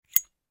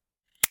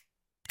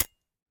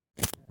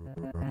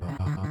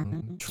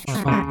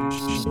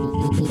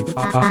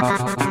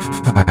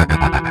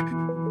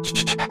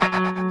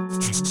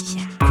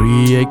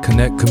Create,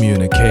 connect,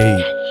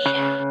 communicate.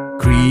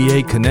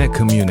 Create, connect,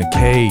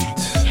 communicate.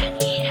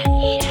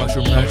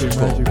 Usher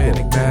magical,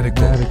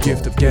 enigmatical,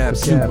 gift of gab,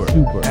 super,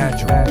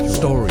 agile,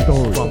 stories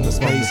from the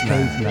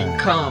Spacelab.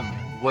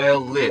 Become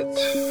well lit.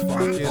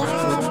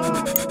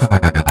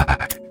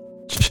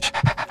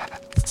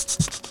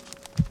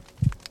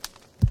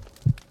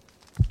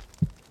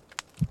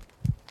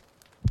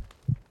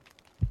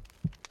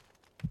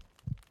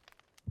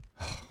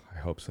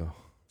 I hope so.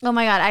 Oh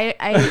my God.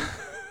 I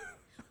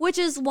which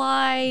is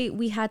why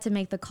we had to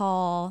make the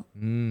call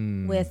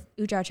with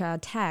Ujjayi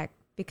Tech,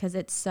 because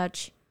it's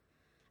such,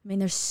 I mean,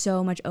 there's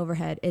so much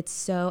overhead. It's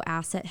so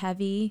asset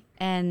heavy.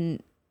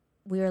 And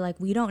we were like,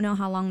 we don't know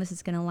how long this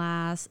is going to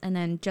last. And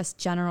then just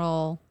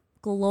general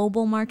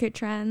global market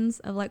trends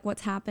of like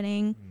what's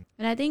happening.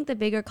 And I think the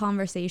bigger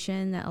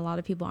conversation that a lot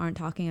of people aren't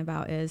talking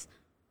about is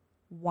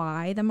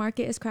why the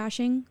market is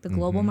crashing. The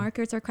global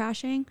markets are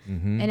crashing.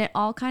 And it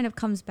all kind of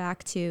comes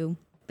back to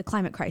the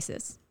climate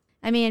crisis.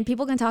 I mean,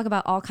 people can talk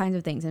about all kinds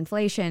of things,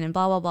 inflation and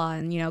blah, blah, blah,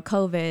 and, you know,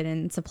 COVID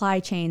and supply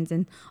chains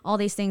and all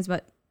these things,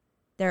 but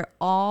they're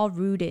all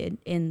rooted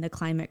in the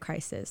climate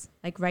crisis.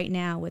 Like right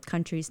now with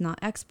countries not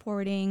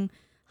exporting,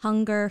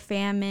 hunger,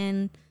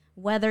 famine,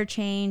 weather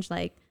change,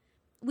 like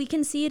we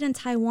can see it in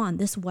Taiwan.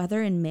 This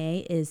weather in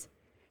May is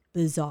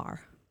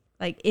bizarre.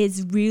 Like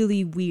it's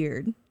really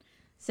weird.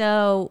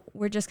 So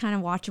we're just kind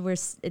of watching where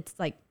it's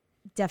like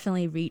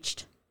definitely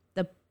reached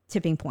the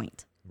tipping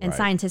point. And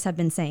scientists have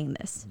been saying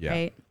this,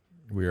 right?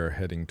 We are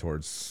heading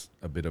towards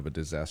a bit of a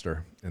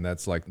disaster. And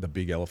that's like the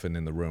big elephant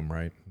in the room,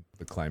 right?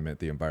 The climate,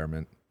 the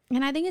environment.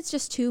 And I think it's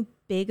just too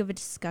big of a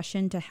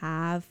discussion to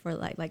have for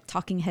like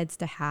talking heads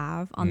to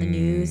have on the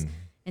news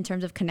in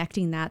terms of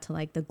connecting that to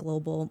like the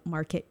global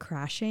market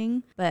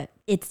crashing. But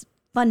it's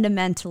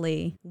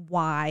fundamentally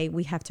why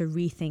we have to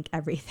rethink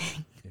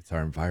everything. It's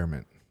our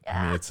environment.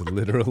 I mean, it's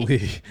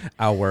literally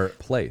our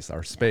place,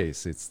 our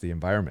space. It's the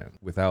environment.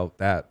 Without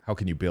that, how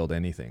can you build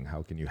anything?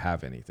 How can you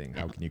have anything?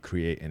 How can you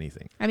create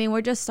anything? I mean,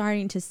 we're just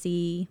starting to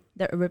see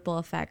the ripple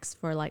effects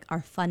for like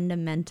our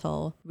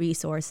fundamental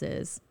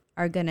resources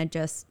are going to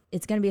just,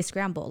 it's going to be a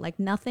scramble. Like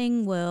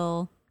nothing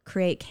will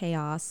create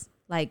chaos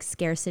like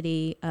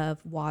scarcity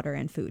of water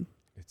and food.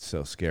 It's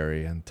so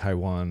scary. And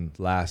Taiwan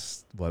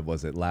last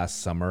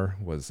summer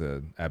was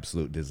an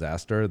absolute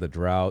disaster. The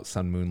drought,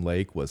 Sun Moon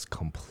Lake was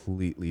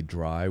completely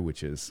dry,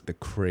 which is the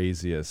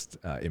craziest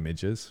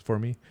images for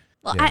me.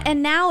 Well,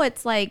 and now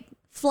it's like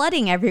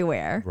flooding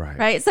everywhere,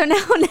 right? So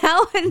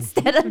now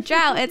instead of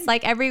drought, it's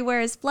like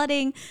everywhere is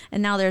flooding,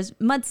 and now there's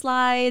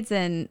mudslides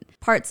and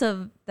parts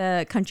of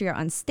the country are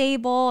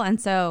unstable.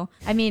 And so,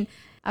 I mean,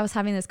 I was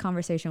having this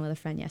conversation with a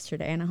friend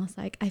yesterday, and I was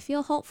like, I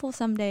feel hopeful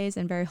some days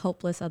and very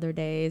hopeless other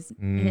days.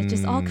 And it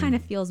just all kind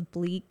of feels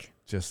bleak.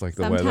 Just like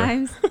the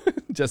sometimes. Weather.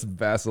 Just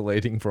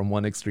vacillating from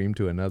one extreme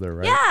to another,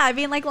 right? Yeah, I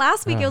mean, like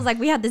last week, it was like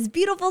we had this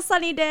beautiful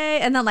sunny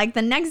day, and then like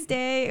the next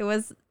day, it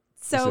was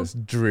so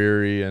just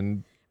dreary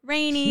and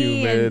rainy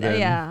humid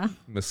and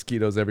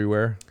mosquitoes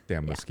everywhere.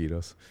 Damn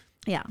mosquitoes.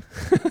 Yeah.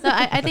 So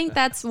I think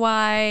that's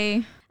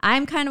why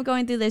I'm kind of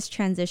going through this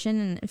transition,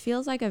 and it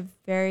feels like a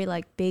very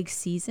like big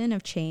season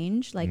of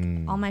change. Like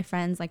all my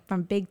friends, like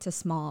from big to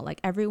small, like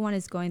everyone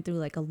is going through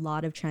like a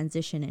lot of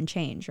transition and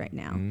change right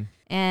now.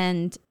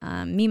 And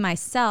me,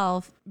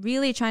 myself,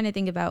 really trying to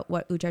think about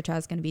what Ujjayi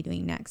is going to be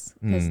doing next.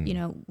 Because, you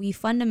know, we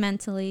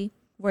fundamentally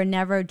were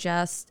never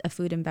just a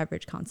food and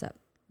beverage concept.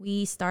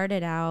 We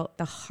started out,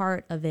 the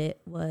heart of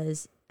it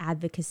was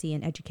advocacy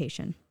and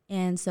education.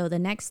 And so the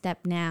next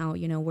step now,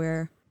 you know,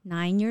 we're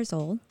 9 years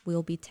old.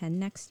 We'll be 10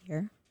 next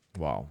year.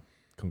 Wow.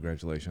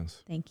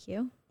 Congratulations. Thank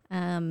you.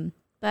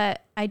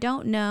 But I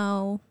don't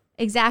know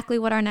exactly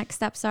what our next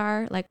steps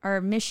are. Like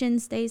our mission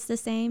stays the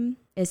same,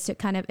 is to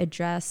kind of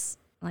address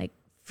like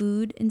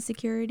food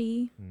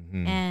insecurity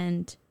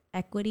and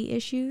equity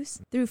issues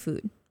through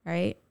food,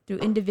 right? Through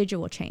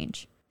individual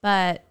change.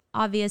 But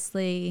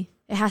obviously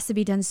it has to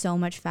be done so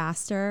much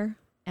faster,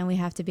 and we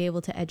have to be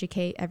able to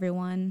educate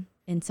everyone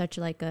in such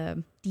like a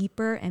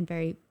deeper and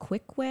very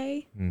quick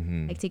way,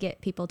 like to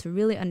get people to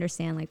really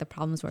understand like the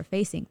problems we're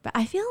facing. But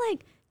I feel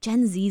like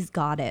Gen Z's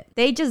got it.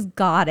 They just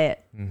got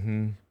it.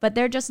 But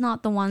they're just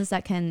not the ones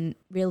that can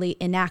really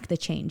enact the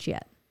change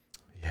yet.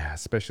 Yeah,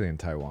 especially in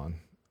Taiwan.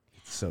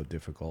 It's so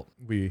difficult.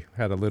 We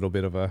had a little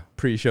bit of a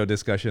pre-show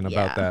discussion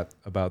about that,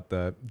 about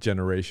the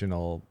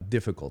generational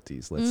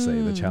difficulties, let's say,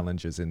 the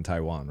challenges in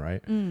Taiwan,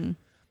 right?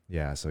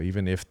 Yeah, so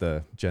even if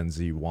the Gen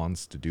Z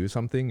wants to do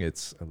something,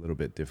 it's a little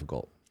bit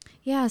difficult.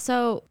 Yeah,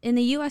 so in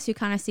the US, you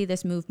kind of see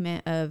this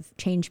movement of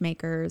change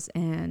makers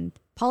and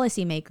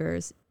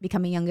policymakers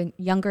becoming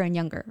younger and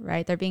younger,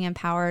 right? They're being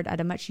empowered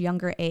at a much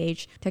younger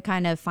age to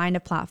kind of find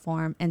a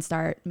platform and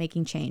start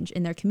making change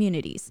in their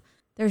communities.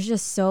 There's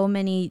just so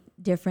many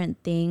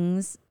different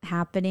things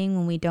happening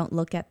when we don't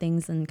look at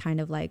things in kind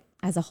of like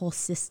as a whole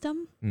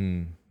system.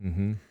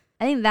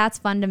 I think that's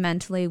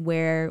fundamentally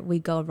where we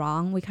go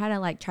wrong. We kind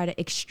of like try to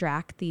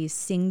extract these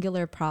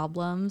singular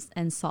problems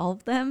and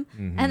solve them.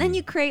 And then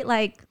you create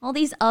like all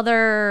these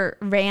other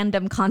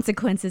random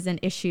consequences and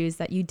issues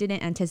that you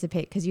didn't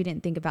anticipate because you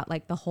didn't think about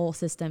like the whole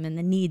system and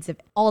the needs of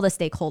all the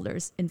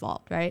stakeholders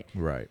involved, right?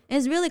 Right. And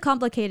it's really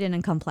complicated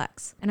and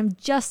complex. And I'm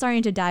just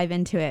starting to dive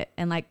into it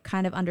and like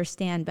kind of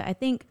understand. But I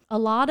think a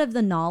lot of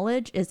the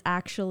knowledge is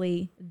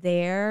actually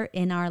there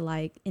in our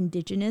like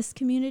indigenous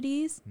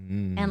communities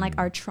and like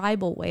our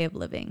tribal way of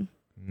living.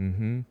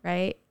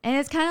 Right. And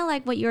it's kind of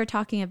like what you were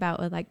talking about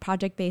with like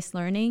project-based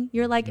learning.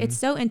 You're like, it's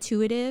so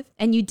intuitive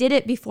and you did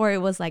it before it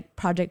was like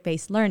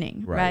project-based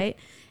learning. Right.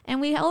 And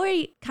we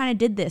already kind of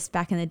did this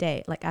back in the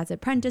day, like as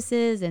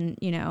apprentices and,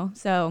 you know,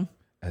 so.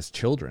 As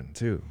children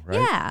too, right?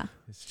 Yeah.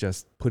 It's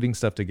just putting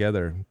stuff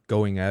together,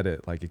 going at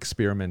it, like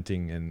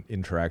experimenting and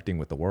interacting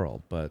with the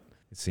world. But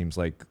it seems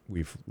like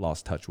we've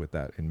lost touch with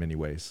that in many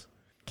ways.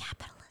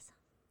 Capitalism.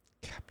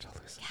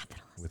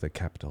 With a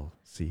capital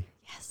C.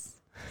 Yes.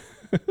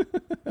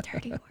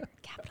 Dirty word,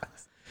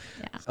 capitalism.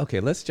 Yeah. Okay,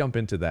 let's jump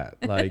into that.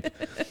 Like,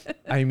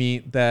 I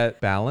mean,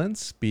 that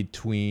balance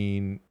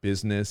between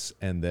business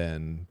and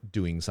then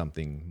doing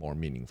something more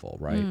meaningful,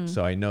 right?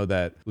 So I know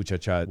that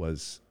Uchacha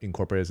was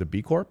incorporated as a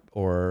B Corp,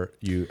 or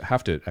you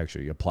have to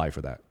actually apply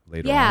for that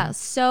later on. Yeah,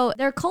 so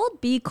they're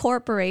called B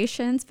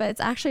corporations, but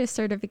it's actually a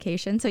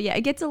certification. So yeah,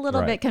 it gets a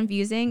little bit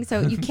confusing.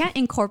 So you can't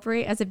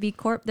incorporate as a B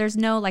Corp. There's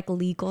no like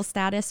legal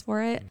status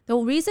for it. The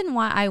reason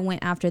why I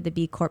went after the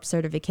B Corp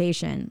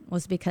certification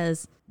was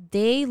because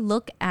they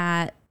look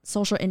at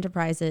social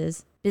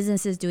enterprises,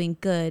 businesses doing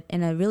good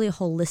in a really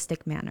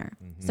holistic manner.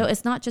 So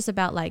it's not just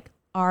about like,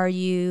 are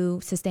you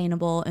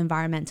sustainable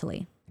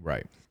environmentally?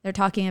 Right. They're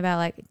talking about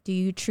like, do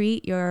you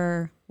treat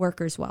your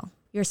workers well?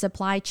 Your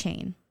supply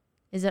chain.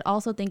 Is it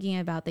also thinking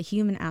about the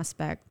human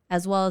aspect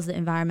as well as the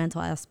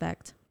environmental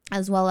aspect,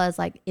 as well as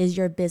like, is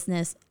your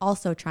business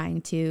also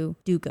trying to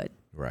do good?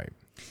 Right.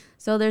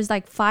 So there's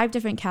like 5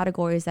 different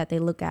categories that they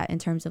look at in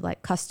terms of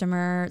like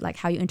customer, like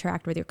how you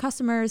interact with your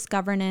customers,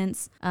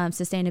 governance,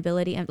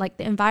 sustainability, and like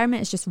the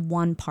environment is just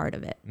one part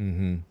of it.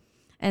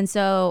 And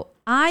so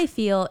I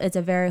feel it's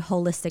a very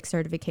holistic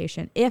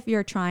certification if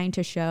you're trying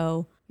to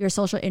show your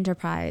social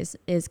enterprise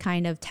is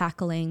kind of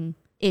tackling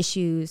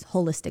issues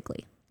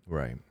holistically.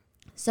 Right.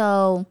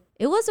 So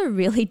it was a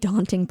really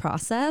daunting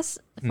process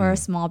for a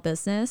small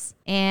business.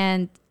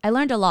 And I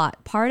learned a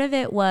lot. Part of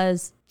it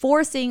was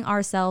forcing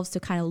ourselves to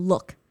kind of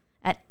look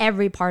at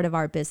every part of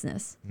our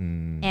business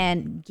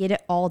and get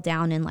it all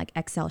down in like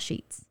Excel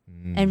sheets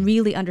and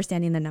really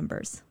understanding the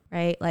numbers,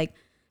 right? Like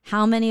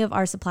how many of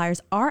our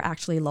suppliers are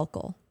actually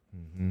local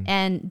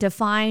and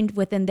defined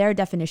within their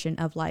definition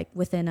of like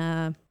within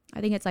a,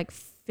 I think it's like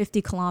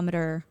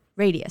 50-kilometer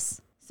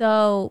radius.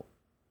 So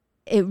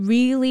it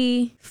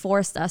really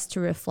forced us to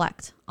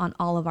reflect on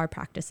all of our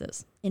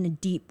practices in a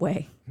deep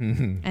way.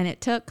 And it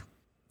took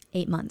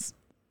 8 months.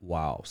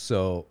 Wow.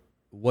 So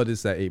what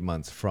is that 8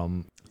 months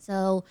from?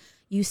 So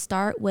you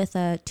start with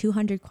a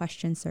 200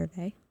 question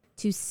survey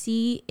to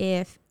see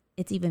if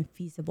it's even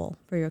feasible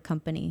for your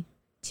company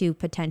to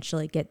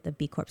potentially get the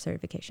B Corp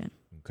certification.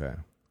 Okay.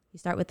 You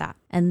start with that.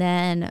 And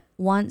then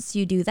once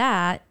you do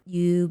that,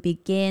 you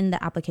begin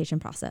the application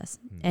process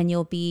and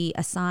you'll be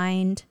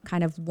assigned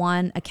kind of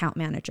one account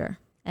manager.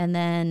 And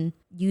then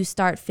you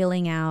start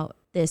filling out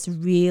this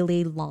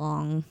really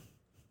long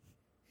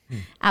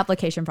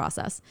application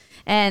process.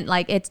 And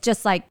like, it's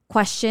just like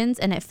questions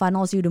and it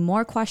funnels you to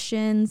more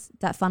questions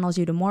that funnels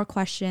you to more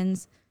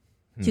questions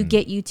to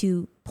get you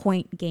to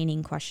point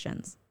gaining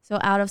questions. So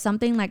out of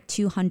something like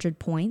 200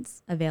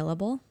 points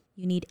available,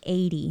 you need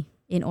 80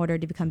 in order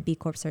to become B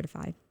Corp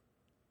certified.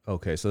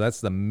 Okay. So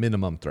that's the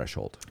minimum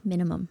threshold.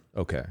 Minimum.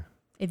 Okay.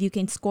 If you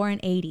can score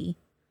an 80,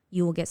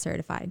 you will get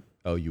certified.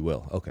 Oh, you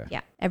will. Okay.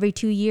 Yeah. Every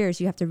 2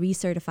 years, you have to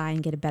recertify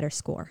and get a better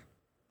score.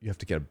 You have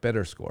to get a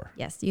better score.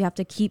 Yes. You have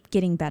to keep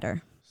getting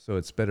better. So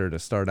it's better to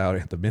start out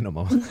at the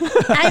minimum.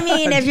 I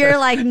mean, if you're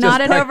like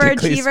not an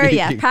overachiever,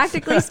 yeah,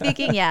 practically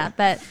speaking, yeah.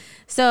 But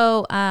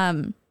so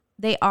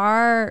they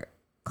are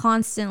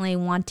constantly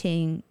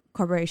wanting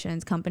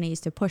corporations,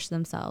 companies to push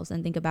themselves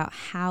and think about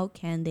how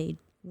can they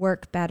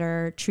work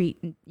better,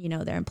 treat, you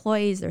know, their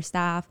employees, their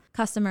staff,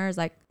 customers.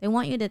 Like they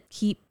want you to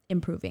keep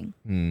improving,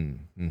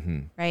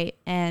 right?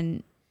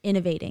 And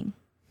innovating.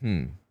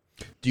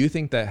 Do you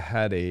think that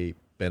had a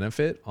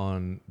benefit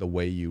on the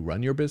way you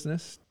run your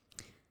business?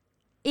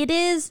 It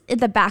is in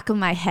the back of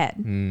my head,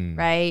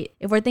 right?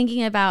 If we're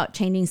thinking about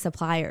changing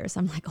suppliers,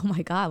 I'm like, oh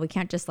my God, we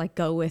can't just like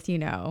go with, you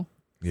know,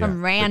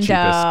 some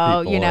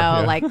rando, you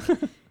know, like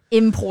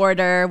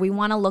importer. We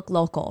want to look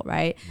local,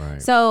 right?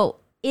 So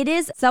it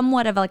is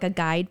somewhat of like a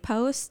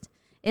guidepost.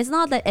 It's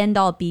not the end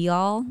all be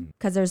all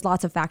because there's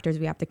lots of factors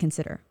we have to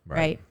consider,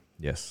 right?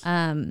 Yes.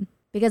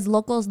 Because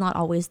local is not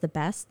always the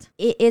best.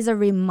 It is a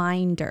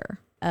reminder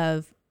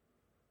of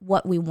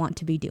what we want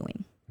to be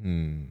doing.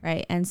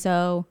 Right. And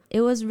so it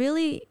was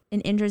really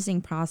an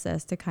interesting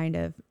process to kind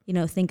of, you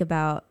know, think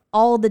about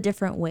all the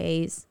different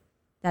ways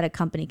that a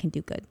company can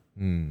do good.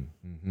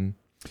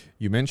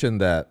 You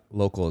mentioned that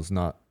local is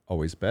not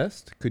always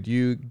best. Could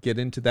you get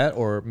into that,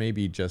 or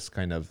maybe just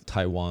kind of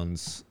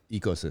Taiwan's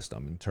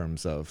ecosystem in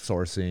terms of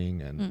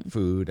sourcing and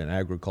food and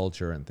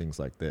agriculture and things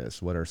like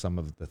this? What are some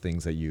of the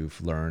things that you've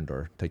learned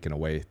or taken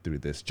away through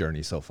this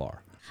journey so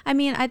far? I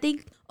mean, I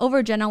think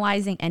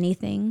overgeneralizing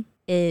anything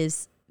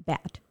is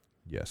bad.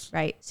 Yes.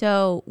 Right.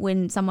 So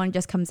when someone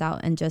just comes out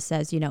and just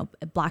says, a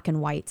black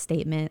and white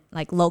statement,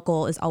 like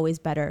local is always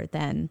better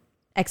than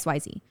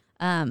XYZ.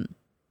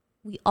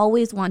 We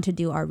always want to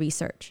do our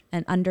research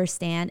and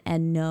understand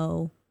and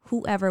know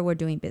whoever we're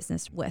doing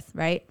business with,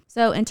 right?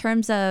 So in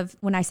terms of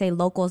when I say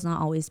local is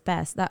not always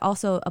best, that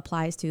also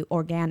applies to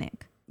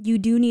organic. You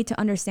do need to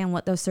understand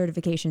what those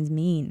certifications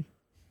mean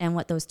and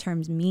what those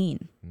terms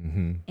mean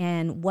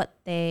and what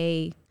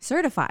they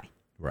certify.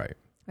 Right.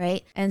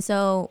 Right. And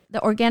so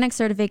the organic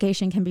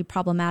certification can be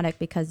problematic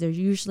because there's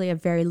usually a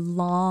very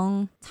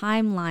long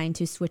timeline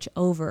to switch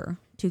over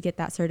to get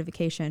that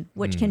certification,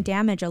 which can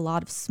damage a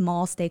lot of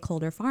small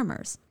stakeholder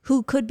farmers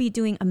who could be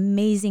doing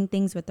amazing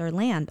things with their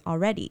land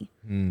already.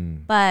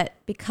 But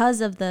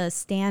because of the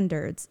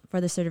standards for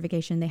the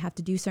certification, they have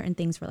to do certain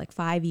things for like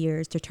 5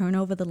 years to turn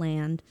over the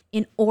land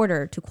in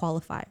order to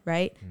qualify.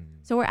 Right.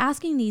 So we're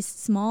asking these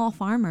small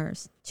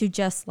farmers to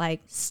just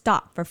like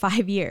stop for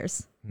 5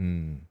 years.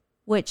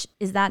 Which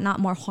is that not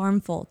more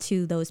harmful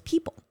to those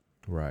people?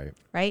 Right.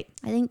 Right.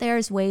 I think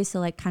there's ways to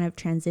like kind of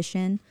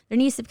transition. There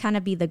needs to kind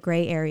of be the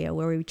gray area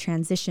where we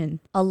transition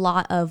a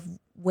lot of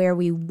where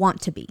we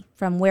want to be,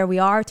 from where we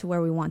are to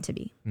where we want to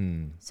be.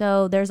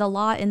 So there's a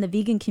lot in the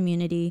vegan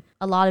community,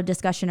 a lot of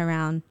discussion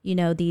around,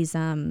 these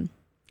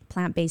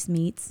plant-based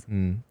meats,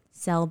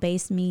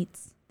 cell-based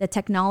meats, the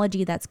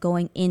technology that's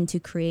going into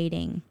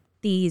creating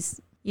these,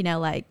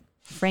 like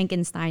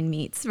Frankenstein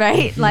meats,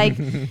 right? Like,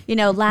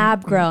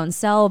 lab grown,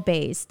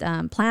 cell-based,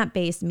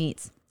 plant-based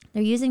meats.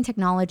 They're using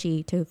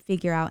technology to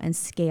figure out and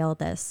scale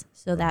this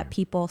so that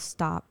people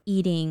stop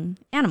eating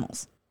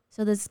animals.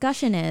 So the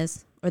discussion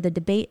is, or the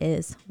debate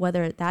is,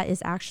 whether that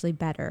is actually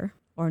better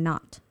or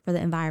not for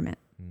the environment.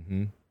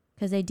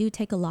 Because they do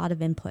take a lot of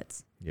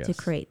inputs to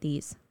create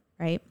these,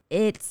 right?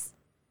 It's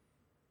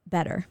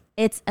better.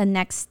 It's a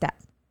next step.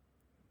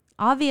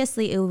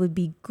 Obviously, it would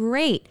be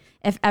great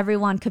if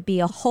everyone could be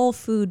a whole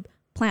food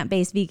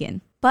plant-based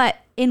vegan. But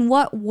in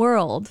what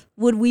world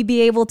would we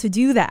be able to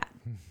do that?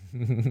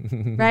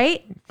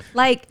 Right?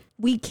 Like,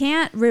 we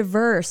can't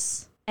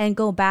reverse and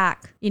go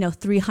back,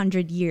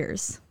 300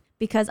 years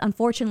because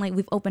unfortunately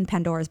we've opened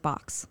Pandora's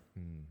box.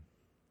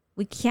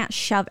 We can't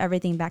shove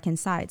everything back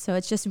inside. So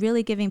it's just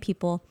really giving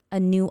people a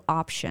new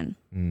option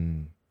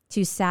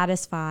to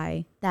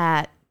satisfy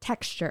that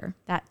texture,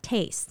 that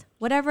taste,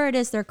 whatever it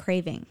is they're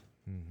craving.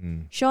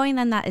 Showing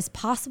them that it's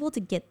possible to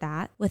get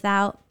that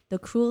without the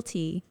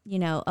cruelty,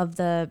 of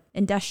the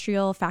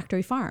industrial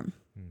factory farm.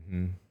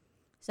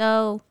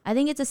 So I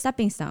think it's a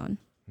stepping stone.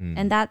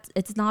 And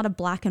it's not a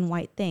black and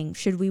white thing.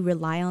 Should we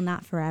rely on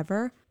that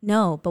forever?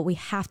 No, but we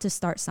have to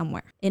start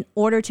somewhere. In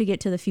order to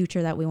get to the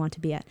future that we want to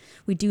be at,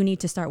 we do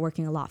need to start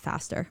working a lot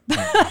faster.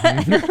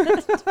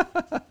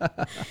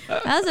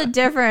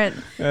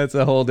 That's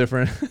a whole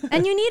different.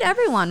 And you need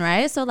everyone,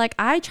 right? So like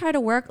I try to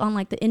work on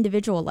like the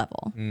individual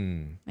level.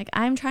 Like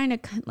I'm trying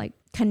to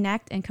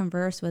connect and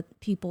converse with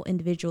people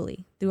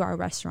individually through our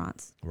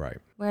restaurants. Right.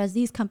 Whereas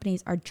these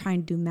companies are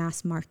trying to do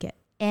mass market.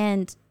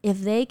 And if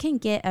they can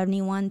get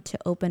anyone to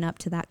open up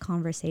to that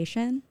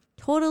conversation,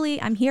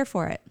 totally, I'm here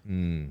for it.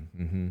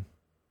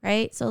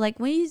 Right? So like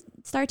when you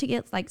start to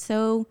get like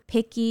so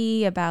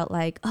picky about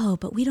like, oh,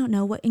 but we don't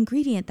know what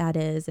ingredient that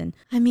is. And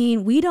I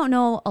mean, we don't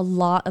know a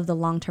lot of the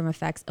long-term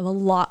effects of a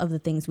lot of the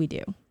things we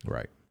do.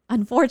 Right.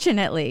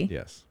 Unfortunately.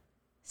 Yes.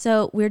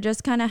 So we're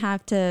just kind of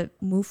have to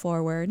move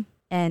forward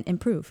and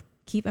improve.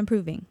 Keep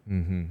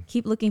improving.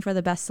 Keep looking for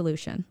the best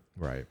solution.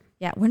 Right.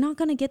 Yeah, we're not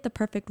going to get the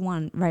perfect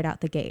one right out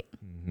the gate.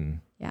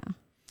 Yeah.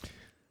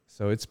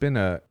 So it's been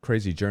a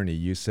crazy journey.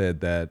 You said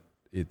that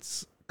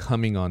it's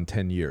coming on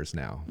 10 years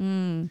now.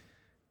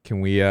 Can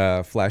we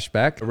flash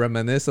back,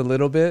 reminisce a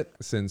little bit,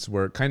 since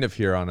we're kind of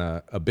here on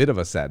a bit of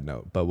a sad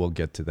note, but we'll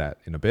get to that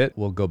in a bit.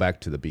 We'll go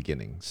back to the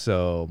beginning.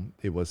 So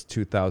it was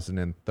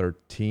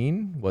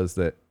 2013 was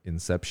the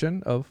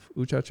inception of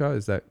Uchacha.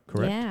 Is that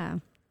correct? Yeah.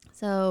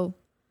 So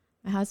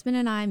my husband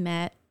and I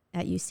met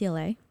at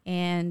UCLA,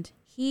 and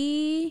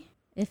he,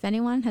 if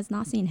anyone has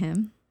not seen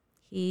him,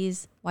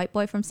 he's white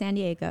boy from San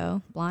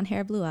Diego, blonde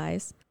hair, blue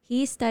eyes.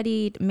 He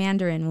studied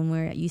Mandarin when we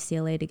were at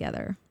UCLA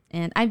together.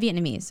 And I'm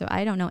Vietnamese, so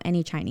I don't know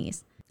any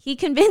Chinese. He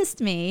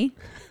convinced me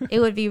it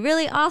would be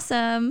really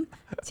awesome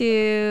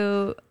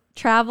to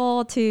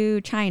travel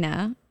to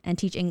China and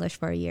teach English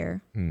for a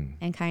year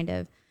and kind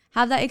of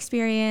have that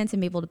experience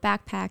and be able to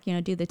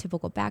backpack, do the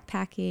typical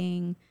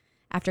backpacking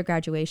after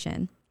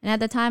graduation. And at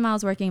the time I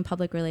was working in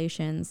public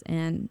relations.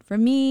 And for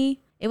me,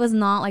 it was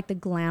not like the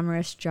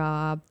glamorous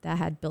job that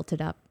had built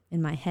it up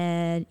in my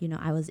head.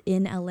 I was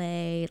in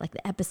LA, like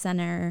the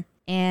epicenter.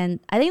 And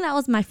I think that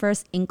was my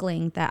first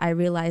inkling that I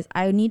realized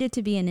I needed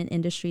to be in an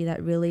industry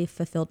that really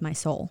fulfilled my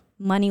soul.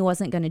 Money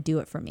wasn't going to do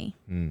it for me.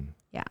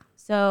 Yeah.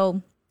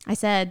 So I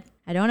said,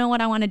 I don't know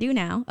what I want to do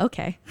now.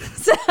 Okay.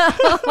 So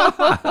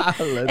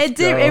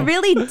it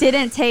really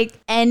didn't take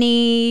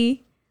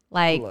any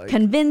like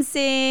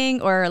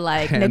convincing or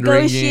like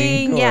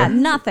negotiating. Yeah,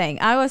 nothing.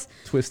 I was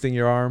twisting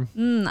your arm.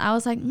 I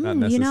was like,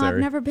 you know, I've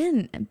never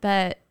been.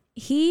 But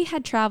he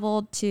had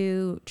traveled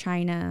to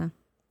China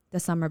the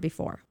summer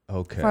before.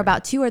 Okay. For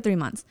about 2 or 3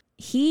 months.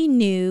 He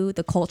knew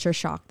the culture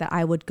shock that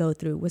I would go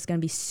through was going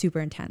to be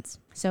super intense.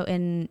 So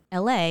in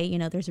LA, you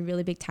know, there's a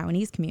really big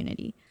Taiwanese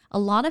community. A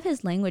lot of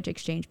his language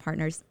exchange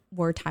partners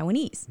were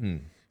Taiwanese.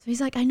 So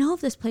he's like, I know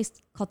of this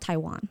place called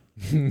Taiwan.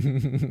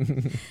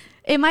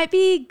 It might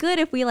be good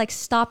if we like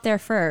stop there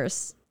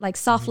first, like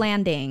soft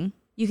landing.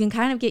 You can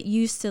kind of get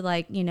used to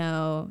like, you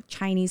know,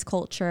 Chinese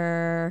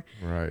culture.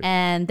 Right.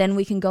 And then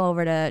we can go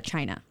over to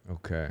China.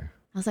 Okay.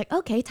 I was like,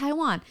 okay,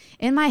 Taiwan.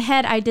 In my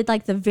head, I did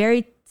like the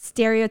very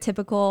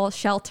stereotypical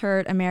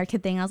sheltered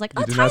American thing. I was like,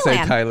 you did not say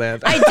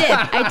Thailand. I did.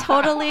 I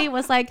totally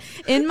was like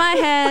in my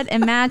head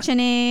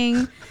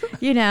imagining,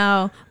 you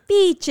know,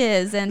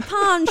 beaches and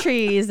palm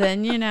trees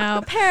and, you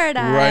know,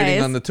 paradise.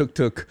 Riding on the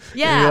tuk-tuk.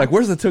 Yeah. And you're like,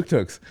 where's the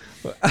tuk-tuks?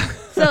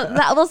 So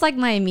that was like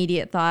my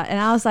immediate thought. And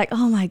I was like,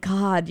 oh my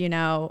God, you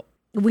know,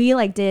 we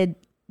like did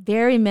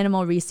very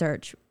minimal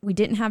research. We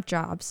didn't have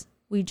jobs.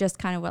 We just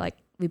kind of were like,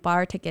 we bought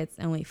our tickets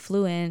and we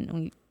flew in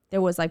and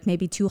there was like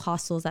maybe 2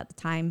 hostels at the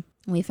time.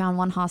 And we found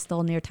one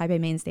hostel near Taipei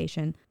main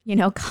station. You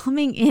know,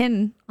 coming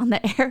in on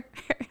the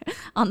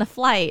on the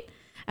flight,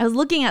 I was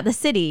looking at the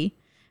city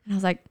and I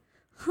was like,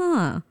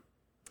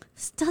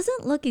 this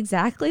doesn't look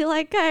exactly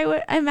like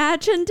I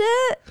imagined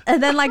it.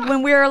 And then like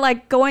when we were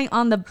like going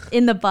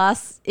in the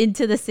bus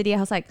into the city, I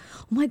was like,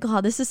 oh my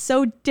God, this is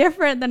so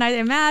different than I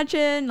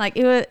imagined. Like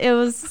it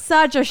was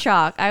such a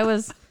shock.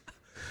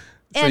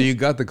 So you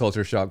got the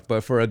culture shock,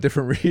 but for a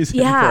different reason,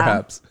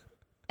 perhaps.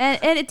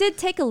 And it did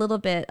take a little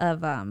bit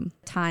of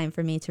time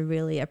for me to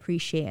really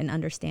appreciate and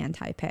understand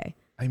Taipei.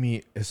 I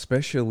mean,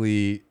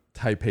 especially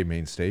Taipei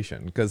main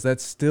station, because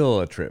that's still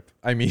a trip.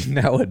 I mean,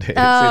 nowadays, it's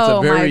a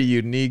very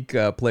unique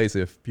place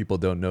if people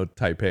don't know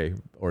Taipei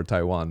or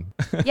Taiwan.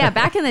 Yeah,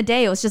 back in the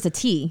day, it was just a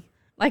T.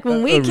 Like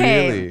when we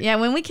came, really?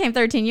 When we came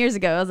 13 years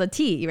ago, it was a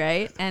T,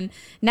 right? And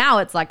now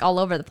it's like all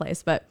over the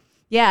place, but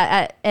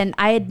yeah, and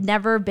I had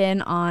never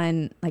been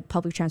on like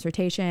public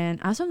transportation.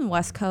 I was from the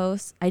West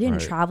Coast. I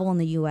didn't travel in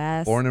the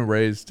U.S. Born and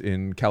raised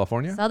in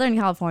California? Southern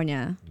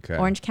California. Okay.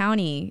 Orange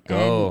County.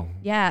 Go. And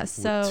yeah,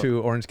 so...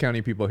 2 Orange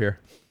County people here.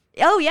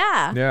 Oh,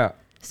 yeah. Yeah.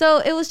 So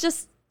it was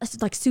just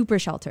like super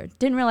sheltered.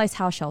 Didn't realize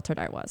how sheltered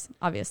I was,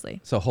 obviously.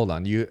 So hold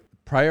on.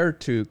 Prior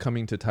to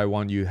coming to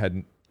Taiwan, you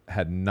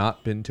had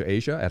not been to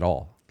Asia at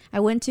all? I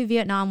went to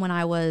Vietnam when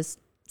I was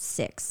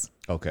 6.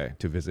 Okay,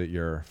 to visit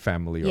your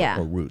family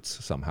or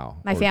roots somehow.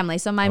 My family.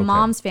 So my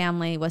mom's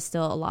family was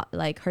still a lot,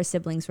 like her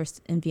siblings were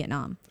in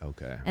Vietnam.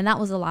 Okay. And that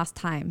was the last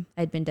time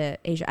I'd been to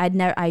Asia. I'd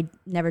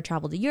never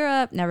traveled to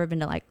Europe, never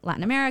been to like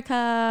Latin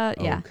America.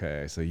 Yeah.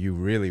 Okay, so you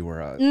really were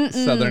a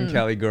Southern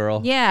Cali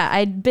girl. Yeah,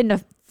 I'd been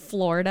to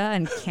Florida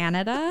and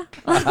Canada.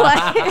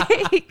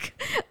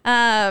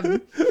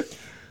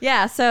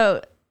 Yeah,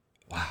 so.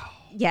 Wow.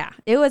 Yeah,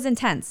 it was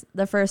intense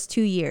the first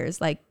 2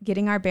 years, like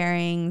getting our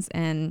bearings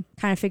and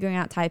kind of figuring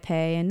out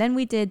Taipei. And then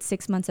we did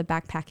 6 months of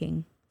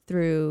backpacking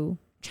through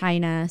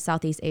China,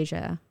 Southeast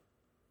Asia,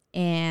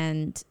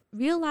 and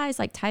realized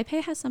like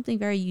Taipei has something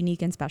very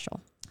unique and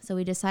special. So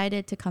we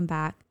decided to come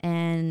back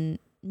and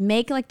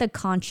make like the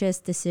conscious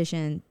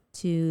decision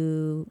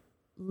to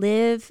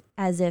live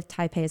as if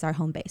Taipei is our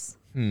home base.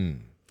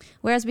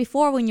 Whereas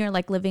before, when you're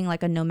like living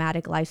like a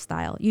nomadic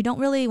lifestyle, you don't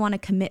really want to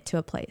commit to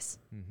a place,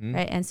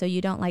 right? And so you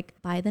don't like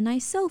buy the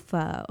nice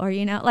sofa or,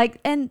 you know, like,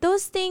 and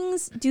those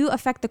things do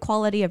affect the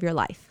quality of your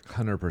life.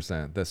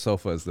 100%. The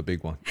sofa is the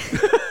big one.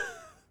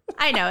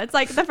 I know. It's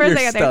like the first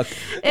thing I think.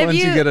 If once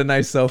you get a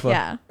nice sofa.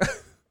 Yeah.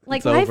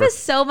 Like life is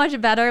so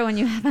much better when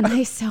you have a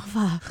nice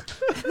sofa.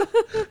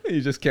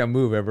 You just can't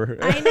move ever.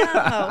 I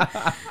know.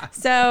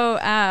 So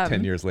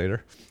 10 years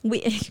later.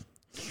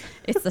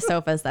 It's the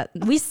sofas that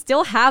we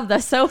still have the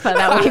sofa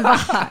that we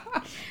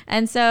bought.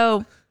 And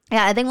so,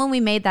 yeah, I think when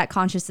we made that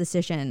conscious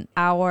decision,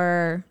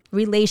 our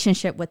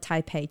relationship with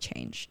Taipei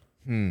changed.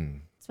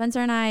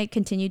 Spencer and I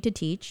continued to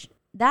teach.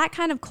 That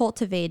kind of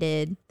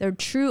cultivated the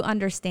true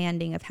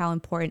understanding of how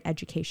important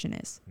education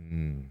is,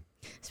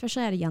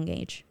 especially at a young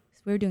age.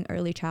 We were doing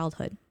early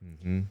childhood.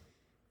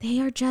 They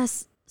are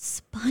just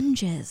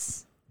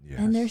sponges. Yes.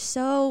 And they're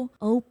so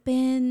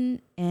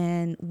open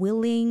and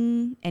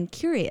willing and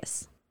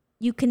curious.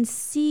 You can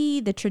see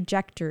the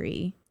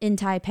trajectory in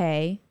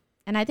Taipei,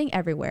 and I think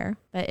everywhere,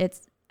 but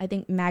it's, I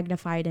think,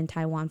 magnified in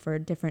Taiwan for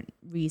different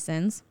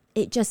reasons.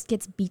 It just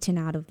gets beaten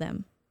out of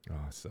them.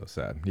 Oh, so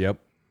sad. Yep.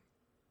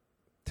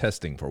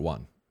 Testing for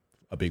one,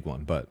 a big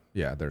one, but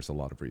yeah, there's a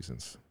lot of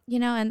reasons. You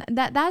know, and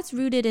that's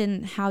rooted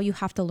in how you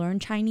have to learn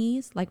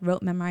Chinese, like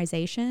rote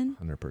memorization.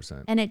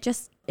 100%. And it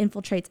just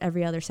infiltrates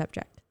every other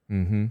subject.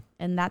 And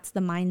that's the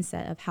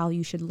mindset of how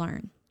you should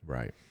learn.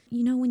 Right.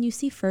 You know, when you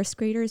see first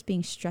graders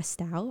being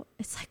stressed out,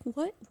 it's like,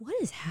 what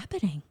is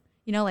happening?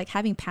 like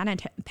having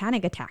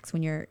panic attacks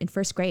when you're in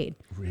first grade.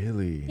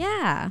 Really?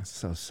 Yeah. That's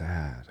so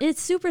sad. It's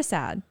super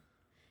sad.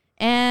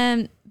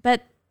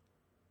 But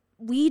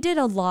we did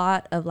a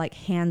lot of like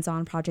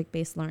hands-on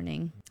project-based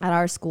learning at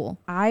our school.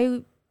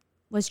 I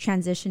was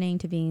transitioning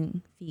to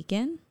being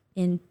vegan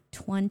in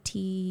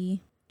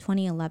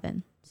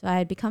 2011. So I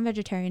had become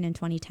vegetarian in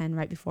 2010,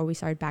 right before we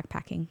started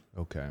backpacking.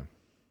 Okay.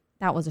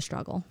 That was a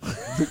struggle.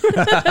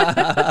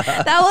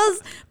 That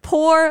was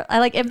poor.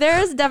 Like, if there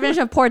is a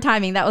definition of poor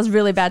timing, that was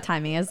really bad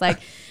timing. It's like,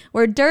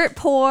 we're dirt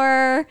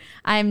poor.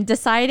 I'm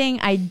deciding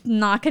I'm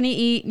not going to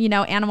eat,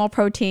 animal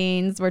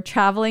proteins. We're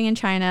traveling in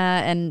China.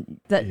 And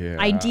the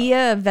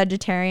idea of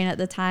vegetarian at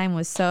the time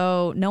was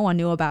no one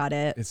knew about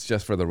it. It's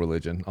just for the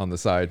religion on the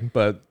side.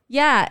 But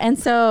yeah. And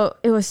so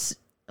I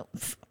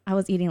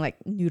was eating like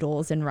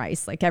noodles and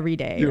rice like every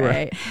day,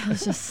 right? It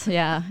was just,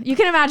 you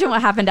can imagine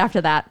what happened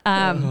after that.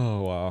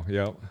 Oh, wow.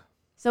 Yep.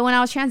 So when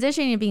I was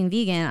transitioning to being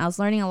vegan, I was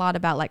learning a lot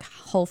about like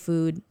whole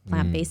food,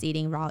 plant-based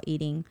eating, raw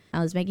eating. I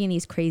was making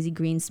these crazy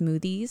green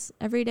smoothies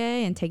every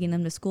day and taking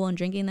them to school and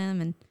drinking them.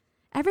 And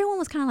everyone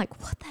was kind of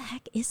like, what the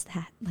heck is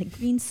that? Like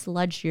green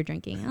sludge you're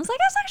drinking. And I was like,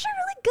 that's actually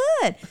really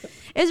good.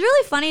 It's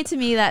really funny to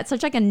me that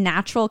such like a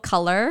natural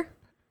color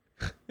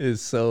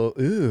is so,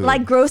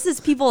 like grosses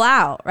people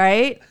out,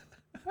 right?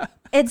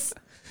 It's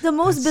the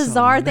most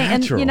bizarre thing.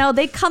 Natural. And,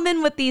 they come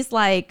in with these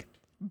like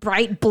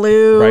bright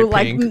blue,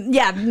 bright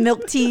pink.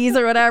 Milk teas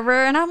or whatever.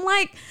 And I'm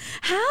like,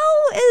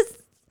 how is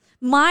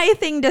my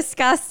thing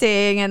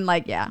disgusting? And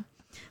like,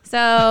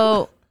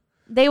 so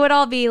they would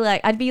all be like,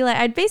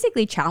 I'd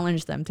basically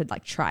challenge them to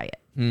like try it.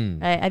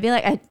 Right? I'd be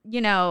like,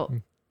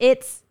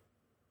 it's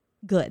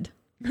good.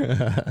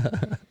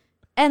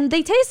 And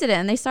they tasted it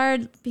and they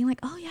started being like,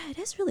 oh yeah, it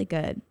is really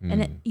good.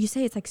 And you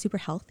say it's like super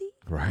healthy.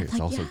 Right. It's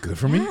like, also good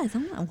for me. Yeah.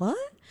 I'm like, what?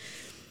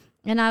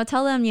 And I would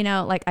tell them,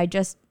 like I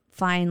just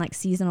find like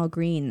seasonal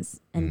greens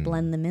and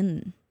blend them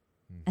in.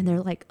 And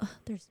they're like, oh,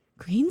 there's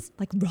greens,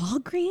 like raw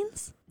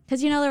greens?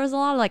 Because, there was a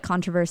lot of like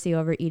controversy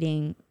over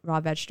eating raw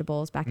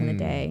vegetables back in the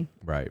day.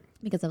 Right.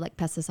 Because of like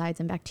pesticides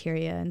and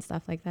bacteria and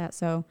stuff like that.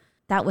 So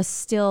that was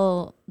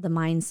still the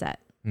mindset.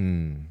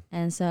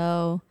 And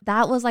so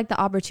that was like the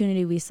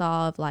opportunity we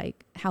saw of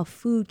like how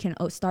food can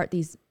start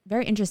these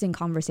very interesting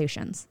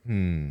conversations.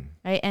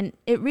 Right. And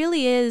it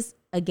really is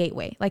a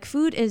gateway. Like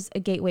food is a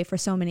gateway for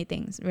so many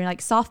things. We're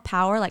like soft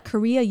power, like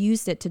Korea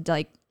used it to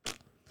like,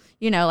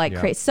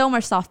 create so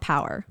much soft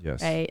power.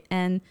 Yes. Right.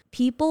 And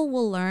people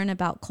will learn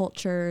about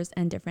cultures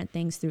and different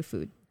things through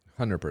food.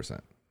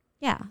 100%.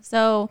 Yeah.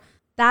 So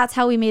that's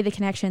how we made the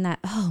connection that,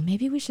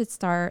 maybe we should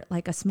start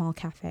like a small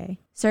cafe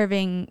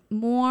serving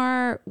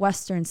more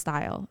Western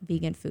style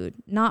vegan food,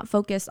 not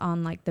focused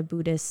on like the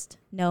Buddhist,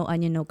 no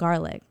onion, no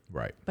garlic,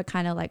 right? But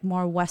kind of like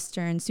more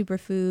Western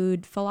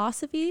superfood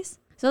philosophies.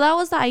 So that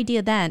was the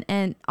idea then.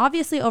 And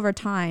obviously over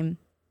time,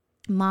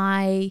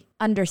 my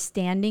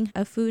understanding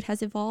of food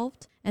has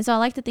evolved. And so I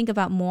like to think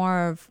about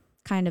more of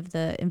kind of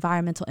the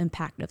environmental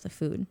impact of the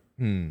food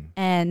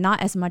and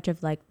not as much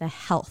of like the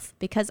health,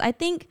 because I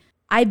think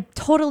I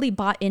totally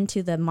bought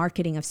into the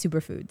marketing of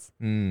superfoods.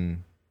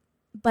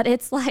 But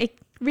it's like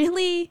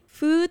really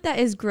food that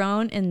is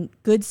grown in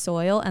good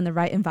soil and the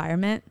right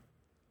environment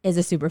is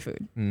a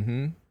superfood.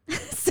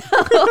 So,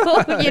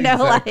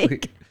 Exactly.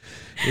 like.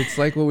 It's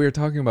like what we were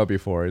talking about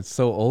before. It's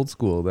so old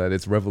school that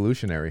it's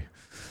revolutionary.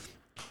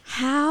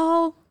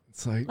 How?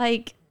 It's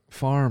like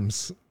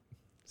farms,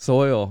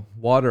 soil,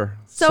 water,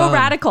 sun.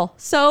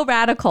 So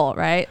radical,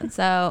 right?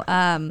 So,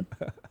 so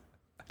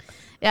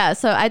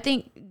I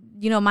think,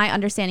 my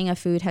understanding of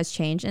food has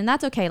changed, and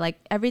that's okay. Like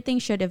everything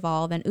should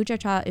evolve, and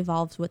Ujacha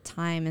evolves with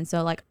time. And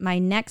so like my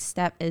next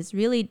step is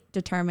really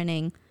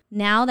determining,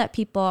 now that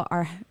people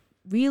are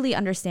really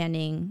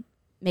understanding,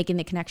 making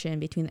the connection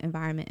between the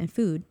environment and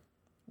food,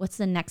 what's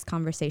the next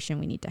conversation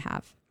we need to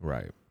have?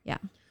 Right. Yeah.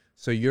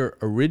 So your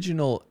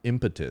original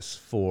impetus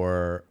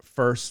for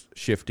first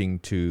shifting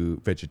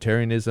to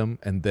vegetarianism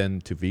and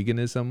then to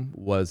veganism,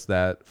 was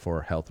that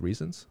for health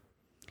reasons?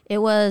 It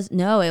was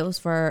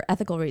for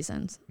ethical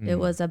reasons. It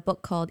was a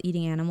book called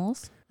Eating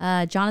Animals.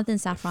 Jonathan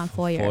Safran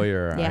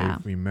Foer. Yeah.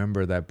 I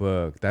remember that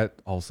book. That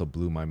also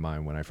blew my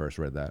mind when I first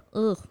read that.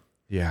 Ugh.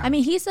 Yeah. I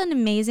mean, he's an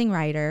amazing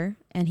writer,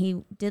 and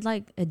he did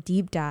like a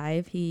deep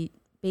dive. He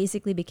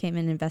basically became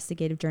an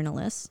investigative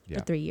journalist for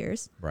 3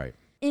 years. Right.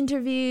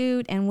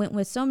 Interviewed and went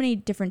with so many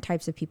different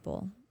types of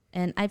people.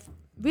 And I've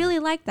really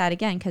liked that,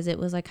 again, because it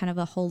was like kind of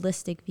a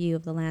holistic view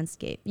of the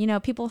landscape.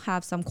 People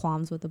have some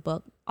qualms with the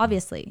book.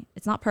 Obviously,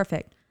 it's not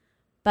perfect.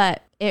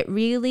 But it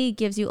really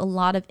gives you a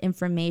lot of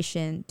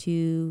information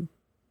to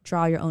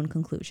draw your own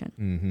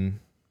conclusion.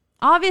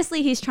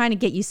 Obviously, he's trying to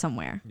get you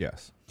somewhere.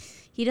 Yes.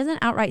 He doesn't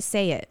outright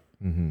say it.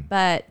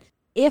 But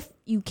if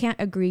you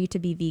can't agree to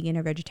be vegan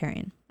or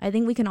vegetarian, I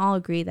think we can all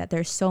agree that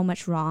there's so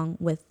much wrong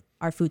with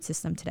our food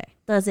system today.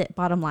 Does it,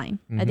 bottom line.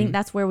 I think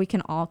that's where we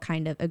can all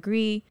kind of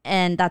agree.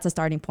 And that's a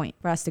starting point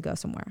for us to go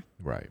somewhere.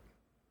 Right.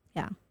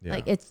 Yeah.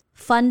 Like it's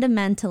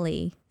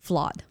fundamentally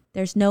flawed.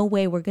 There's no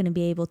way we're going to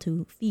be able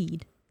to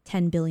feed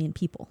 10 billion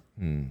people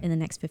in the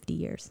next 50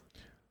 years.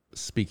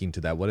 Speaking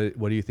to that, what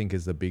do you think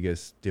is the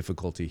biggest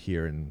difficulty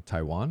here in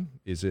Taiwan?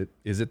 Is it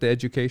the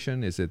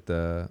education? Is it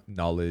the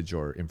knowledge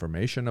or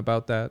information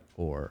about that?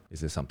 Or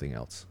is it something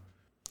else?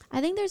 I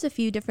think there's a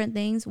few different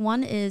things.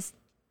 One is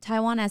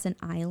Taiwan as an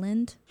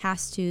island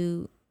has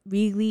to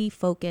really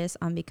focus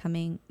on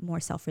becoming more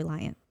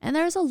self-reliant. And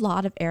there's a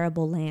lot of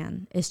arable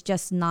land. It's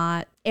just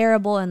not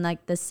arable in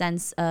like the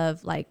sense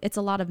of like, it's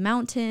a lot of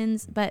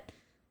mountains, but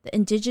the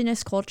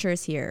indigenous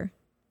cultures here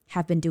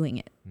have been doing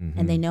it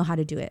and they know how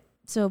to do it.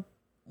 So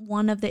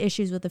one of the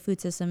issues with the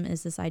food system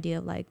is this idea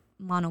of like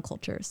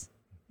monocultures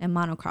and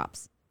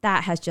monocrops.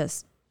 That has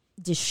just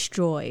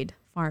destroyed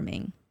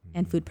farming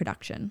and food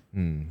production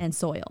and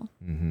soil.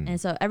 And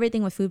so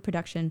everything with food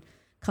production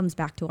comes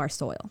back to our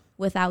soil.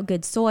 Without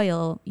good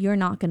soil, you're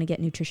not going to get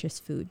nutritious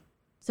food.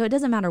 So it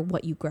doesn't matter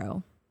what you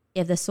grow.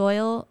 If the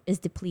soil is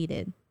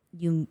depleted,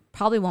 you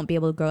probably won't be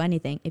able to grow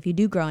anything. If you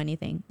do grow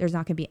anything, there's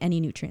not going to be any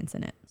nutrients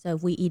in it. So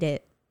if we eat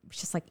it, it's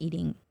just like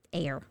eating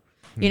air.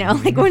 You know,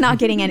 like we're not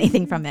getting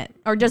anything from it,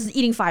 or just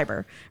eating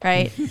fiber,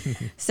 right?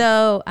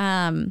 So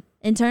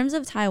in terms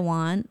of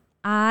Taiwan,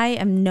 I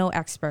am no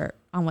expert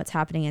on what's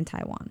happening in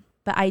Taiwan.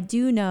 But I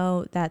do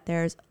know that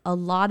there's a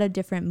lot of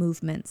different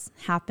movements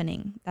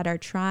happening that are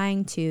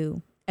trying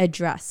to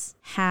address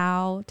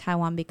how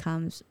Taiwan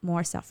becomes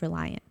more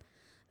self-reliant.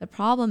 The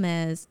problem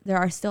is there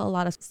are still a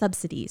lot of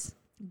subsidies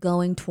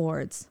going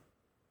towards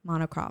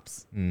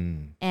monocrops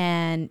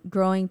and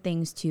growing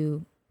things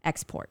to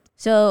export.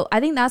 So I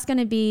think that's going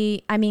to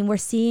be, I mean, we're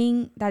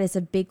seeing that it's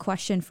a big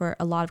question for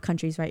a lot of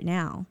countries right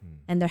now.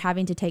 And they're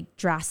having to take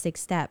drastic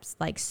steps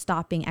like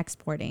stopping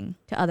exporting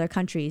to other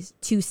countries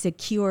to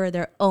secure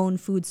their own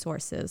food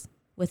sources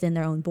within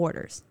their own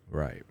borders.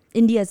 Right.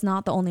 India is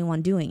not the only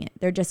one doing it.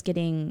 They're just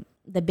getting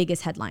the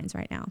biggest headlines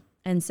right now.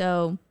 And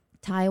so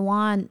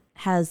Taiwan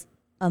has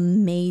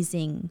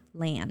amazing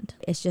land.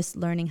 It's just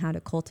learning how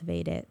to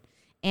cultivate it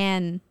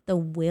and the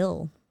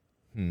will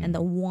and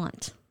the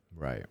want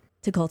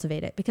to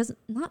cultivate it, because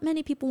not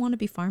many people want to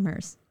be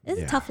farmers.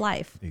 It's a tough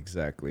life.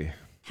 Exactly.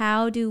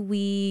 How do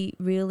we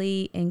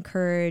really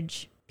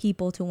encourage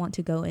people to want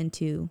to go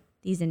into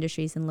these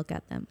industries and look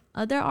at them?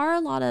 There are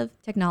a lot of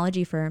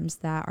technology firms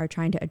that are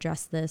trying to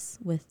address this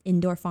with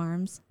indoor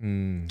farms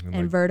and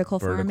like vertical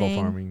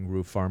farming,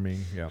 roof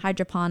farming,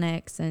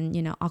 hydroponics and,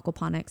 you know,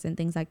 aquaponics and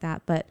things like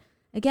that. But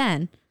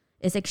again,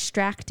 it's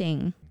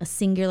extracting a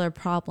singular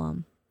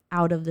problem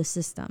out of the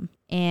system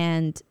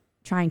and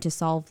trying to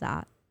solve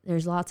that.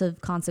 There's lots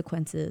of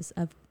consequences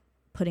of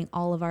putting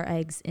all of our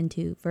eggs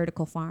into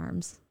vertical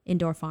farms,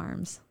 indoor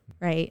farms,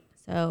 right?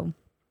 So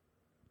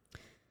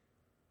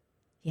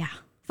yeah,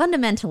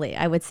 fundamentally,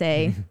 I would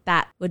say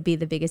that would be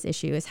the biggest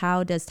issue, is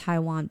how does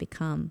Taiwan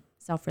become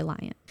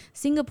self-reliant?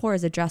 Singapore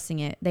is addressing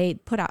it. They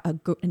put out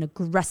an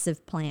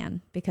aggressive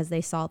plan because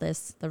they saw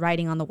the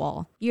writing on the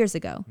wall years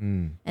ago.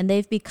 And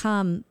they've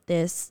become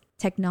this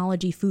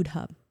technology food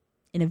hub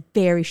in a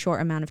very short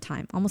amount of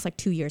time, almost like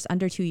 2 years,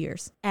 under 2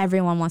 years.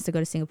 Everyone wants to go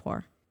to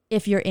Singapore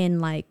if you're in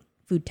like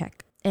food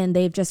tech. And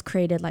they've just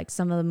created like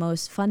some of the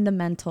most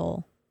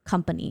fundamental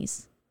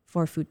companies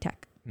for food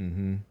tech.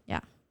 Yeah.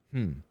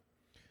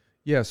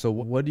 So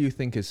what do you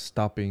think is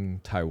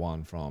stopping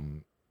Taiwan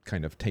from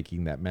kind of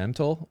taking that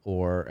mantle,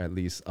 or at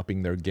least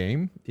upping their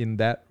game in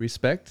that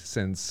respect,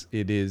 since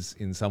it is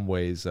in some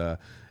ways a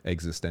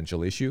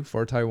existential issue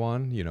for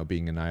Taiwan, you know,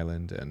 being an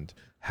island and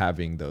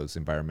having those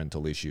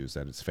environmental issues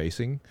that it's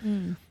facing?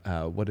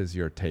 What is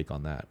your take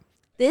on that?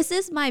 This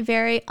is my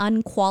very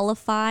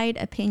unqualified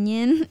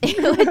opinion.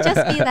 It would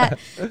just be that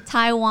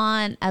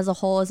Taiwan as a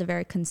whole is a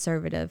very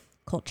conservative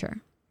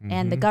culture,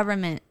 and the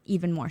government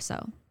even more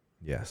so.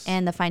 Yes.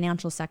 And the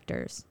financial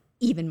sectors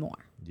even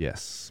more.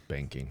 Yes.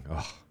 Banking.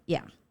 Oh.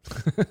 Yeah.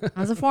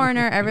 As a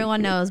foreigner,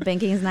 everyone knows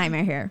banking is a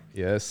nightmare here.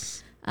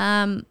 Yes.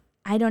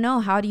 I don't know.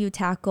 How do you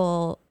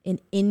tackle an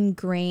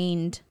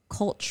ingrained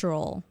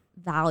cultural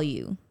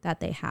value that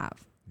they have,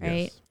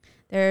 right? Yes.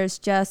 There's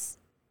just,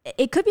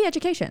 it could be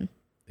education.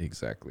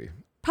 Exactly.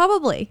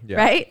 Probably,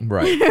 right?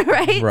 Right.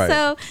 Right?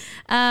 So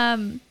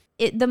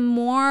the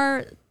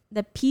more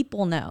the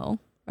people know,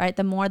 right,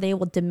 the more they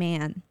will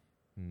demand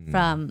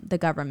from the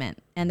government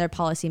and their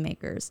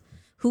policymakers,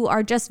 who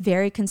are just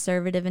very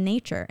conservative in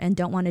nature and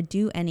don't want to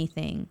do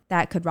anything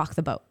that could rock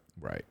the boat.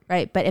 Right.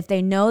 Right. But if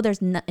they know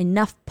there's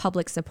enough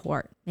public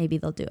support, maybe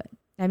they'll do it.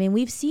 I mean,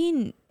 we've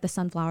seen the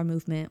sunflower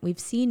movement. We've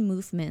seen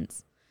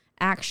movements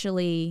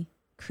actually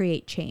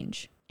create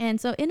change. And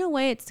so in a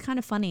way, it's kind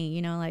of funny,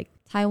 you know, like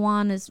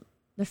Taiwan is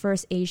the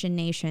first Asian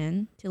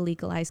nation to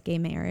legalize gay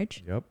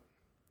marriage. Yep.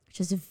 Which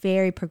is a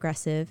very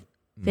progressive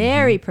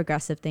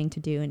thing to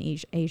do in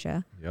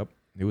Asia. Yep.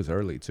 It was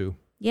early too.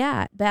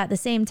 Yeah. But at the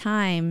same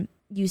time,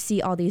 you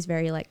see all these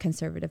very like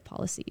conservative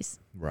policies.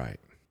 Right.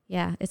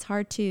 Yeah. It's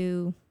hard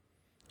to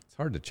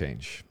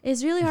change.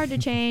 It's really hard to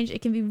change.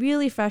 It can be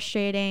really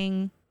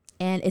frustrating,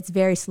 and it's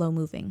very slow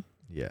moving.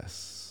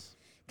 Yes.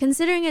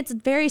 Considering it's a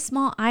very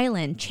small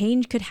island,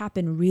 change could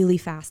happen really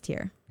fast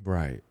here.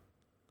 Right.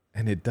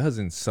 And it does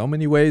in so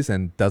many ways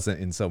and doesn't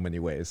in so many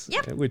ways.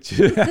 Yep. Which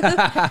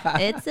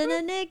it's an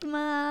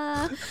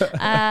enigma.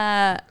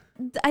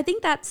 I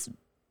think that's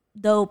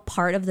though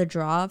part of the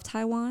draw of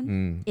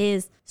Taiwan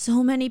is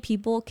so many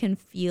people can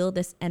feel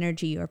this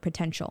energy or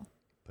potential.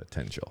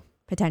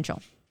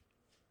 Potential.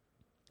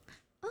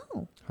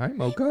 Oh. Hi,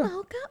 Mocha. Hey,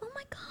 Mocha. Oh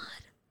my God.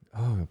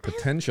 Oh,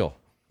 potential.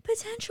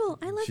 Potential.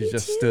 I love you too. She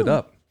just stood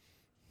up.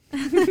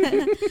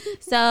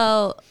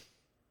 So,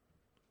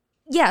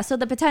 yeah. So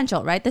the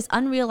potential, right? This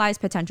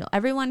unrealized potential.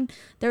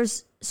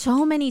 There's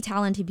so many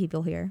talented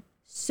people here.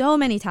 So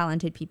many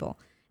talented people.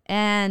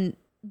 And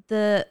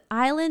the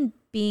island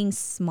being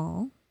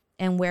small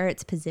and where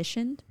it's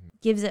positioned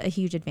gives it a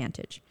huge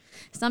advantage.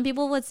 Some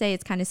people would say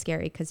it's kind of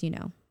scary because,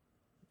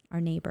 our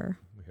neighbor.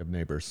 We have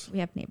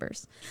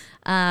neighbors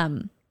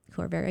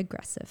who are very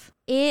aggressive.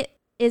 It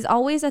is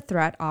always a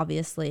threat,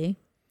 obviously,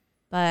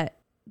 but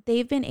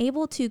they've been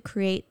able to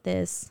create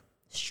this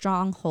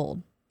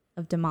stronghold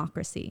of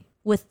democracy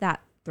with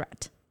that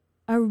threat.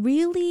 A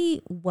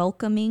really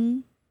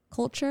welcoming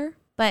culture,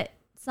 but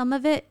some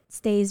of it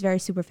stays very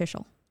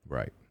superficial.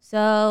 Right.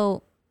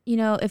 So,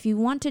 if you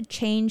want to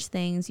change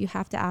things, you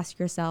have to ask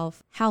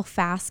yourself, how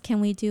fast can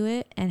we do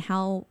it? And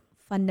how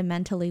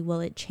fundamentally will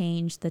it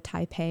change the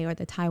Taipei or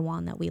the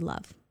Taiwan that we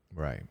love?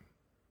 Right.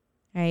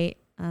 Right.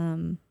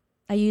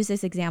 I use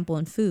this example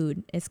in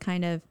food. It's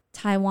kind of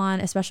Taiwan,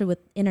 especially with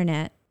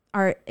internet,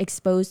 are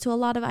exposed to a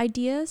lot of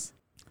ideas,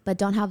 but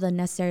don't have the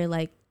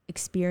necessary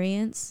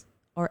experience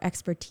or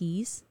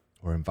expertise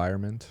or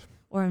environment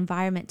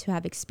to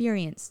have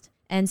experienced.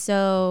 And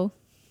so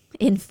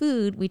in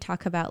food, we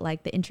talk about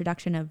the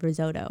introduction of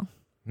risotto,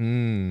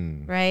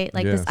 right?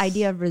 This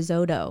idea of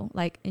risotto,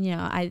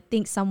 I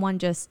think someone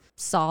just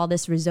saw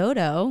this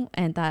risotto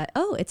and thought,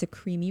 oh, it's a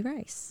creamy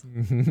rice.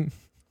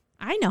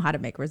 I know how to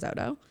make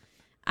risotto.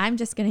 I'm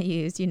just going to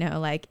use,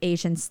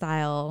 Asian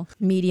style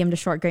medium to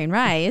short grain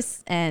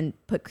rice and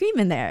put cream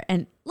in there.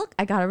 And look,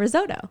 I got a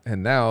risotto.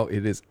 And now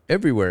it is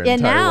everywhere in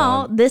Taiwan.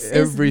 Now this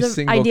Every is the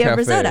single idea of cafe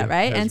risotto,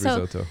 right? And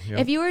so risotto. Yep.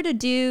 if you were to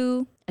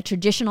do a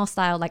traditional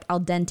style like al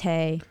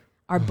dente,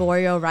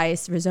 arborio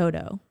rice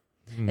risotto,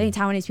 I think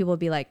Taiwanese people would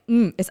be like,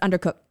 it's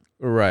undercooked.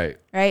 Right.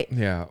 Right?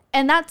 Yeah.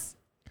 And that's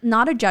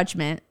not a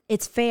judgment.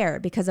 It's fair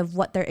because of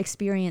what their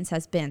experience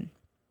has been.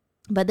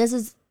 But this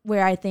is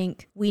where I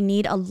think we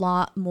need a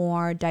lot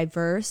more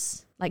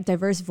diverse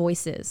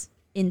voices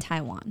in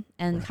Taiwan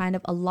and kind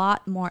of a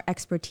lot more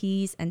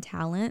expertise and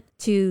talent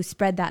to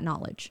spread that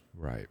knowledge.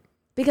 Right.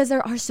 Because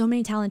there are so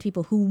many talented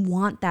people who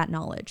want that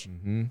knowledge.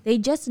 They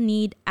just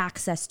need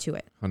access to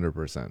it.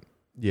 100%.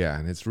 Yeah.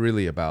 And it's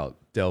really about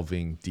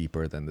delving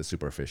deeper than the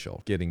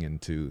superficial, getting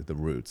into the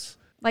roots.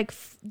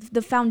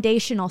 The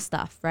foundational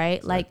stuff, right?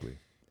 Exactly.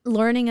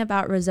 Learning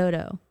about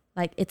risotto.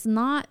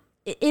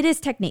 It is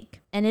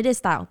technique and it is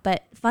style,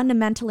 but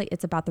fundamentally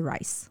it's about the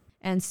rice.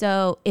 And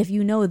so if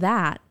you know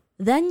that,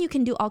 then you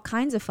can do all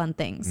kinds of fun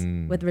things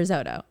with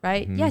risotto,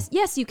 right?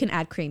 Yes, you can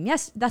add cream.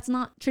 Yes, that's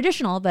not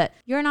traditional, but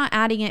you're not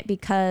adding it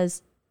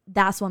because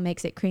that's what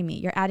makes it creamy.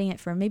 You're adding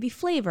it for maybe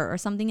flavor or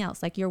something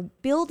else. You're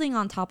building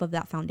on top of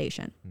that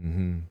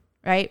foundation,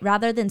 right?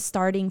 Rather than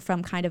starting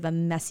from kind of a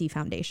messy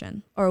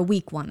foundation or a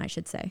weak one, I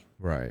should say.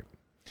 Right.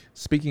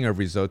 Speaking of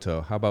risotto,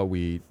 how about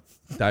we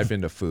dive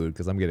into food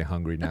because I'm getting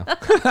hungry now.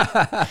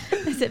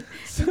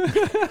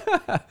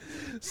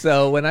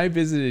 So when I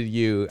visited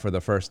you for the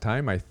first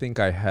time, I think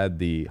I had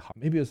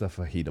maybe it was a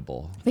fajita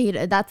bowl.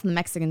 Fajita, that's the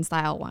Mexican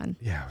style one.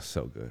 Yeah, it was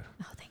so good.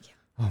 Oh, thank you.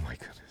 Oh my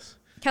goodness.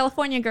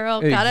 California girl,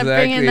 gotta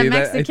bring in the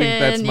Mexican. I think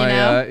that's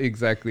my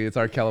exactly. It's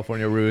our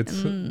California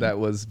roots. That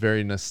was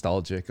very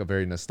nostalgic, a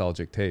very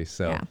nostalgic taste.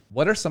 So,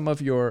 what are some of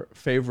your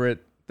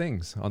favorite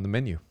things on the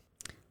menu?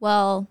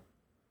 Well,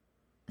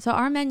 so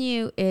our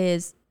menu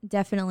is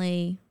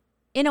definitely,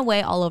 in a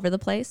way, all over the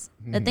place.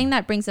 The thing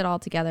that brings it all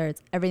together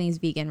is everything's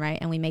vegan, right?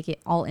 And we make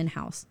it all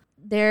in-house.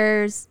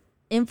 There's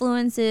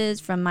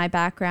influences from my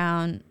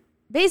background,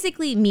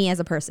 basically me as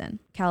a person.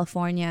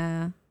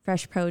 California,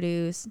 fresh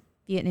produce,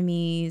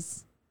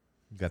 Vietnamese,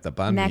 you got the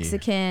banh mi.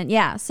 Mexican.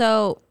 Yeah.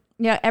 So,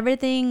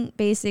 everything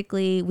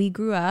basically we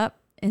grew up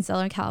in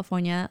Southern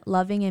California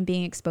loving and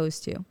being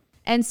exposed to.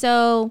 And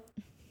so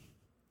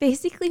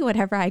basically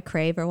whatever I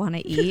crave or want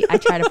to eat, I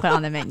try to put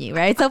on the menu,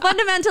 right? So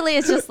fundamentally,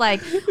 it's just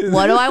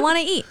what do I want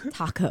to eat?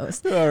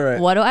 Tacos. All right.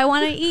 What do I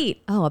want to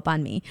eat? Oh, a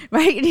banh mi,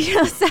 right?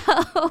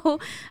 So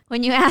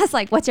when you ask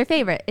what's your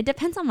favorite? It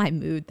depends on my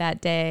mood that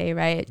day,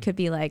 right? It could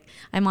be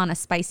I'm on a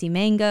spicy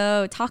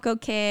mango taco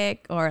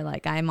kick, or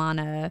I'm on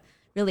a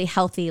really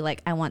healthy,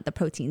 I want the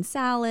protein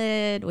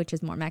salad, which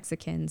is more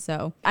Mexican.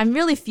 So I'm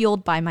really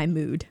fueled by my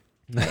mood.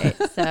 Right.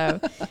 So,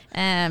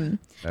 food.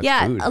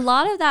 A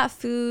lot of that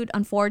food,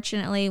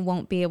 unfortunately,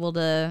 won't be able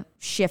to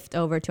shift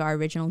over to our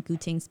original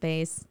Guting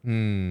space.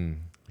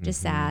 Which is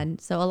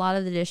sad. So a lot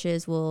of the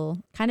dishes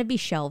will kind of be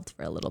shelved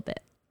for a little bit.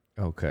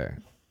 Okay.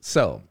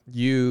 So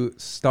you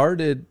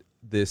started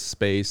this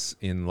space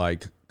in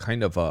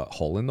kind of a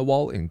hole in the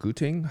wall in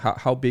Guting.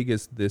 How big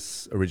is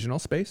this original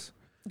space?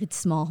 It's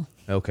small.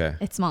 Okay.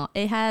 It's small.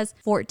 It has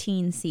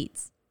 14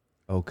 seats.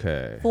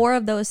 Okay. 4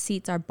 of those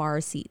seats are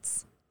bar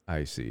seats.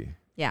 I see.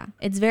 Yeah,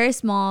 it's very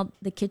small.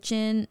 The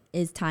kitchen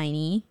is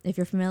tiny. If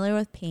you're familiar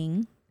with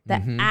Ping,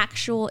 The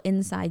actual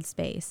inside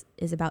space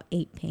is about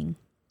 8 ping.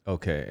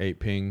 Okay, 8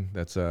 ping.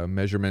 That's a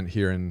measurement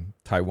here in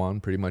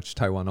Taiwan, pretty much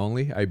Taiwan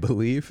only, I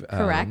believe.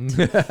 Correct.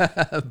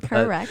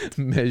 Correct.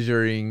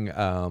 Measuring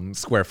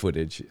square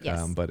footage,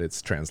 Yes. but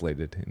it's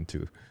translated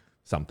into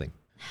something.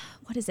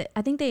 What is it?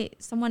 I think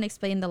someone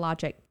explained the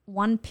logic.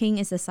 1 ping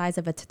is the size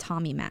of a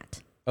tatami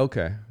mat.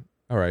 Okay.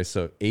 All right,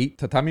 so 8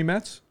 tatami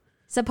mats?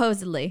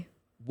 Supposedly.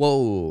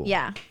 Whoa.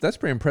 Yeah. That's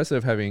pretty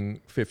impressive having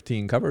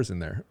 15 covers in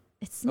there.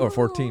 It's small. Or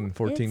 14.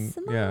 It's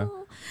small.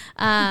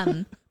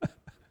 Yeah.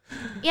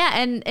 Yeah,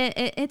 and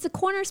it's a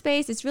corner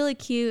space. It's really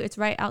cute. It's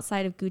right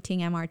outside of Guting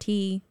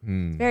MRT.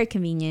 It's very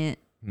convenient,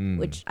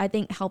 which I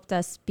think helped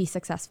us be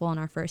successful in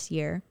our first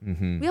year.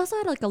 We also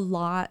had like a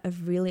lot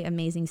of really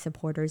amazing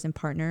supporters and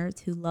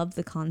partners who loved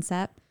the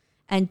concept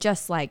and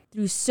just like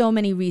threw so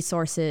many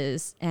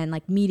resources and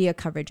like media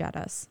coverage at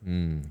us.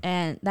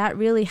 And that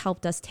really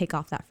helped us take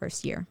off that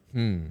first year.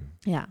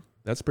 Yeah.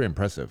 That's pretty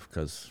impressive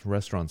because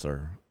restaurants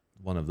are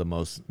one of the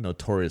most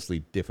notoriously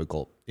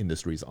difficult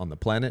industries on the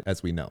planet,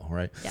 as we know,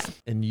 right? Yeah.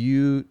 And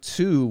you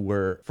too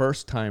were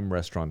first-time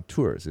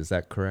restaurateurs, is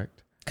that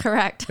correct?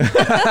 Correct.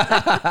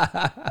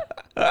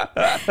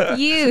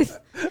 Youth.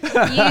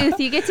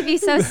 You get to be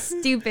so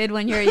stupid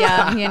when you're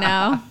young, you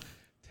know?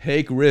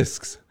 Take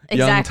risks,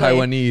 Exactly. young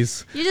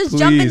Taiwanese. You just please.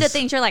 jump into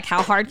things. You're like,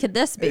 how hard could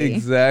this be?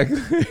 Exactly.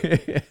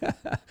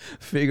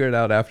 Figure it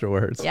out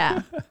afterwards.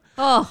 Yeah.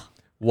 Oh.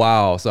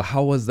 Wow. So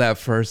how was that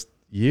first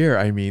year?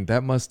 I mean,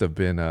 that must have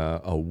been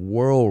a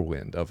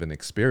whirlwind of an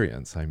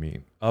experience. I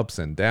mean, ups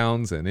and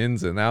downs and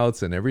ins and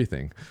outs and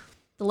everything.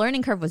 The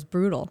learning curve was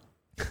brutal.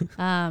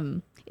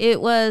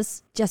 It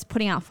was just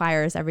putting out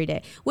fires every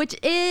day, which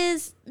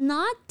is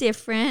not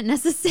different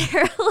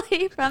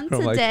necessarily from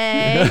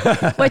today.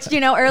 Which, you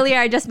know, earlier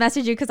I just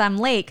messaged you because I'm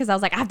late because I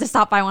was like, I have to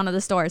stop by one of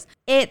the stores.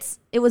 It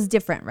was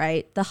different,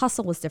 right? The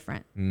hustle was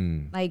different.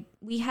 Like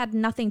we had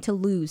nothing to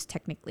lose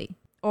technically,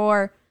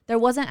 or there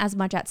wasn't as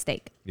much at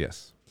stake.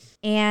 Yes.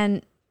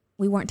 And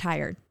we weren't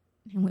tired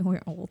and we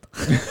weren't old.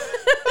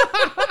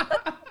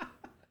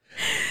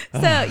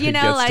 So, you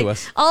know, like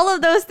all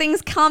of those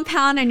things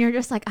compound and you're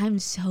just like, I'm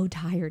so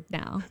tired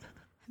now.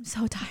 I'm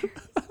so tired.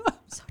 I'm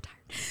so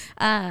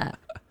tired.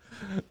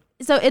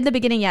 So in the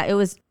beginning, yeah, it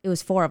was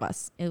 4 of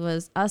us. It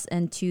was us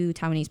and 2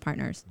 Taiwanese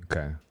partners.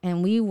 Okay.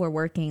 And we were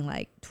working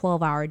like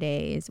 12-hour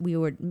days. We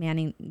were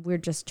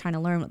just trying to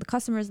learn what the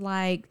customers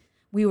like.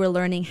 We were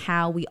learning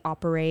how we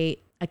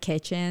operate a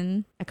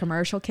kitchen, a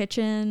commercial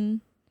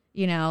kitchen,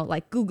 you know,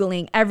 like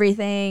Googling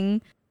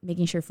everything,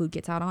 making sure food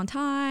gets out on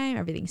time,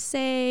 everything's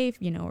safe,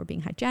 you know, we're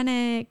being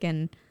hygienic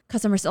and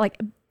customers, like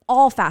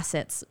all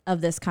facets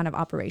of this kind of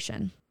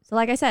operation. So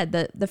like I said,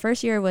 the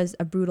first year was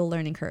a brutal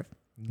learning curve.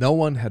 No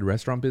one had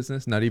restaurant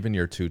business, not even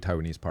your 2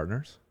 Taiwanese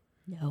partners?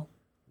 No.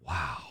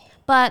 Wow.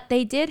 But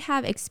they did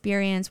have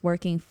experience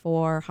working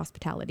for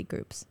hospitality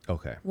groups.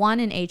 Okay. One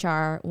in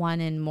HR,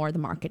 one in more the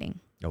marketing.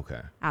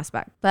 Okay.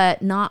 Aspect,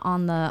 but not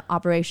on the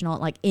operational,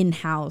 like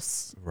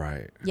in-house.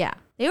 Right. Yeah.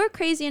 They were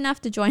crazy enough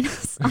to join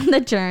us on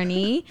the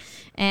journey,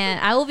 and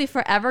I will be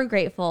forever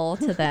grateful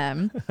to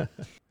them.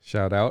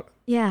 Shout out.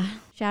 Yeah.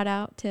 Shout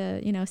out to,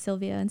 you know,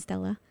 Sylvia and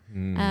Stella.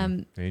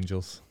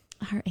 Angels.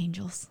 Our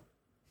angels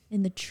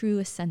in the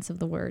truest sense of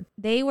the word.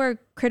 They were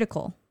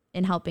critical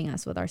in helping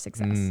us with our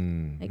success.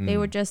 They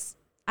were just,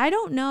 I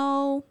don't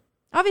know.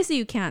 Obviously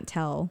you can't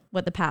tell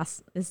what the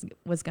past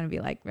was going to be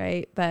like,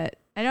 right? But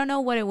I don't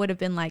know what it would have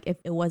been like if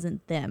it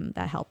wasn't them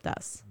that helped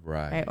us.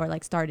 Right. Or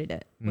like started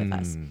it with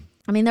us.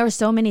 I mean, there were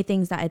so many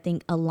things that I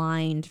think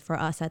aligned for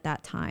us at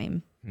that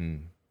time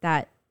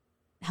that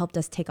helped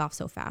us take off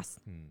so fast.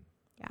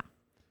 Yeah.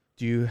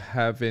 Do you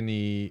have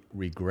any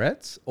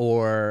regrets,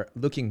 or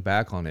looking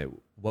back on it,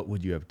 what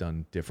would you have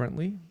done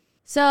differently?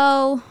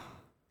 So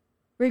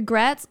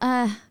regrets,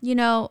 you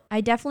know,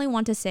 I definitely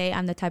want to say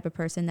I'm the type of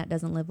person that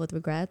doesn't live with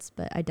regrets,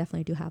 but I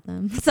definitely do have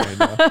them. So. I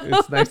know.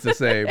 It's nice to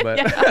say, but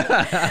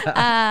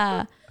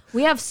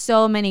we have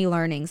so many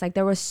learnings. Like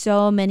there were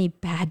so many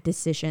bad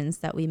decisions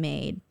that we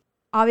made.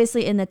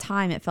 Obviously in the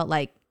time it felt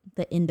like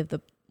the end of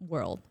the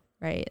world,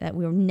 right? That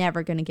we were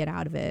never going to get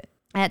out of it.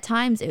 At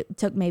times it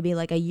took maybe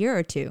like a year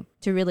or 2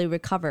 to really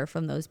recover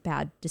from those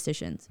bad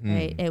decisions,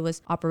 right? It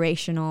was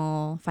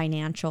operational,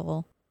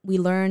 financial. We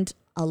learned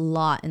a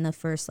lot in the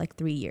first like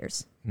 3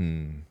 years.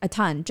 A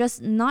ton.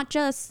 Not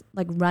just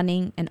like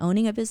running and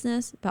owning a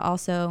business, but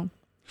also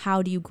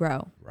how do you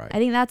grow? Right. I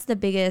think that's the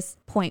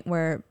biggest point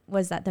where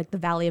was that like the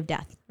valley of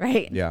death,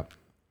 right? Yeah.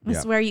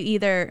 It's where you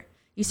either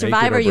you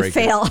survive or you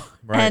fail.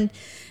 Right. And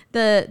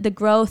the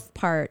growth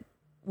part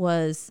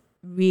was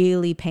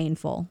really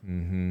painful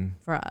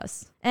for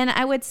us. And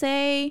I would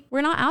say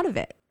we're not out of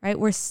it, right?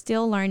 We're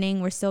still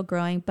learning, we're still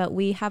growing, but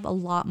we have a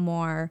lot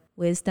more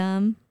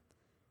wisdom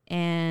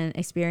and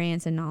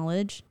experience and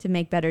knowledge to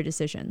make better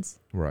decisions.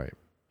 Right.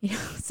 You know,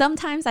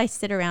 sometimes I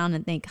sit around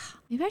and think,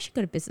 maybe I should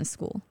go to business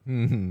school.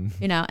 You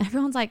know,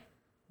 everyone's like,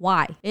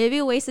 why? It'd be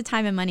a waste of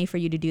time and money for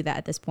you to do that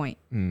at this point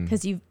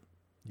because you've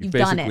You've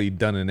basically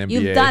done an MBA.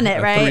 You've done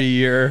it, right?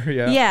 3-year,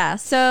 Yeah.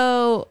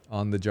 So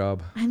on the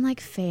job. I'm like,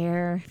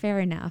 fair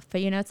enough.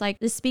 But it's like,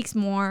 this speaks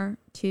more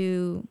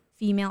to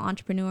female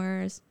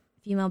entrepreneurs,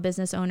 female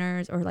business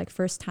owners, or like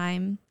first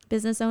time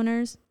business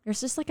owners.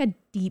 There's just like a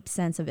deep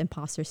sense of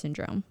imposter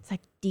syndrome. It's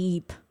like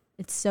deep.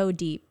 It's so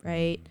deep,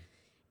 right?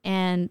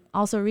 And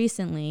also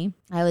recently,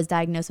 I was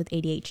diagnosed with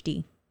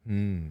ADHD.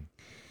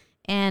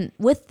 And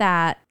with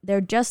that,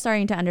 they're just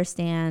starting to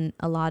understand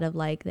a lot of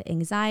like the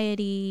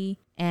anxiety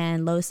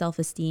and low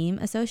self-esteem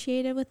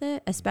associated with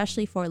it,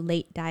 especially for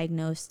late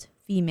diagnosed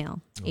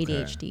female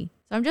ADHD.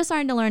 So I'm just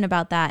starting to learn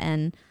about that,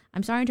 and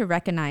I'm starting to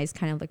recognize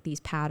kind of like these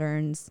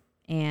patterns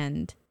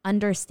and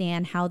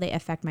understand how they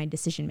affect my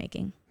decision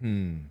making.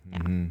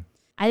 Yeah.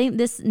 I think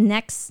this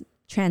next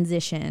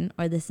transition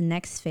or this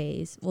next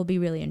phase will be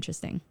really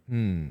interesting.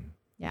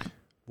 Yeah.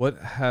 What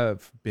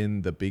have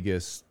been the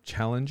biggest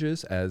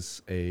challenges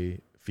as a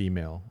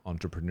female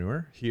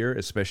entrepreneur here,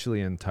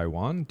 especially in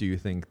Taiwan? Do you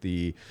think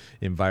the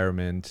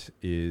environment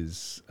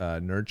is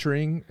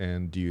nurturing,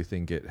 and do you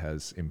think it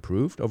has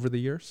improved over the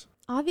years?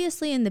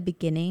 Obviously, in the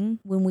beginning,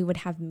 when we would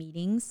have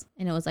meetings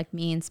and it was like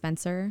me and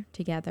Spencer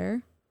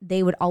together,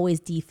 they would always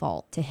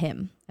default to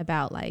him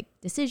about like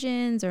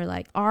decisions or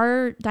like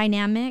our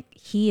dynamic.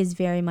 He is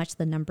very much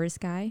the numbers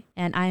guy,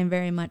 and I am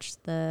very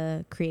much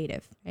the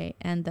creative, right?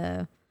 And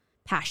the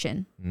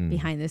passion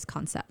behind this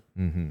concept.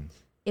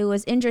 It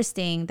was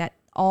interesting that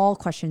all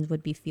questions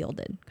would be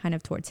fielded kind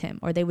of towards him,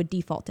 or they would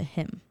default to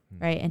him,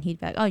 right? And he'd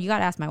be like, oh, you got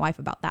to ask my wife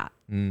about that,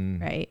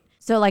 right?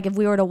 So like if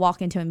we were to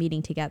walk into a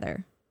meeting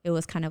together, it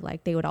was kind of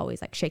like they would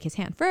always like shake his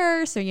hand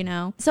first, or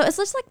so it's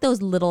just like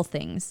those little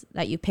things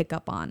that you pick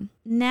up on.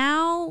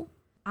 Now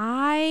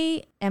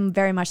I am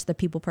very much the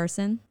people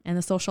person and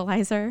the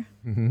socializer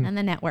and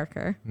the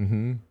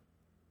networker.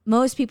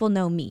 Most people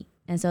know me,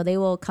 and so they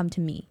will come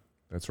to me.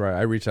 That's right.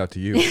 I reached out to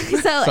you.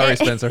 Sorry,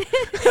 Spencer.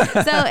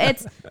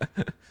 So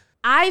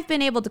I've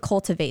been able to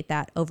cultivate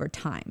that over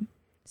time.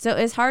 So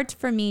it's hard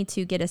for me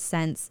to get a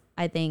sense,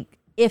 I think,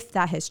 if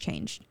that has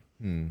changed.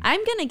 I'm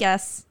going to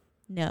guess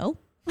no.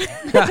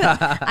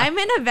 I'm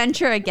going to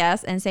venture a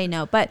guess and say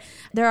no. But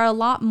there are a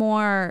lot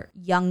more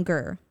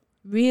younger,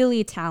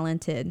 really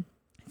talented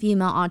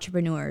female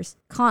entrepreneurs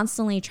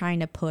constantly trying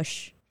to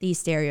push these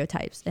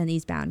stereotypes and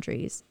these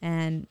boundaries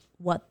and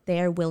what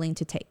they're willing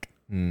to take.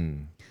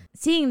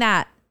 Seeing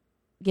that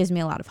gives me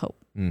a lot of hope.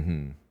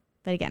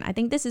 But again, I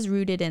think this is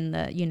rooted in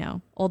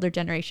the, older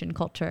generation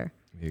culture.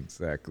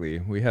 Exactly.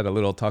 We had a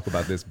little talk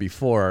about this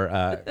before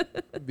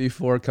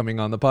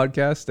coming on the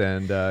podcast,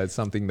 and it's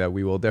something that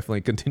we will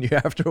definitely continue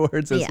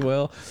afterwards as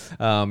well.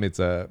 It's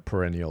a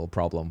perennial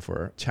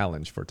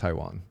challenge for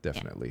Taiwan,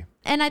 definitely. Yeah.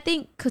 And I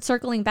think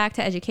circling back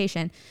to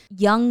education,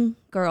 young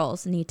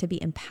girls need to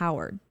be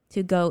empowered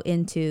to go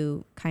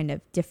into kind of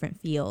different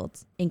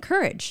fields,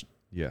 encouraged.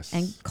 Yes.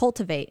 And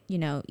cultivate,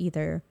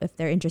 either if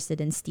they're interested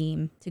in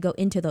STEAM, to go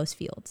into those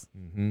fields.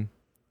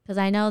 Because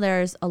I know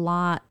there's a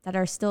lot that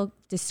are still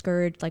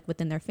discouraged, like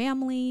within their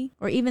family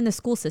or even the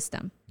school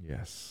system.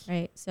 Yes.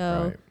 Right.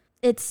 So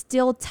it's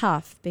still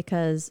tough,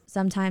 because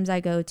sometimes I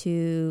go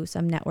to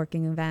some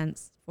networking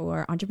events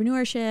for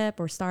entrepreneurship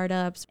or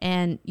startups,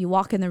 and you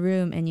walk in the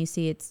room and you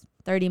see it's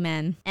 30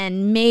 men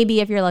and maybe,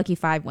 if you're lucky,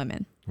 5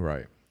 women.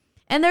 Right.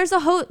 And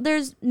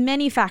there's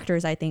many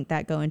factors, I think,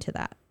 that go into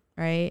that.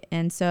 Right.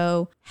 And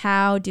so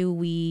how do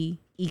we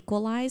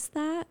equalize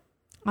that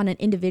on an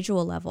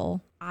individual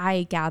level?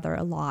 I gather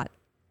a lot.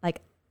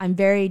 Like, I'm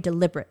very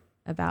deliberate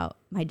about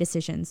my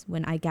decisions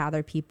when I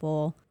gather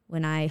people,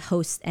 when I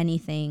host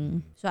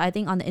anything. So I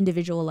think on the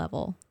individual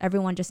level,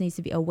 everyone just needs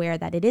to be aware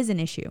that it is an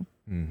issue.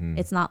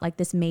 It's not like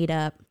this made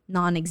up,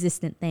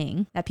 non-existent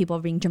thing that people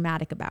are being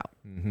dramatic about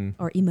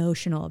or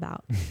emotional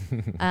about.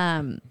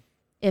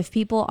 If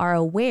people are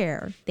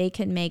aware, they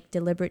can make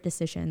deliberate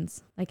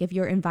decisions. Like if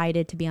you're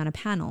invited to be on a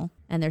panel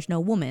and there's no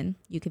woman,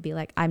 you could be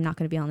like, I'm not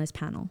going to be on this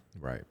panel.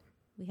 Right.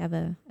 We have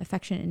a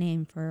affectionate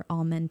name for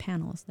all men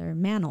panels. They're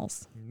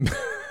manels.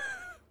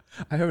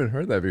 I haven't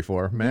heard that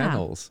before.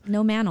 Manels. Yeah,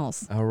 no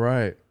manels. All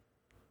right.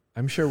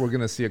 I'm sure we're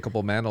going to see a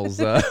couple manels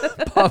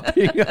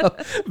popping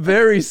up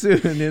very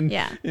soon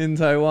in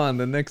Taiwan.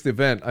 The next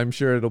event, I'm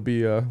sure it'll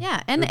be a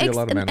lot of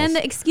manels. And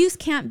the excuse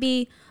can't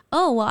be,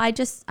 oh, well, I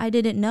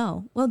didn't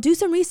know. Well, do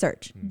some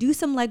research, do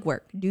some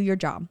legwork, do your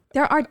job.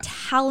 There are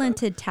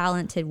talented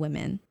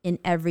women in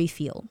every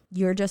field.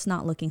 You're just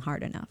not looking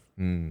hard enough.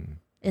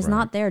 It's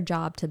not their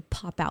job to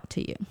pop out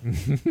to you.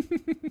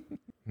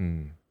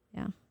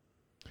 Yeah.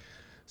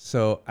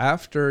 So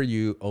after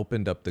you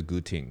opened up the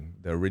Guting,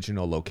 the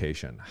original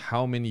location,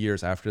 how many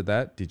years after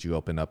that did you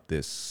open up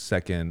this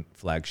second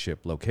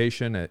flagship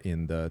location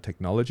in the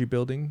technology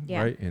building,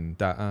 right, in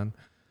Da'an?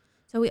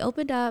 So we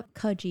opened up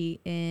Koji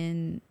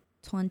in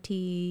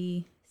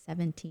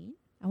 2017.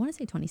 I want to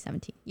say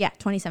 2017. Yeah,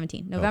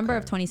 2017. November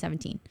of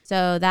 2017.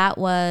 So that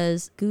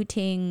was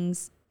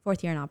Guting's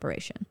 4th year in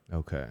operation.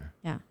 Okay.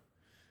 Yeah.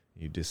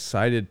 You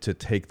decided to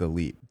take the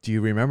leap. Do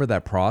you remember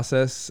that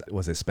process?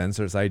 Was it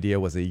Spencer's idea?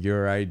 Was it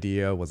your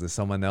idea? Was it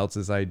someone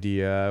else's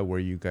idea? Were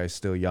you guys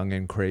still young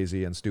and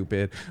crazy and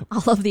stupid?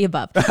 All of the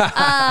above.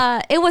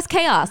 It was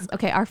chaos.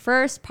 Okay, our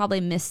first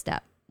probably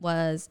misstep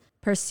was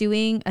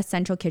pursuing a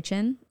central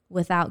kitchen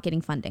without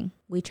getting funding.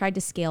 We tried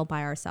to scale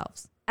by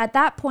ourselves. At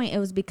that point, it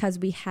was because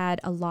we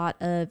had a lot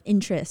of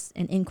interest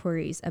and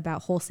inquiries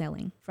about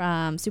wholesaling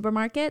from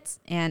supermarkets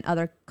and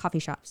other coffee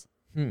shops.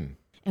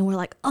 And we're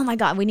like, oh my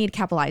God, we need to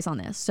capitalize on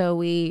this. So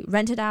we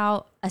rented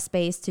out a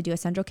space to do a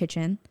central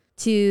kitchen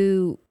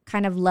to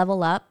kind of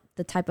level up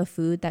the type of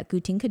food that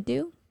Guting could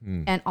do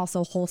and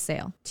also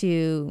wholesale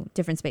to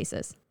different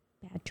spaces.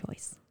 Bad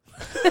choice.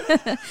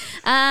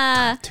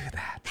 Don't do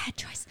that. Bad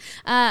choice.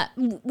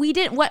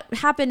 What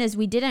happened is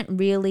we didn't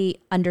really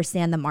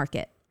understand the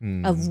market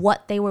of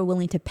what they were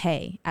willing to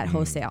pay at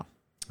wholesale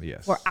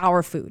for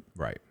our food.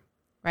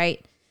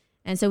 Right.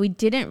 And so we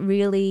didn't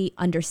really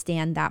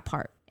understand that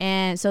part.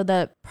 And so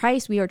the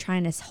price we were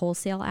trying to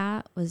wholesale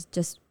at was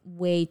just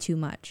way too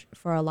much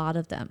for a lot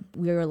of them.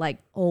 We were like,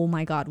 oh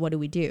my God, what do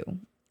we do?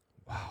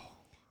 Wow.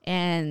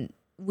 And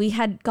we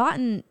had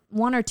gotten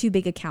one or two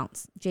big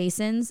accounts,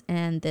 Jason's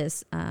and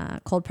this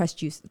cold pressed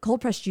juice.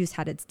 Cold pressed juice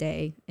had its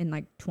day in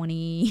like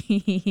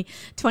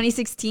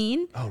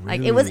 2016. Oh, really?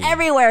 Like it was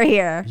everywhere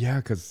here. Yeah,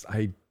 because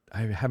I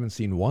haven't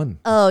seen one.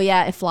 Oh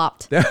yeah, it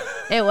flopped.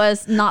 It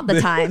was not the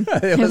time.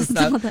 It was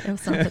not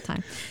the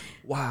time.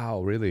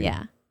 Wow, really?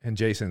 Yeah. And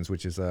Jason's,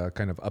 which is a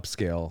kind of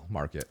upscale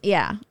market.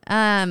 Yeah.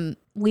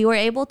 We were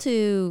able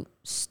to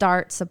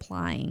start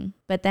supplying,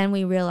 but then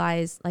we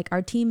realized like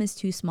our team is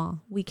too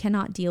small. We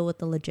cannot deal with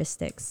the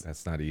logistics.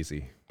 That's not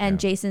easy. And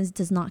Jason's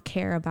does not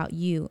care about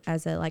you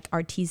as a like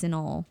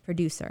artisanal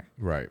producer.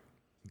 Right.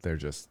 They're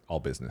just all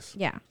business.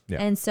 Yeah.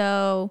 And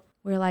so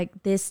we're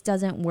like, this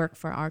doesn't work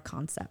for our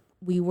concept.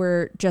 We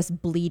were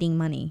just bleeding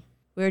money.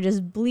 We were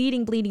just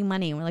bleeding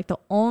money. And we're like, the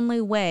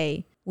only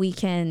way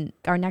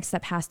our next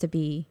step has to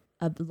be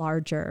a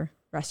larger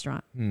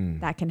restaurant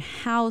that can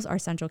house our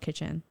central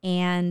kitchen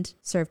and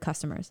serve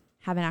customers,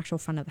 have an actual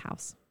front of the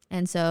house.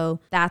 And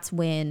so that's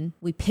when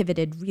we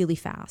pivoted really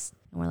fast.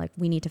 And we're like,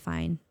 we need to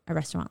find a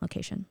restaurant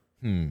location.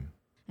 I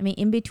mean,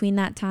 in between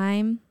that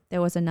time,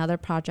 there was another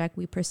project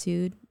we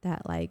pursued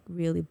that like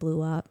really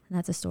blew up. And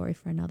that's a story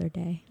for another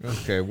day.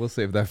 Okay, we'll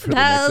save that for the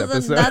next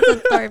episode. That's a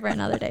story for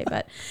another day.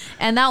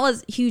 And that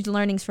was huge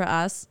learnings for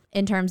us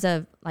in terms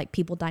of like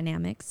people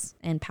dynamics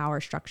and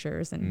power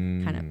structures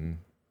and kind of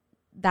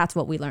that's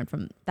what we learned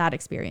from that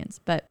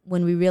experience. But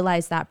when we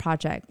realized that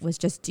project was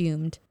just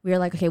doomed, we were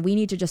like, okay, we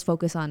need to just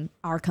focus on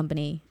our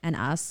company and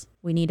us.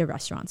 We need a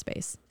restaurant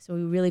space. So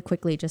we really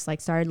quickly just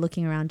like started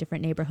looking around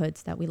different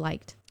neighborhoods that we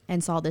liked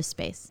and saw this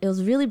space. It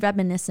was really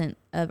reminiscent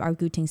of our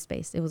Guting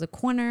space. It was a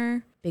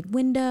corner, big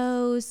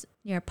windows,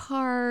 near a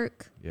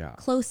park,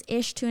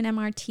 close-ish to an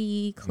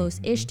MRT,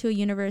 close-ish to a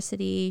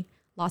university,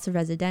 lots of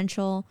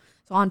residential.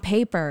 So on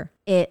paper,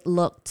 it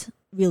looked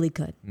really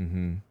good.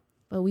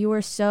 But we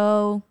were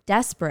so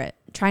desperate,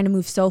 trying to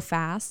move so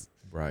fast.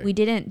 Right. We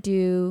didn't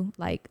do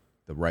like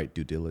the right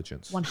due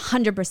diligence.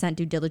 100%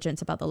 due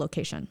diligence about the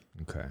location.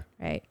 Okay.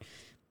 Right.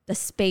 The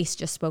space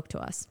just spoke to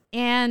us.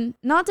 And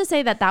not to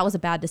say that was a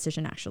bad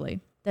decision, actually.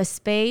 The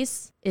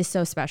space is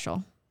so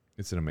special.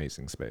 It's an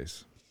amazing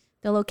space.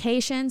 The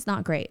location's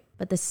not great,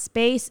 but the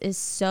space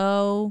is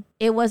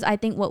it was, I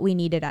think, what we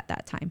needed at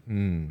that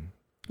time.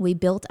 We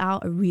built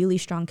out a really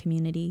strong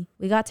community.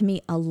 We got to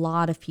meet a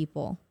lot of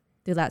people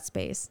through that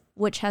space,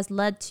 which has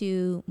led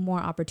to more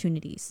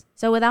opportunities.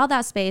 So without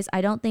that space, I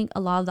don't think a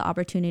lot of the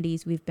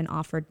opportunities we've been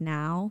offered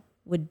now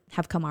would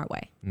have come our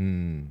way.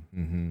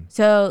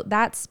 So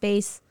that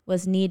space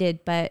was needed,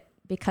 but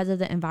because of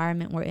the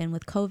environment we're in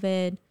with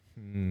COVID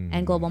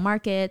and global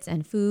markets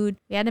and food,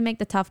 we had to make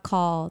the tough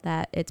call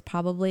that it's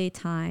probably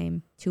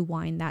time to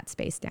wind that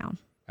space down.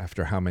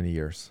 After how many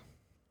years?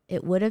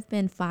 It would have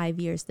been 5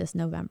 years this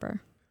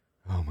November.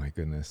 Oh my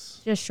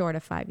goodness. Just short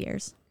of 5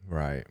 years.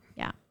 Right.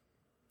 Yeah.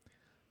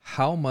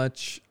 How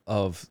much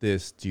of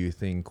this do you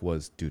think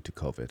was due to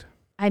COVID?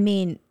 I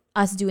mean,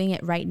 us doing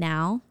it right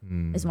now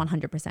is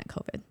 100%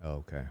 COVID. Oh,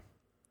 okay.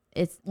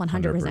 It's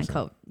 100%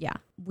 COVID. Yeah.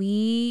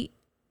 We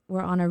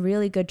were on a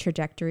really good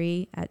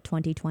trajectory at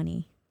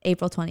 2020,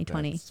 April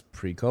 2020. That's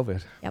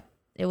pre-COVID. Yep.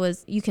 It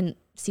was, you can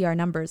see our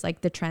numbers,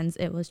 like the trends,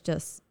 it was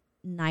just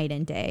night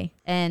and day.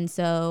 And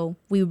so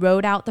we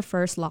rode out the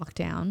first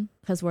lockdown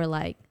because we're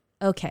like,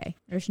 okay,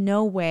 there's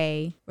no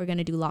way we're going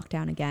to do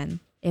lockdown again.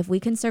 If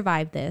we can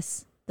survive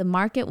this, the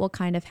market will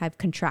kind of have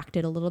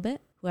contracted a little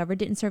bit. Whoever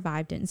didn't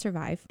survive.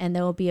 And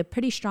there will be a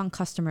pretty strong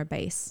customer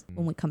base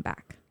when we come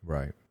back.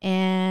 Right.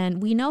 And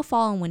we know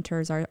fall and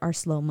winters are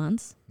slow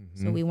months.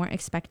 So we weren't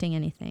expecting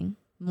anything.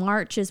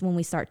 March is when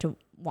we start to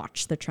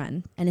watch the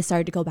trend. And it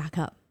started to go back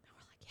up. And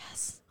we're like,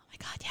 yes. Oh my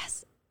God,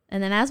 yes.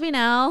 And then as we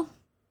know,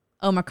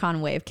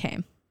 Omicron wave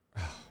came. Oh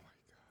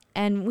my God.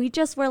 And we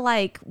just were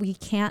like, we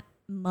can't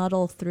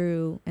muddle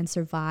through and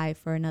survive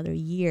for another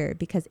year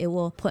because it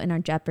will put in our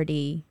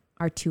jeopardy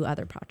our two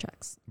other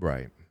projects.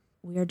 Right.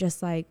 We are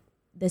just like,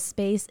 this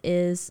space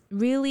is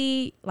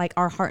really like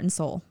our heart and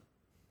soul.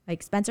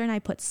 Like Spencer and I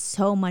put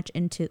so much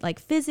into like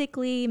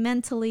physically,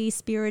 mentally,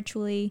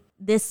 spiritually.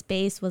 This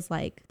space was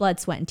like blood,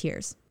 sweat, and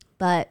tears.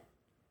 But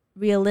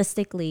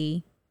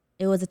realistically,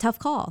 it was a tough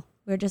call.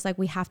 We're just like,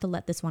 we have to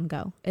let this one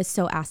go. It's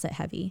so asset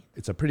heavy.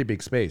 It's a pretty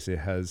big space. It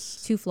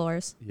has 2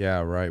 floors. Yeah,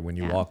 right. When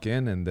you walk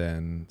in, and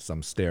then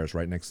some stairs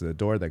right next to the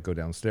door that go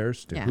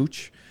downstairs to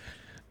hooch.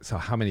 So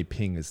how many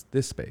ping is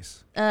this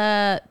space?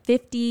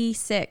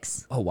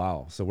 56. Oh,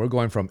 wow. So we're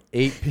going from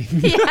 8 ping.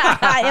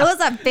 Yeah, it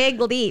was a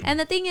big leap. And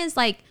the thing is,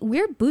 like,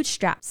 we're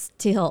bootstrapped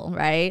still,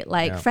 right?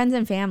 Like friends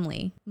and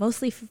family,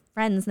 mostly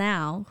friends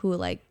now who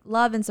like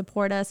love and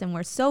support us. And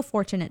we're so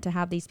fortunate to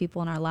have these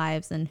people in our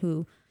lives and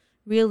who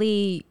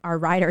really are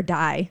ride or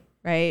die,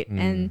 right?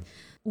 And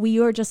we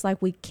were just like,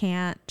 we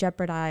can't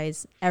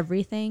jeopardize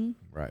everything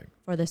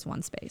for this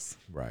one space.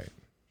 Right.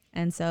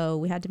 And so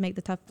we had to make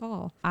the tough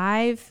call.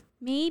 I've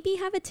maybe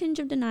have a tinge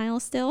of denial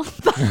still,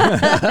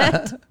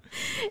 but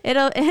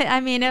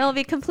it'll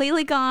be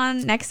completely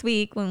gone next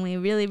week when we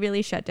really,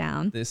 really shut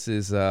down. This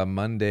is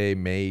Monday,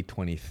 May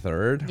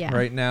 23rd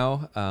right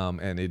now,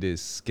 and it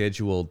is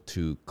scheduled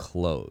to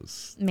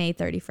close May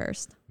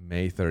 31st.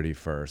 May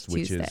 31st,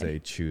 which is a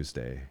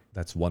Tuesday.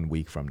 That's 1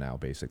 week from now,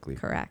 basically.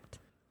 Correct.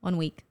 1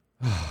 week.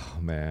 Oh,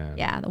 man.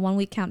 Yeah, the 1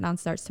 week countdown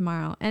starts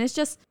tomorrow. And it's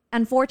just,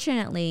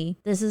 unfortunately,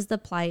 this is the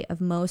plight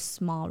of most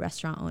small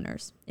restaurant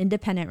owners,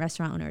 independent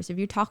restaurant owners. If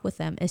you talk with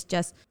them, it's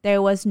just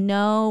there was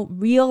no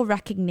real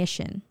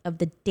recognition of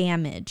the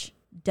damage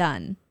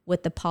done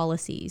with the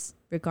policies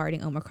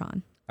regarding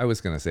Omicron. I was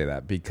going to say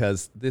that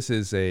because this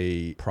is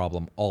a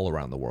problem all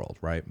around the world,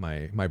 right?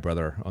 My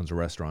brother owns a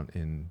restaurant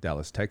in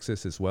Dallas,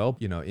 Texas as well.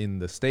 You know, in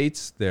the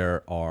States,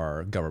 there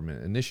are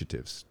government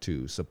initiatives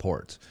to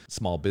support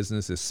small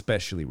business,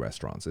 especially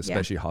restaurants,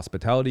 especially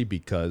hospitality,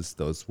 because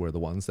those were the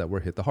ones that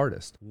were hit the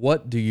hardest.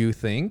 What do you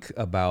think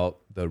about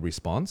the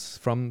response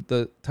from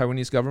the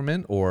Taiwanese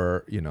government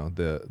or, you know,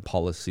 the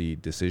policy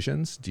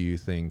decisions? Do you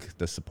think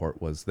the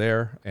support was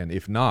there? And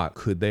if not,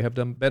 could they have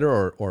done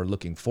better? Or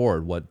looking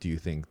forward, what do you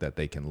think that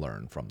they can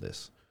learn from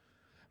this?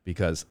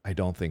 Because I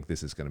don't think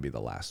this is going to be the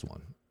last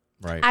one,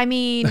 right? I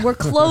mean, we're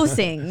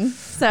closing.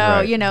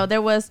 So, you know,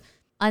 there was,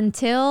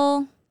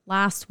 until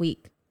last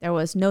week, there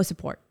was no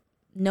support,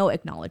 no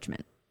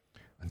acknowledgement.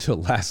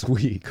 Until last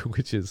week,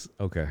 which is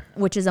okay.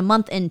 Which is a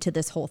month into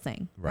this whole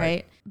thing,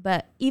 right?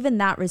 But even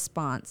that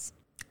response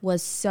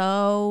was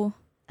so,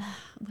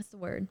 what's the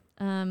word?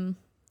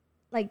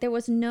 Like there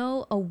was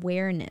no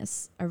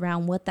awareness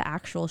around what the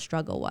actual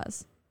struggle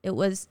was. It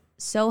was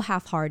so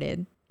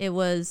half-hearted. It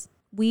was,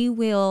 we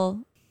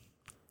will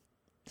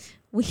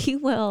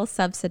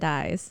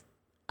subsidize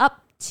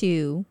up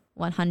to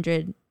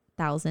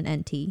 100,000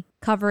 NT,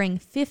 covering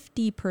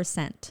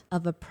 50%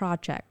 of a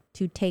project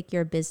to take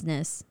your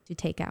business to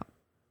take out.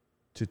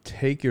 To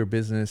take your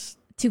business.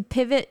 To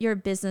pivot your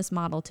business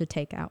model to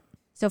take out.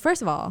 So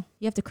first of all,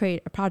 you have to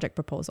create a project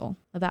proposal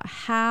about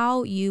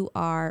how you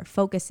are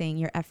focusing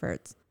your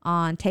efforts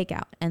on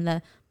takeout. And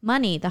the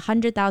money, the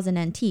 100,000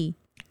 NT,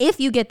 if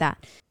you get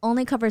that,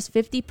 only covers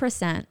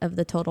 50% of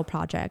the total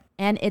project.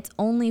 And it's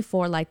only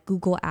for like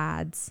Google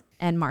ads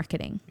and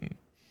marketing.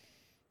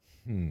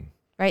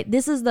 Right?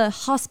 This is the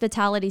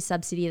hospitality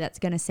subsidy that's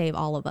going to save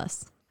all of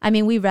us. I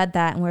mean, we read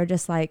that and we're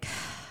just like,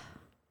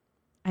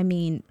 I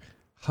mean,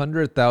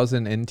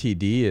 100,000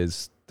 NTD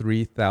is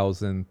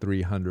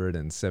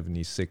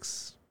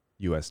 3,376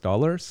 US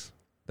dollars.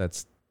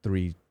 That's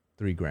three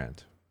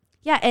grand.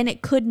 Yeah, and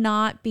it could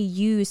not be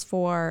used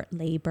for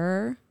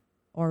labor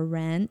or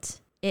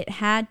rent. It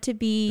had to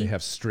be. They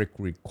have strict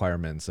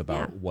requirements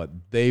about what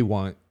they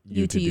want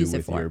you to do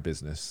with your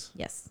business.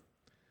 Yes.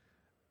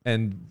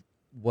 And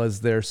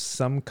was there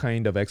some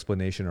kind of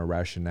explanation or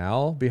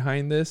rationale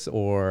behind this,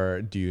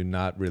 or do you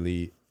not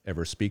really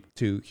ever speak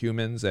to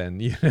humans and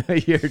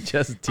you're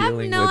just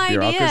dealing with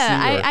bureaucracy?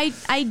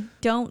 I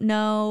don't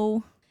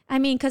know. I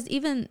mean, because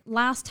even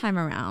last time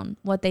around,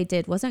 what they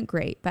did wasn't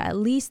great, but at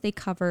least they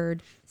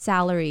covered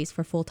salaries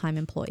for full-time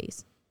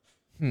employees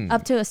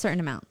up to a certain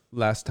amount.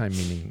 Last time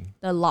meaning?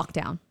 The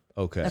lockdown.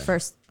 Okay. The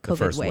first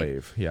COVID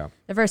wave. Yeah.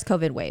 The first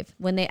COVID wave.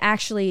 When they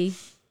actually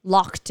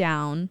locked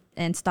down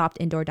and stopped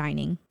indoor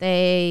dining,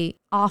 they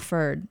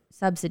offered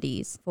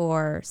subsidies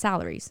for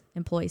salaries,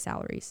 employee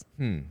salaries.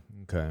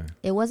 Okay.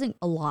 It wasn't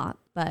a lot,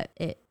 but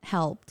it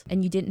helped.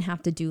 And you didn't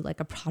have to do like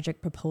a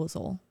project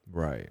proposal.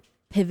 Right.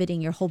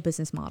 Pivoting your whole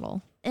business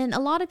model. And a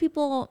lot of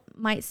people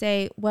might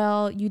say,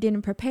 well, you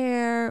didn't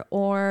prepare,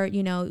 or,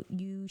 you know,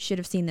 you should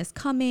have seen this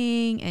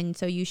coming. And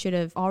so you should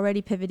have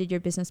already pivoted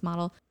your business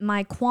model.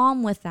 My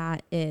qualm with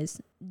that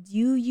is,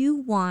 do you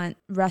want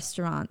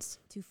restaurants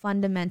to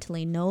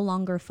fundamentally no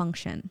longer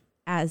function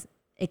as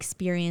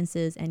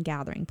experiences and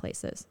gathering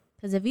places?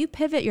 Because if you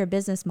pivot your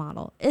business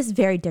model, it's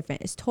very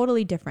different. It's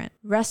totally different.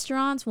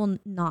 Restaurants will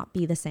not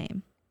be the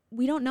same.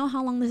 We don't know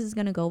how long this is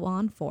going to go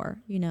on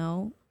for, you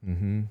know?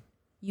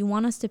 You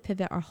want us to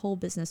pivot our whole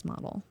business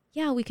model.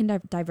 Yeah, we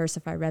can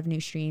diversify revenue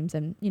streams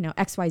and, you know,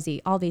 XYZ,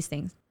 all these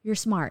things. You're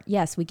smart.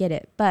 Yes, we get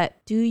it. But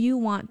do you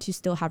want to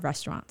still have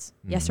restaurants?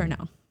 Yes or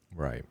no?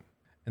 Right.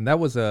 And that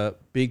was a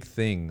big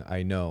thing,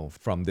 I know,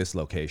 from this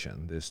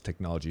location, this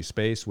technology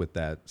space with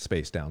that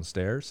space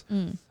downstairs,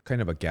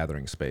 kind of a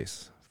gathering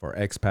space for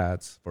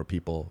expats, for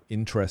people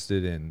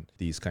interested in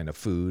these kind of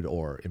food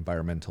or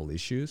environmental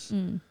issues.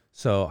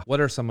 So what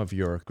are some of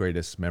your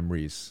greatest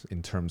memories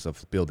in terms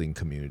of building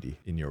community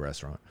in your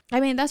restaurant?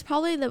 I mean, that's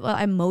probably what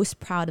I'm most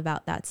proud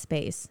about that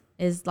space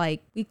is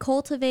like we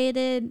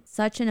cultivated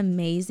such an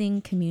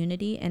amazing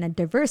community and a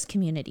diverse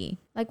community.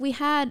 Like we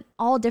had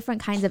all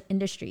different kinds of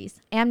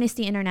industries.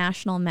 Amnesty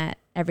International met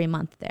every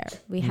month there.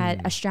 We had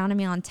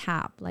Astronomy on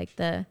Tap, like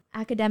the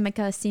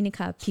Academica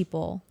Sinica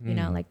people, you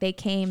know, like they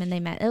came and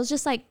they met. It was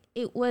just like,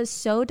 it was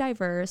so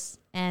diverse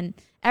and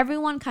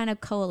everyone kind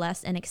of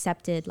coalesced and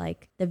accepted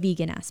like the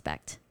vegan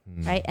aspect,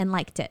 right? And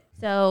liked it.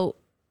 So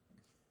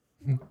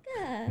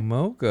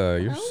Mocha,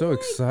 you're so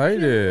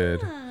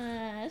excited.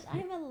 Gosh,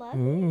 I'm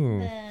loving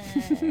this.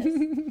 I'm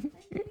getting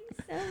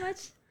so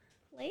much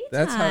playtime.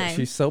 That's how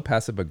she's so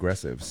passive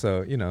aggressive.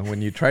 So, you know,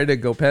 when you try to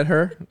go pet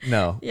her,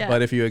 no. Yeah.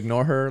 But if you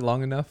ignore her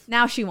long enough,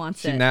 now she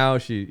wants it. Now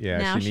she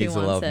needs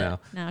the love now.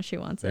 Now she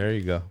wants it. There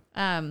you go.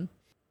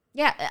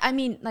 Yeah, I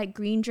mean, like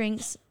green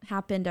drinks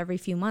happened every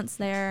few months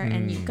there,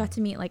 and you got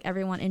to meet like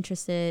everyone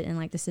interested in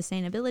like the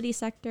sustainability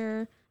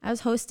sector. I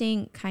was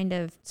hosting kind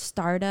of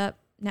startup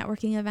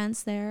networking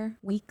events there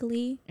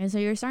weekly, and so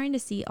you're starting to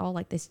see all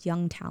like this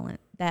young talent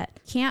that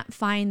can't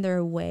find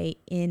their way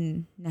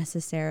in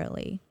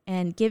necessarily,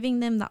 and giving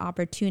them the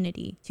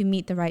opportunity to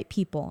meet the right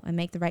people and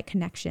make the right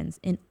connections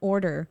in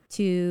order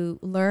to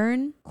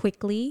learn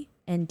quickly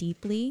and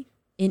deeply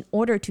in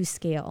order to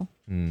scale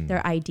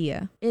their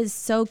idea is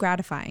so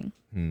gratifying,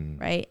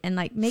 right? And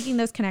like making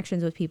those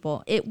connections with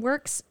people, it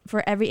works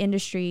for every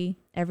industry,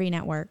 every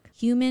network.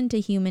 Human to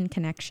human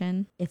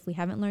connection, if we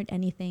haven't learned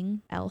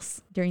anything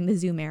else during the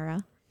Zoom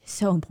era, is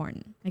so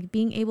important. Like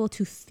being able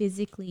to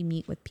physically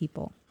meet with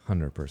people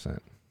 100%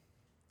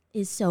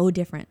 is so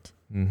different.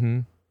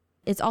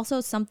 It's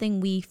also something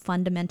we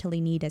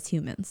fundamentally need as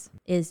humans,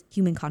 is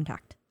human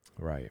contact.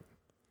 Right.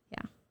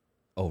 Yeah.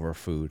 Over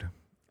food.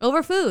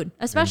 Over food,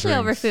 especially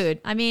over food.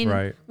 I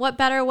mean, what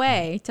better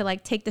way to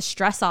like take the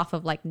stress off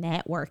of like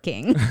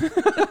networking?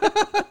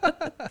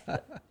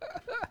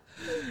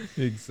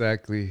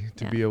 Exactly.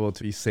 To be able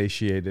to be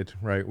satiated,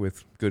 right,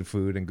 with good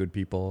food and good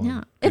people.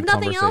 Yeah. If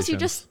nothing else, you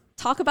just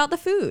talk about the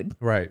food.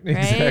 Right.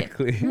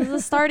 Exactly. There's a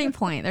starting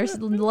point. There's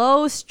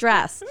low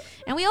stress.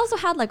 And we also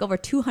had like over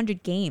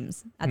 200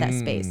 games at that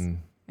space.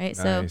 Right.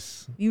 Nice.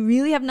 So you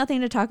really have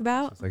nothing to talk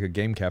about. It's like a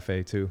game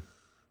cafe too.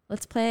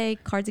 Let's play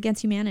Cards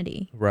Against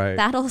Humanity. Right.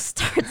 That'll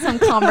start some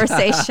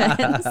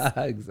conversations.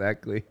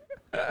 Exactly.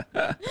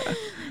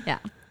 Yeah.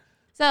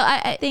 So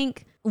I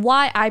think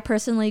why I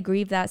personally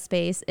grieve that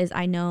space is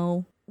I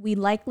know we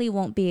likely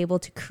won't be able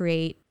to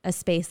create a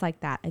space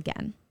like that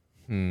again.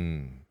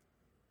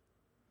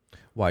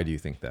 Why do you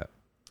think that?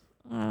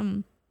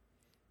 I'm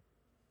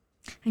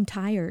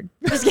tired.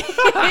 Just kidding.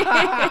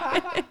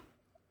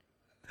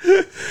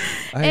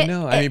 I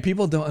know. I mean,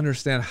 people don't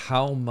understand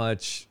how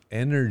much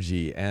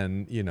energy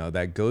and, you know,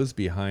 that goes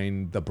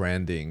behind the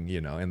branding,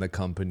 you know, and the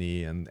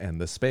company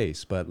and the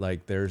space. But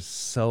like, there's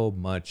so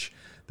much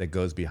that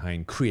goes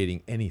behind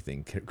creating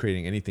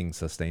anything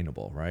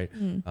sustainable, right?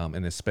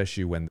 And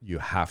especially when you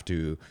have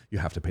to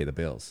pay the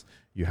bills.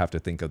 You have to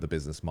think of the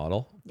business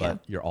model,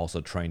 but you're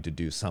also trying to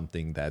do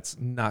something that's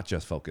not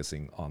just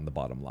focusing on the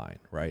bottom line,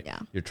 right? Yeah.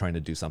 You're trying to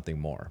do something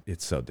more.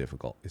 It's so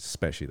difficult,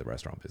 especially the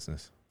restaurant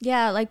business.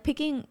 Yeah, like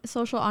picking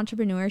social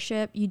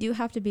entrepreneurship, you do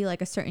have to be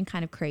like a certain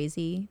kind of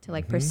crazy to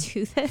like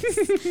pursue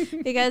this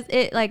because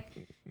it like,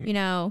 you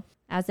know,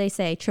 as they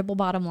say, triple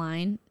bottom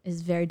line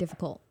is very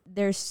difficult.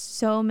 There's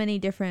so many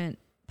different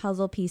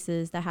puzzle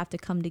pieces that have to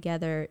come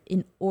together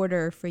in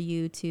order for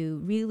you to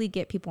really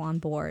get people on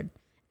board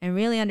and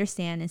really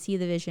understand and see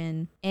the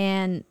vision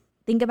and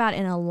think about it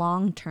in a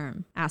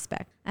long-term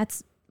aspect.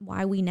 That's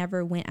why we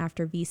never went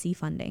after VC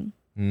funding.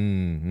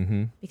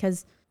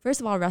 Because first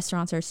of all,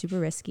 restaurants are super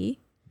risky.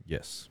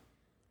 Yes.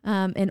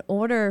 In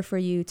order for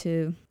you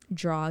to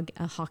draw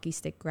a hockey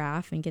stick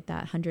graph and get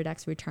that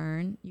 100x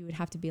return, you would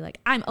have to be like,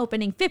 I'm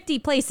opening 50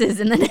 places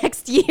in the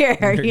next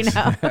year, you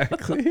know?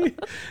 Exactly.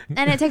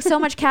 And it takes so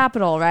much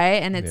capital,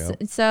 right? And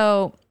it's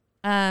so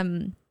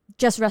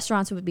just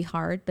restaurants would be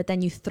hard, but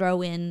then you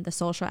throw in the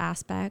social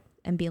aspect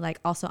and be like,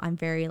 also, I'm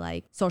very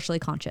like socially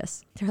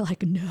conscious. They're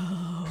like,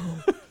 no,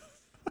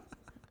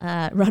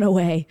 run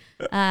away.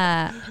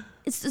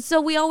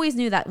 So we always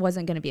knew that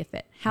wasn't going to be a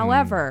fit.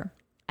 However,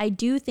 I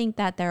do think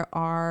that there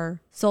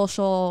are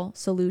social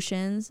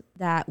solutions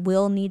that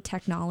will need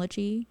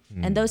technology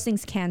and those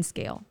things can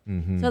scale.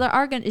 So there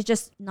are it's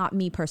just not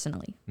me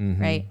personally,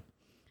 right?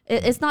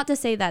 It's not to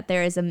say that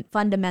there is a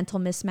fundamental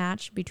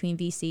mismatch between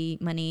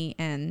VC money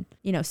and,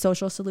 you know,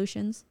 social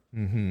solutions.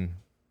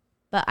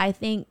 But I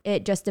think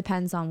it just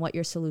depends on what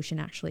your solution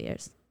actually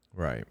is.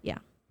 Right. Yeah.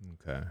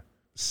 Okay.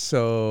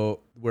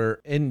 So we're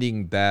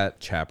ending that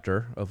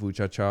chapter of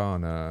Uchacha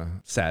on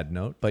a sad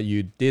note, but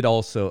you did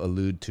also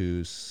allude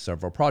to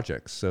several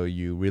projects. So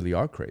you really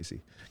are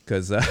crazy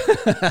because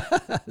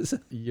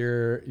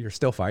you're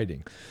still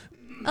fighting.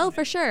 Oh,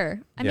 for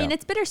sure. I mean,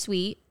 it's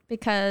bittersweet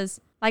because,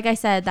 like I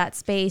said, that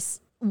space,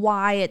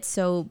 why it's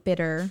so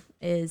bitter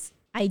is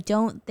I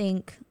don't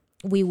think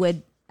we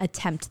would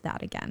attempt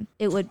that again.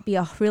 It would be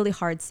a really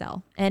hard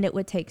sell and it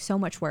would take so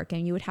much work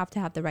and you would have to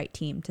have the right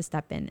team to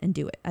step in and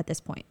do it at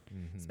this point.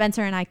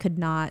 Spencer and I could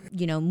not,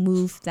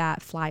 move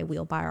that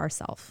flywheel by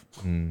ourselves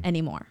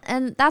anymore.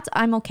 And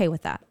I'm okay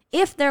with that.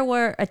 If there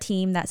were a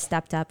team that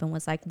stepped up and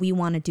was like, we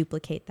want to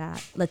duplicate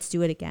that, let's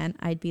do it again,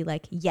 I'd be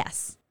like,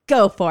 yes,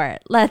 go for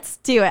it. Let's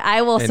do it.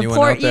 I will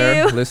support you. Anyone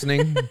out there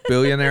listening,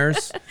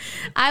 billionaires?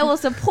 I will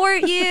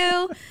support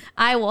you.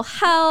 I will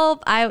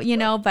help.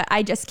 But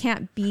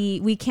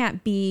we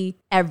can't be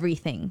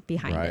everything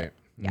behind it.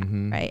 Yeah.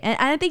 Right. And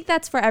I think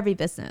that's for every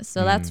business.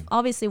 So that's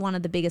obviously one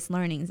of the biggest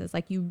learnings is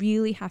like, you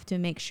really have to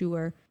make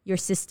sure your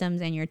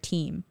systems and your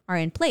team are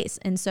in place.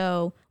 And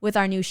so with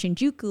our new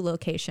Hsinchuku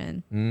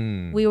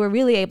location, we were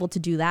really able to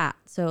do that.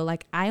 So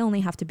like, I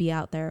only have to be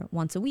out there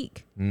once a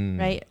week,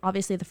 right?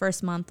 Obviously the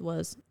first month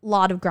was a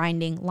lot of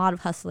grinding, a lot of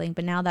hustling,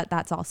 but now that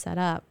that's all set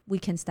up, we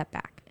can step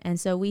back. And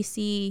so we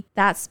see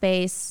that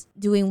space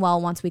doing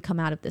well once we come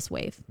out of this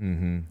wave.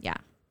 Yeah.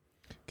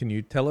 Can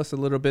you tell us a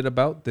little bit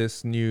about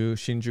this new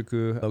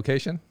Hsinchuku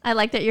location? I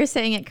like that you're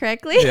saying it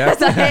correctly. Yeah.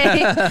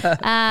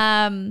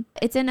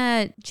 It's in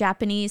a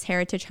Japanese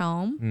heritage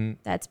home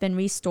that's been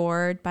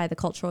restored by the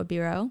Cultural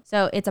Bureau.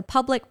 So it's a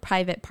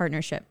public-private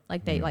partnership,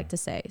 like they like to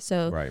say.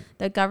 So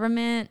the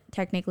government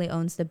technically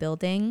owns the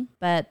building,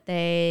 but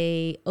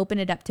they open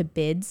it up to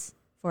bids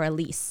for a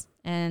lease.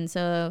 And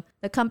so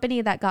the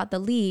company that got the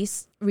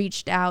lease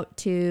reached out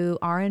to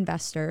our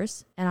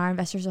investors, and our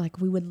investors are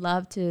like, we would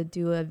love to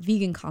do a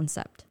vegan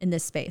concept in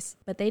this space,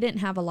 but they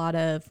didn't have a lot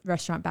of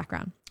restaurant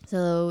background.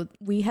 So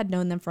we had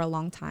known them for a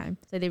long time.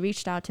 So they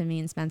reached out to me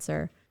and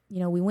Spencer.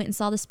 We went and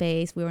saw the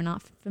space. We were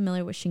not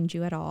familiar with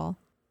Hsinchu at all.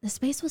 The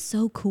space was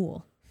so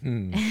cool.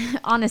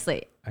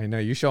 Honestly. I know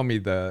you showed me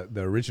the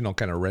original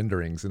kind of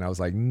renderings and I was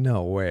like,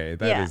 no way.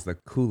 That is the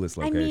coolest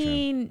location. I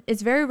mean,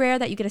 it's very rare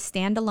that you get a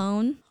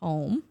standalone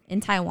home in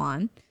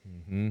Taiwan.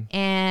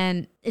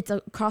 And it's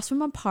across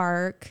from a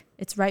park.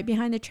 It's right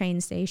behind the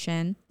train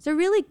station. It's a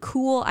really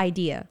cool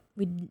idea.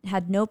 We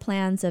had no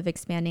plans of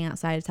expanding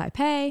outside of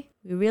Taipei.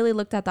 We really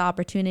looked at the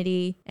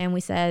opportunity and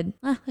we said,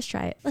 let's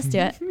try it. Let's do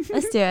it.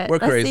 Let's do it. We're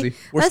crazy.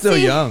 We're still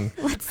young.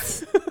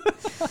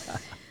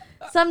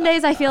 Some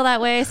days I feel that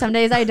way. Some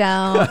days I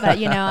don't.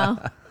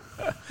 But,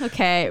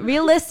 okay.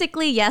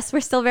 Realistically, yes,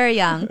 we're still very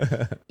young.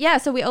 Yeah.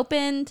 So we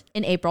opened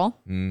in April.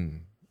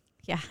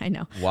 Yeah, I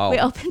know. Wow. We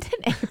opened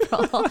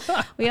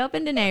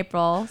in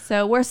April.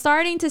 So we're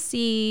starting to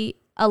see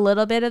a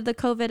little bit of the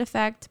COVID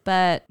effect.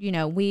 But,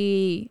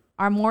 we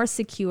are more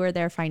secure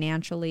there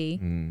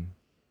financially.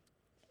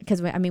 Because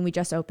we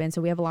just opened,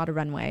 so we have a lot of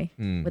runway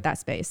with that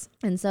space.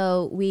 And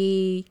so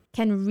we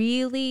can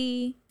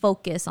really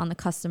focus on the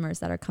customers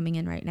that are coming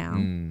in right now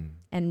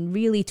and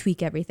really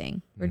tweak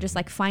everything. We're just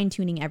like fine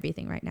tuning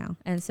everything right now.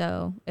 And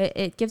so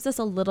it gives us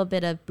a little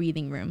bit of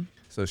breathing room.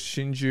 So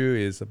Hsinchu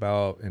is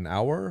about an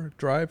hour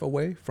drive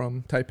away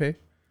from Taipei?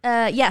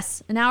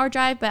 Yes, an hour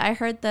drive, but I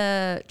heard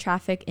the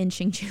traffic in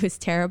Hsinchu is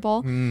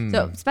terrible.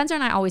 So Spencer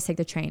and I always take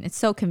the train. It's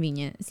so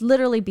convenient. It's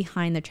literally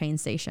behind the train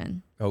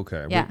station.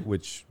 Okay. Yeah.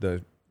 Which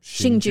the...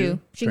 Hsinchu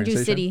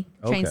City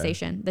train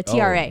station, the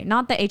TRA,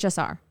 not the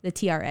HSR, the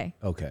TRA.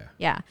 Okay.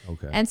 Yeah.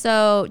 Okay. And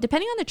so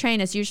depending on the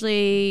train, it's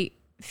usually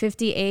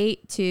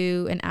 58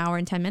 to an hour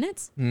and 10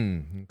 minutes.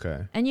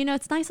 Okay. And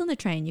it's nice on the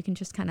train. You can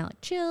just kind of like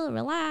chill,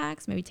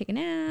 relax, maybe take a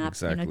nap,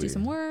 exactly. Do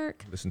some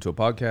work. Listen to a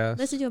podcast.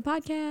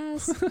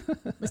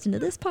 Listen to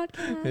this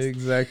podcast.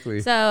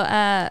 Exactly. So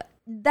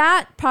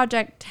that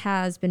project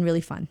has been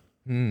really fun.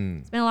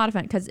 It's been a lot of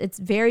fun because it's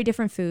very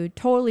different food,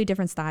 totally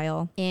different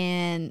style,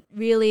 and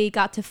really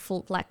got to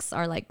flex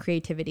our like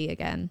creativity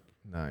again.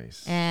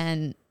 Nice.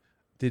 And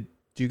do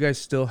you guys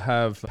still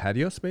have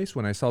patio space?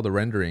 When I saw the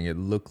rendering, it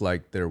looked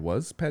like there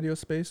was patio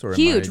space, or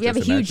huge. We have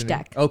a huge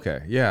deck.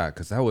 Okay, yeah,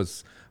 because I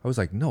was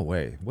like, no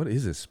way. What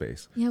is this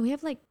space? Yeah, we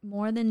have like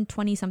more than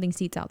 20 something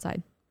seats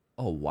outside.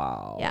 Oh,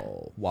 wow. Yeah.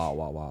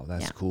 Wow.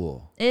 That's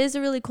cool. It is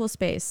a really cool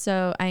space.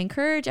 So I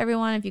encourage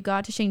everyone, if you go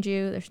out to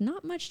Hsinchu, there's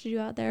not much to do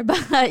out there,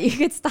 but you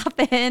could stop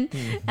in,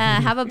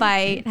 have a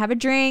bite, have a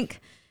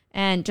drink,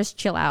 and just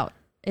chill out.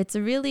 It's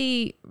a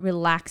really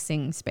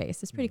relaxing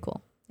space. It's pretty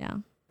cool. Yeah.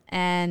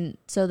 And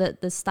so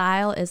the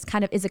style is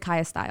kind of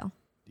izakaya style.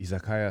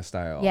 Izakaya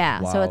style.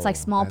 Yeah. Wow, so it's like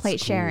small plate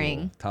cool.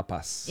 sharing.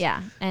 Tapas.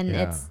 Yeah. And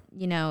it's,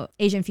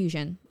 Asian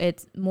fusion.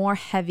 It's more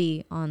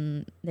heavy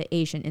on the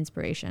Asian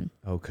inspiration.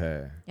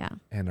 Okay. Yeah.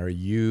 And are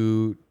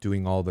you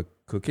doing all the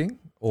cooking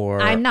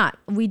or? I'm not.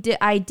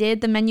 I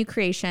did the menu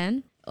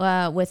creation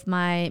with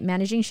my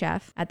managing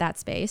chef at that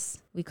space.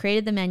 We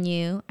created the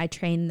menu. I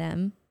trained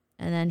them.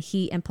 And then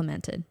he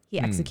implemented. He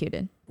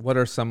executed. What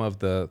are some of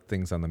the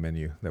things on the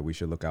menu that we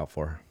should look out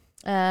for?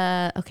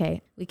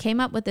 Okay. We came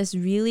up with this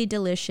really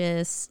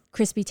delicious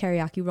crispy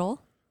teriyaki roll.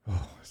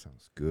 Oh,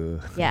 sounds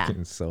good. Yeah. I'm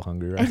getting so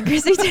hungry right now.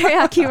 Crispy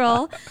teriyaki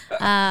roll.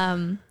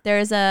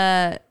 There's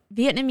a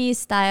Vietnamese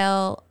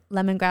style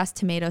lemongrass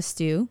tomato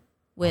stew.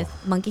 with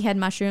monkey head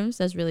mushrooms.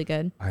 That's really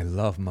good. I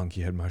love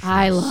monkey head mushrooms.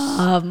 I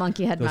love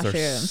monkey head Those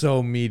mushrooms. are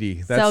so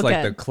meaty. That's So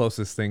like good. the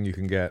closest thing you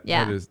can get.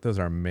 Yeah. Those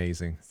are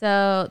amazing.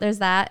 So there's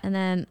that. And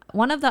then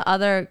one of the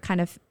other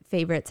kind of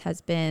favorites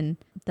has been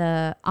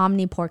the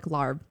omni pork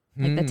larb,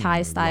 like the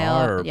Thai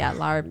style. Larb. Yeah,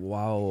 larb.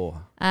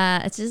 Wow.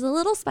 It's just a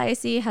little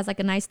spicy, has like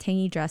a nice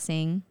tangy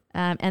dressing.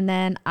 And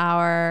then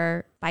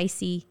our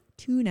spicy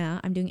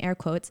tuna, I'm doing air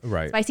quotes.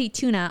 Right. Spicy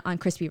tuna on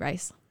crispy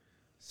rice.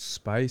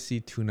 Spicy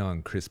tuna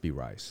on crispy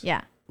rice.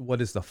 Yeah.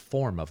 What is the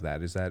form of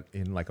that? Is that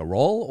in like a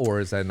roll or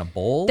is that in a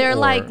bowl? They're or?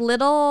 like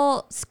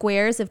little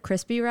squares of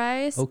crispy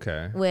rice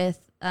with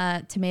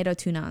tomato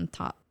tuna on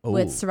top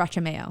with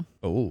sriracha mayo.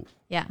 Oh.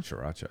 Yeah.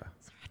 Sriracha.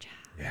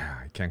 Yeah,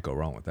 I can't go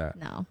wrong with that.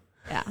 No.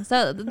 Yeah.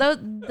 So the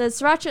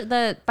sriracha,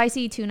 the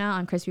spicy tuna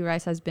on crispy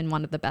rice has been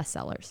one of the best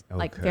sellers,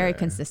 like very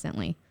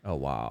consistently. Oh,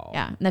 wow.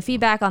 Yeah. And the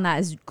feedback on that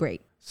is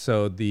great.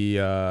 So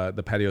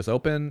the patio's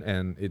open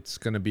and it's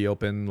going to be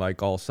open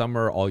like all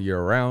summer, all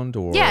year round?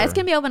 Or Yeah, it's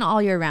going to be open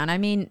all year round. I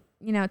mean,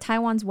 you know,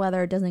 Taiwan's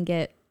weather doesn't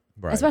get,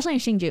 especially in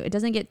Hsinchuku, it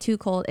doesn't get too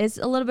cold. It's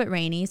a little bit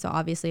rainy. So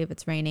obviously if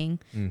it's raining,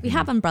 we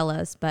have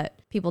umbrellas, but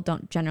people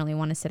don't generally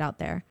want to sit out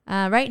there.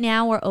 Right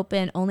now we're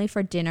open only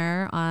for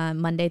dinner on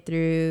Monday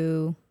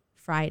through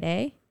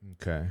Friday.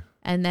 Okay.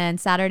 And then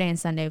Saturday and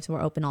Sundays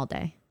we're open all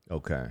day.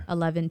 Okay.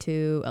 11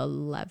 to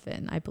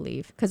 11, I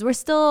believe. Because we're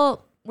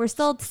still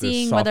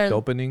seeing soft whether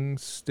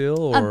openings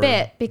still or? a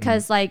bit,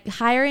 because like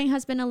hiring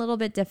has been a little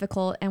bit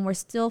difficult and we're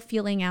still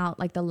feeling out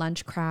like the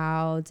lunch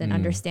crowds and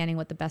understanding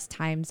what the best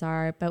times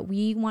are. But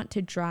we want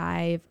to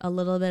drive a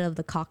little bit of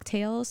the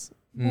cocktails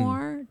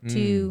more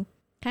to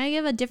kind of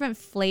give a different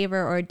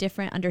flavor or a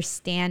different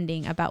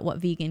understanding about what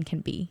vegan can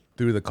be.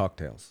 Through the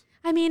cocktails.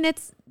 I mean,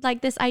 it's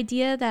like this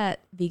idea that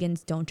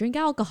vegans don't drink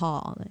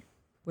alcohol.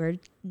 We're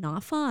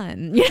not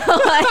fun, you know,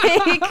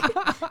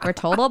 like we're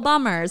total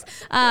bummers.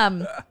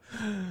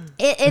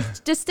 It's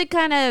just to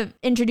kind of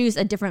introduce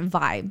a different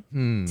vibe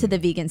to the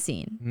vegan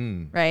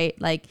scene, right?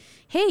 Like,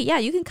 hey, yeah,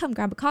 you can come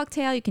grab a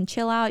cocktail, you can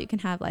chill out, you can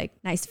have like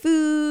nice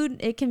food.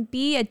 It can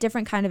be a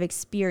different kind of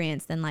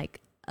experience than like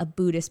a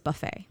Buddhist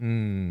buffet,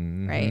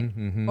 right?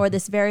 Or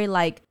this very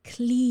like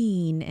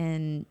clean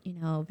and, you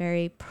know,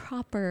 very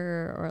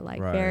proper or like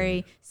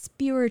very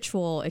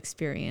spiritual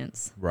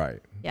experience.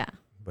 Right. Yeah.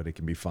 But it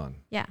can be fun.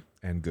 Yeah.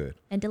 And good.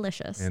 And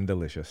delicious.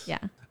 Yeah.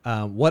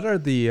 What are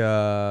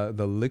the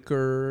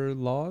liquor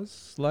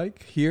laws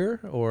like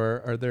here?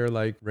 Or are there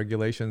like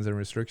regulations and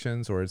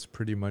restrictions, or it's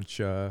pretty much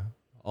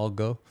all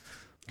go?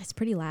 It's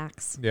pretty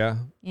lax. Yeah.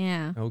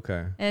 Yeah.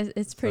 Okay.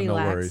 It's pretty no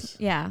lax. Worries.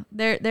 Yeah.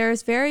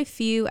 There's very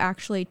few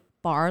actually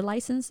bar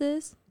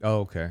licenses. Oh,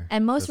 okay.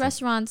 And most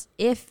restaurants,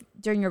 if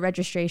during your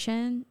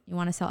registration you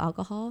want to sell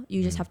alcohol,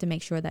 you just have to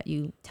make sure that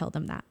you tell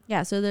them that.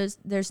 Yeah. So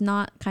there's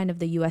not kind of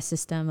the US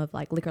system of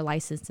like liquor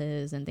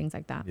licenses and things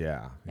like that.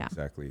 Yeah.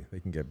 Exactly.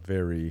 They can get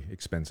very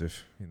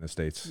expensive in the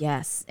States.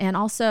 Yes. And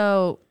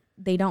also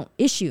they don't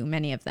issue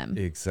many of them.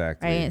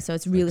 Exactly. Right. So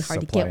it's really hard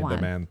to get one. Supply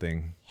and demand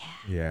thing.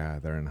 Yeah.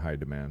 They're in high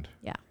demand.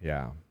 Yeah.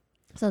 Yeah.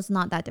 So it's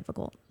not that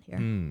difficult here.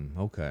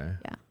 Okay.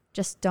 Yeah.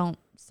 Just don't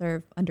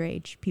serve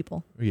underage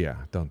people. Yeah.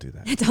 Don't do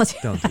that.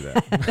 Don't do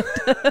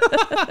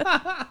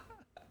that.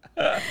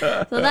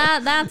 So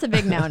that's a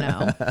big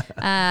no-no.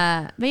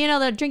 But you know,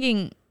 the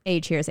drinking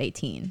age here is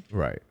 18.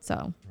 Right.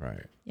 So,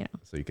 right. You know.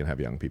 So you can have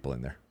young people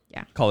in there.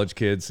 Yeah. College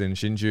kids in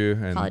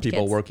Hsinchu and College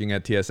people kids. working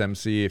at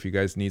TSMC. If you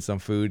guys need some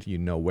food, you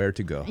know where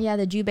to go. Yeah,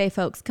 the Jubei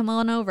folks, come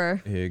on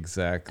over.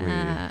 Exactly.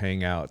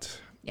 Hang out.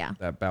 Yeah.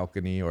 That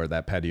balcony or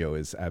that patio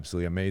is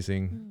absolutely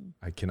amazing.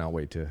 I cannot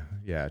wait to,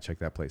 check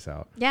that place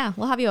out. Yeah,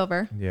 we'll have you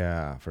over.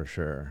 Yeah, for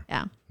sure.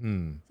 Yeah.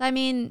 So, I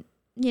mean,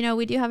 you know,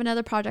 we do have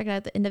another project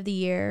at the end of the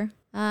year.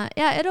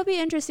 It'll be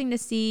interesting to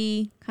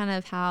see kind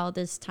of how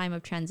this time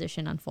of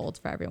transition unfolds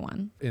for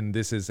everyone. And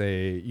this is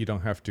you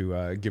don't have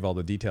to give all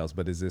the details,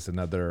 but is this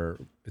another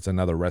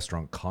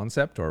restaurant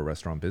concept or a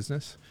restaurant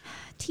business?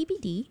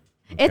 TBD.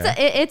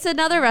 Okay. It's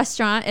another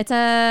restaurant. It's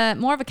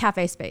more of a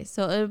cafe space.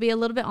 So it'll be a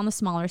little bit on the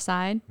smaller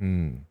side.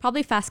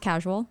 Probably fast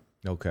casual.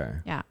 Okay.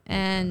 Yeah.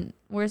 And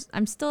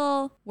I'm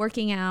still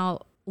working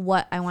out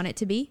what I want it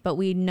to be, but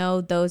we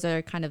know those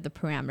are kind of the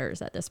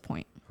parameters at this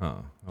point. Huh.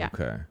 Yeah.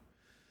 Okay.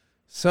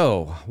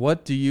 So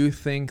what do you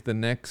think the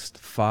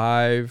next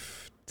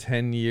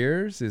 5-10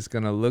 years is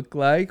going to look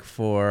like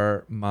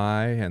for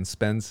Mai and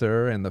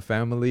Spencer and the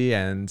family,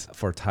 and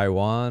for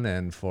Taiwan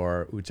and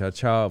for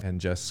Uchachao,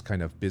 and just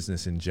kind of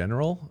business in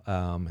general,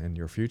 and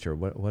your future?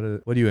 What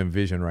do you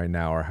envision right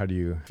now, or how do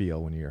you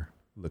feel when you're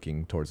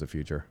looking towards the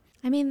future?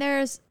 I mean,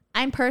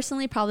 I'm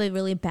personally probably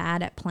really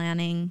bad at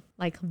planning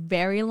like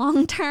very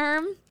long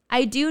term.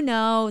 I do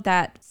know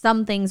that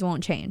some things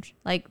won't change.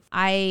 Like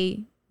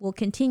I will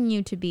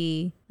continue to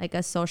be like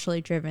a socially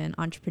driven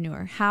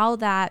entrepreneur. How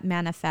that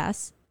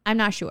manifests, I'm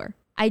not sure.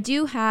 I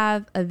do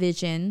have a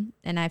vision,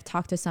 and I've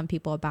talked to some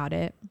people about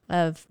it,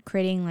 of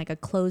creating like a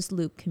closed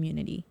loop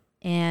community.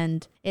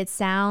 And it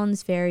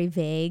sounds very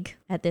vague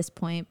at this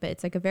point, but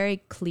it's like a very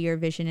clear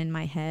vision in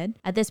my head.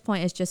 At this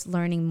point, it's just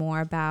learning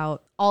more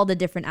about all the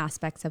different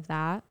aspects of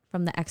that.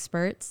 from the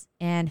experts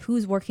and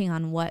who's working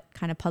on what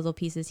kind of puzzle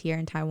pieces here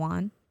in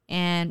Taiwan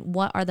and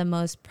what are the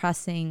most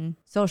pressing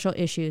social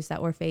issues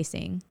that we're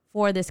facing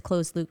for this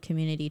closed loop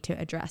community to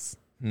address.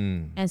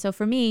 And so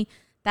for me,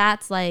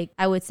 that's like,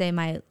 I would say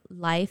my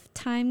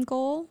lifetime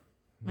goal,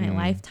 my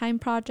lifetime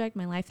project,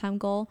 my lifetime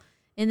goal.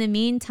 In the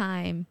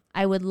meantime,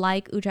 I would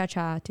like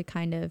Uchacha to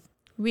kind of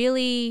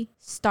really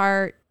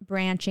start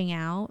branching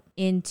out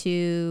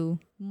into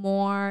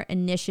more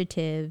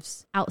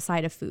initiatives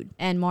outside of food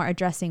and more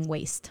addressing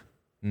waste.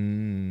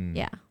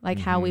 Yeah, like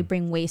how we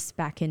bring waste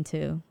back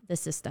into the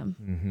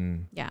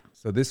system. Yeah.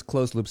 So this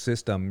closed loop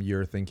system,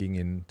 you're thinking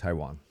in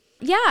Taiwan?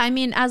 Yeah, I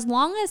mean, as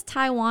long as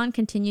Taiwan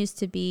continues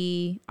to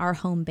be our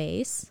home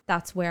base,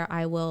 that's where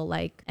I will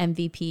like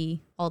MVP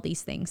all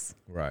these things.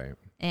 Right.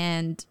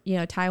 And, you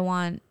know,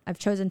 Taiwan, I've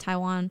chosen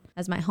Taiwan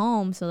as my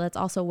home. So that's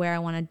also where I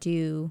want to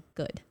do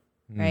good,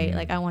 right?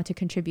 Like I want to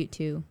contribute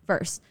to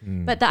first.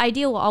 But the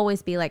idea will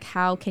always be like,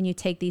 how can you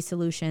take these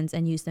solutions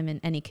and use them in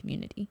any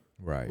community?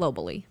 Right.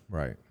 Globally.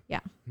 Right. Yeah.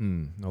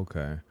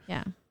 Okay.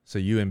 Yeah. So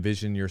you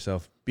envision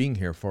yourself being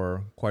here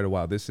for quite a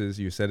while.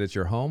 You said it's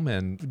your home.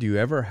 And do you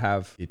ever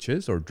have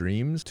itches or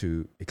dreams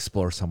to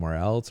explore somewhere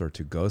else or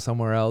to go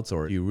somewhere else?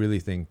 Or do you really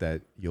think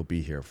that you'll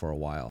be here for a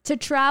while? To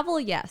travel,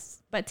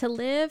 yes. But to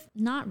live,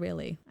 not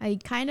really. I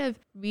kind of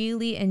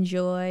really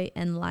enjoy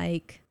and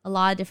like a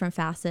lot of different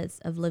facets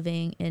of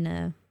living in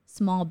a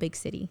small, big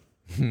city.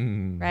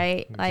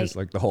 Right? Just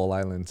like the whole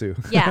island too.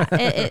 Yeah.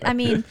 I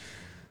mean,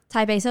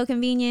 Taipei is so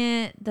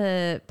convenient.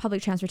 The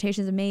public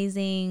transportation is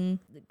amazing.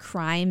 The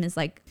crime is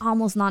like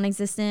almost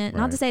non-existent. Right.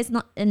 Not to say it's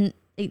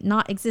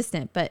not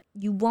existent, but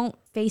you won't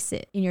face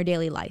it in your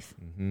daily life.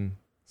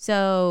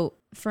 So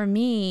for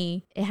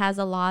me, it has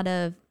a lot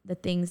of the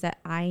things that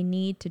I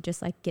need to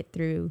just like get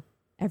through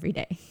every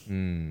day.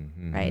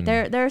 Right?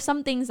 There are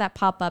some things that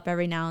pop up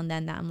every now and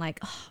then that I'm like,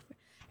 oh,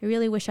 I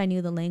really wish I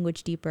knew the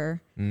language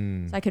deeper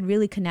so I could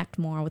really connect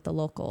more with the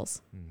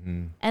locals.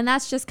 And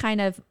that's just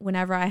kind of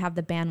whenever I have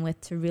the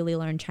bandwidth to really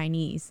learn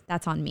Chinese,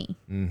 that's on me,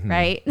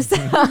 right? So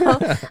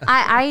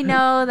I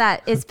know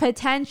that it's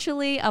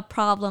potentially a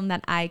problem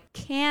that I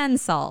can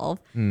solve.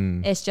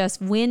 It's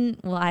just when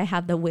will I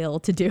have the will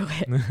to do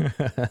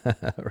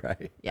it?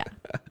 Right. Yeah.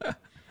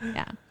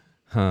 Yeah.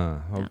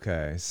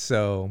 Okay.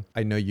 So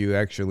I know you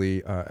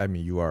actually,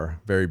 you are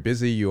very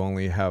busy. You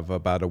only have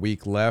about a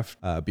week left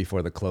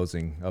before the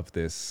closing of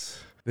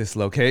this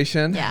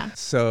location. Yeah.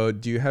 So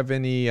do you have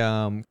any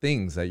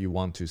things that you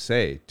want to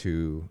say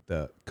to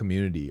the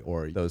community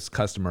or those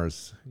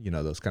customers,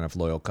 those kind of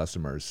loyal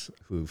customers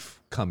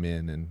who've come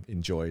in and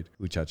enjoyed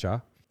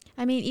Uchacha?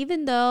 I mean,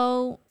 even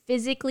though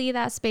physically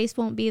that space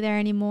won't be there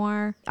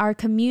anymore, our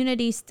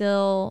community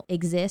still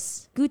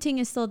exists. Guting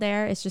is still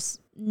there. It's just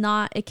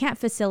it can't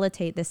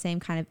facilitate the same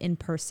kind of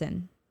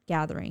in-person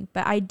gathering.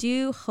 But I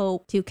do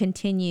hope to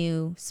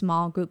continue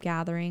small group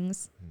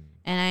gatherings.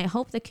 And I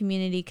hope the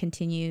community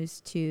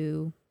continues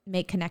to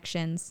make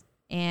connections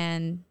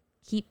and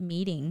keep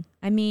meeting.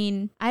 I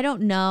mean, I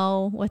don't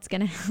know what's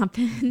going to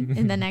happen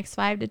in the next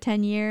 5 to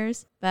 10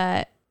 years,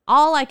 but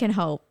all I can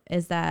hope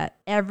is that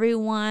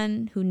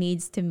everyone who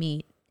needs to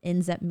meet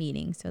ends up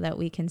meeting so that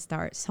we can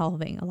start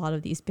solving a lot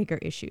of these bigger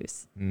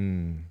issues.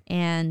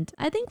 And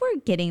I think we're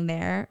getting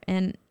there.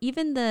 And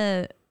even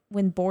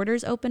when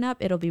borders open up,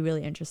 it'll be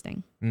really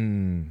interesting.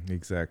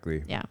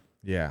 Exactly. Yeah.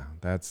 Yeah,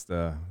 that's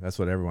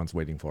what everyone's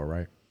waiting for,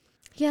 right?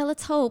 Yeah,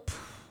 let's hope.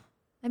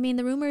 I mean,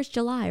 the rumor is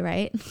July,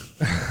 right?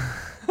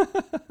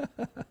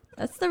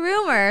 That's the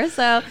rumor.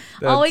 So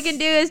all we can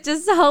do is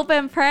just hope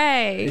and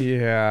pray.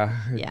 Yeah,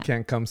 it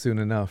can't come soon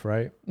enough,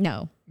 right?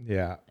 No.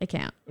 Yeah. It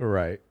can't.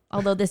 Right.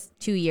 Although this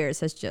 2 years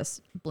has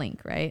just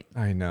blinked, right?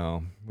 I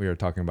know. We were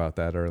talking about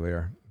that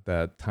earlier.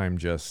 That time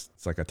it's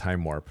like a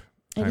time warp.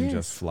 Time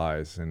just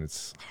flies and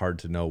it's hard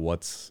to know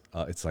it's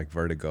like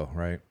vertigo,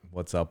 right?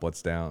 What's up,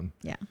 what's down.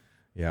 Yeah.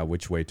 Yeah,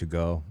 which way to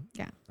go.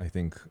 Yeah. I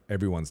think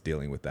everyone's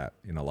dealing with that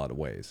in a lot of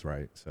ways,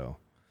 right? So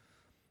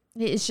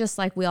it's just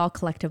like we all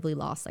collectively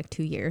lost like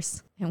 2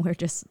 years and we're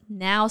just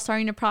now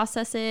starting to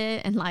process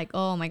it and like,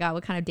 oh my God,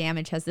 what kind of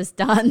damage has this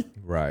done?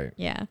 Right.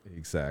 Yeah.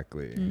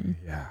 Exactly.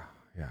 Yeah.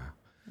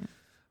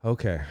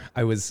 Okay.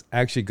 I was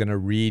actually going to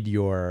read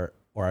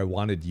I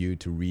wanted you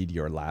to read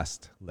your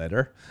last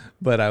letter,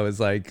 but I was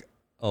like,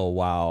 oh,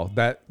 wow.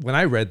 When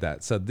I read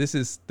that, so this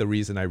is the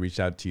reason I reached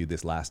out to you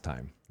this last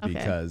time. Okay.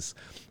 Because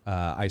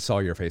I saw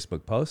your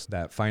Facebook post,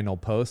 that final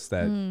post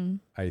that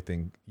I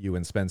think you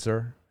and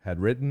Spencer had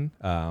written.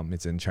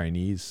 It's in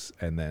Chinese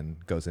and then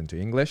goes into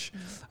English,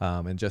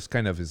 and just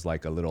kind of is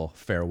like a little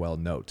farewell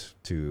note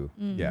to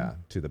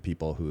the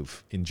people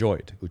who've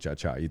enjoyed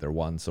Uchacha either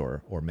once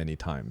or many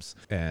times.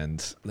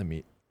 And let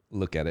me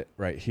look at it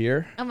right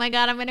here. Oh my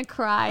God, I'm gonna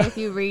cry if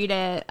you read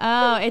it.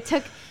 Oh,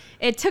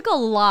 it took a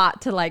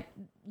lot to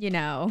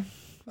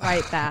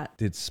write that.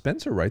 Did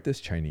Spencer write this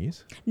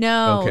Chinese?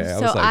 No. Okay,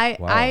 so wow.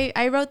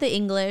 I wrote the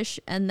English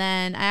and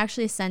then I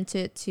actually sent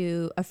it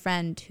to a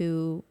friend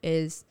who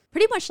is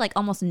pretty much like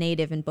almost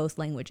native in both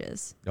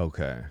languages.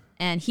 Okay.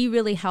 And he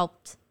really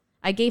helped.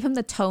 I gave him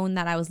the tone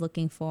that I was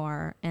looking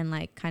for and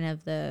like kind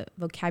of the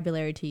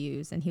vocabulary to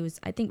use. And he was,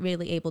 I think,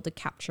 really able to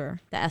capture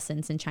the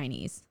essence in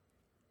Chinese.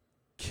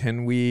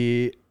 Can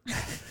we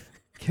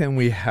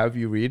have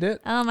you read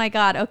it? Oh my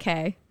God.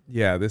 Okay.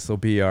 Yeah, this will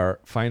be our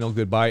final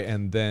goodbye.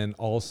 And then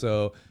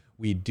also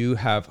we do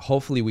have,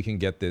 hopefully we can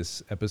get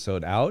this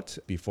episode out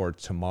before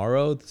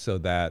tomorrow so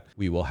that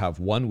we will have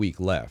 1 week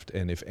left.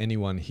 And if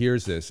anyone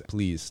hears this,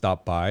 please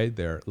stop by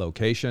their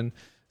location,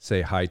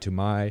 say hi to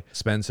Mai,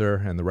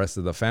 Spencer, and the rest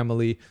of the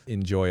family.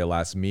 Enjoy a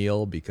last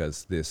meal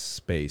because this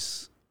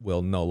space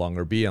will no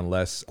longer be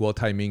unless Guo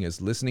Taiming is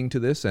listening to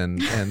this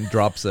and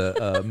drops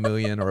a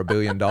million or $1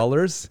 billion.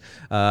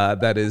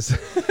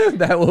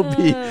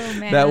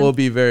 That will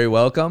be very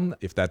welcome.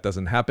 If that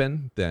doesn't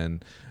happen,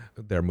 then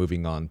they're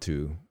moving on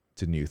to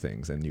new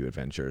things and new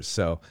adventures.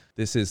 So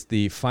this is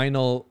the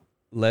final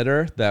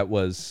letter that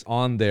was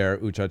on their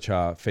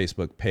Uchacha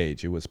Facebook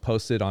page. It was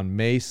posted on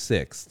May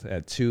 6th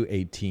at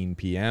 2:18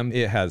 p.m.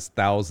 It has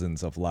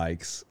thousands of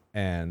likes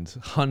and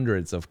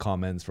hundreds of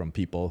comments from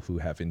people who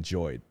have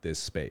enjoyed this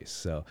space.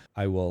 So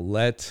I will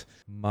let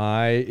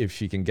Mai, if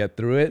she can get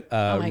through it,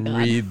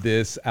 read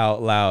this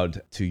out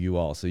loud to you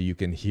all so you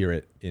can hear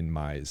it in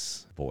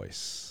Mai's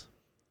voice.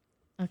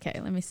 Okay,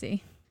 let me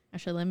see.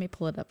 Actually, let me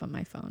pull it up on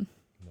my phone.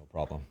 No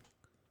problem.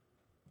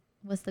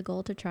 Was the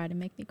goal to try to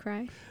make me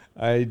cry?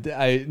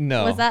 I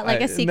no. Was that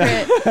like a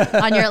secret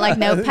on your like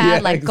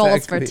notepad, like exactly.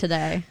 Goals for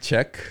today?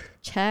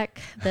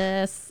 Check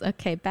this.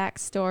 Okay,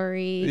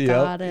 backstory.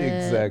 Got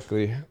it.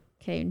 Exactly.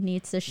 Okay,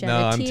 needs to shed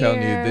no, a tear. I'm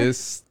telling you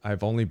this.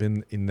 I've only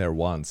been in there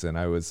once, and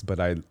I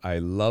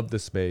love the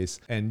space,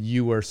 and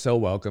you were so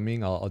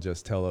welcoming. I'll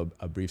just tell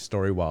a brief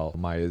story while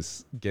Mai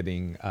is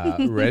getting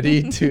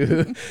ready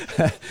to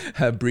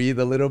breathe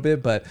a little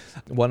bit. But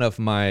one of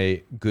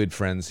my good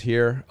friends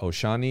here,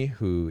 Oshani,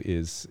 who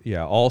is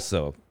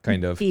also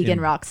kind of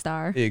vegan rock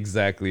star.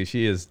 Exactly,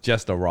 she is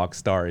just a rock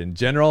star in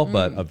general,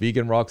 but a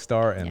vegan rock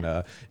star and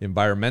a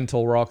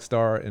environmental rock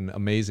star, an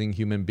amazing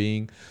human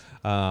being.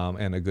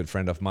 And a good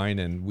friend of mine,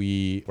 and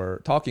we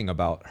were talking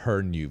about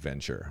her new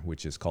venture,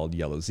 which is called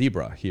Yellow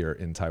Zebra here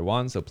in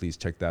Taiwan. So please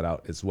check that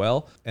out as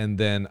well. And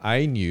then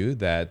I knew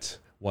that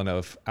one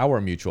of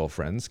our mutual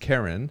friends,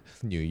 Karen,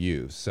 knew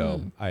you.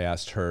 So I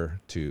asked her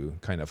to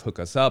kind of hook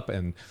us up,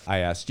 and I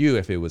asked you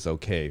if it was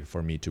okay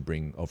for me to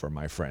bring over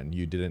my friend.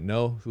 You didn't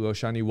know who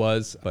Oshani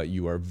was, but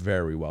you are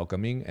very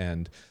welcoming,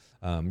 and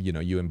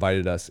you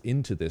invited us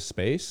into this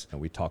space, and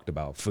we talked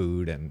about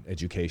food and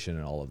education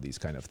and all of these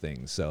kind of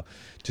things. So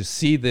to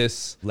see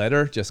this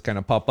letter just kind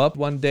of pop up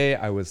one day,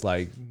 I was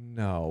like,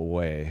 no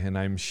way. And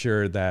I'm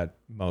sure that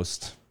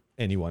most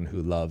anyone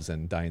who loves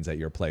and dines at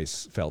your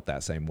place felt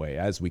that same way,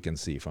 as we can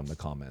see from the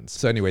comments.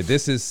 So anyway,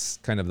 this is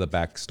kind of the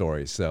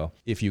backstory. So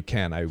if you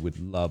can, I would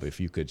love if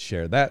you could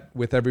share that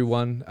with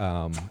everyone,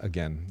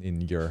 again,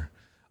 in your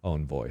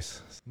own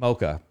voice.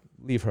 Mocha,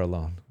 leave her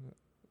alone.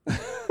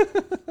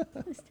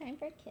 It's time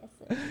for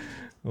kisses.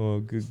 Oh,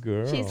 good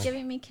girl. She's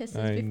giving me kisses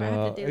before I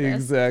have to do this.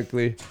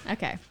 Exactly.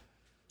 Okay,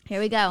 here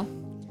we go.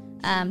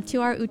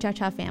 To our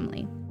Uchacha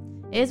family.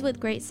 It is with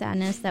great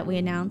sadness that we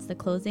announce the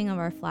closing of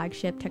our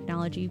flagship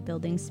technology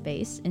building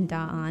space in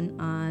Da'an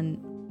on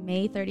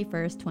May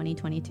 31st,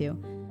 2022.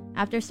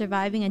 After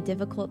surviving a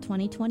difficult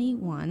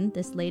 2021,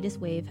 this latest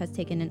wave has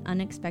taken an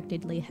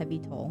unexpectedly heavy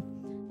toll.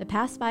 The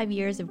past 5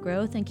 years of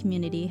growth and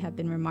community have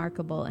been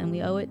remarkable, and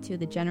we owe it to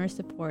the generous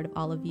support of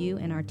all of you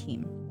and our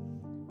team.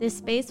 This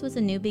space was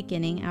a new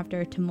beginning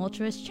after a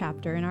tumultuous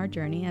chapter in our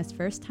journey as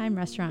first-time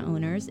restaurant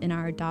owners in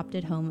our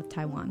adopted home of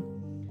Taiwan.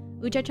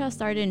 Uchacha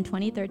started in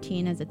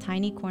 2013 as a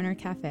tiny corner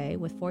cafe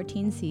with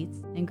 14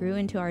 seats and grew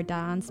into our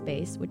Da'an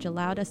space, which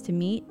allowed us to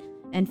meet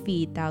and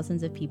feed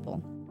thousands of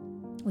people.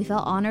 We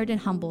felt honored and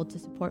humbled to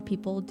support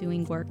people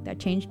doing work that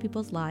changed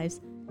people's lives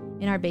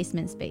in our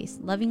basement space,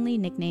 lovingly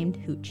nicknamed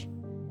Hooch.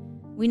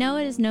 We know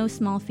it is no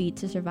small feat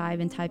to survive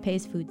in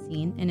Taipei's food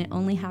scene, and it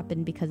only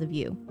happened because of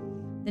you.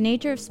 The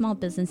nature of small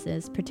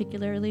businesses,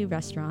 particularly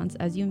restaurants,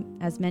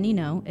 as many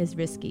know, is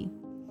risky.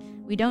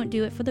 We don't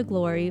do it for the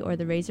glory or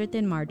the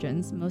razor-thin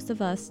margins. Most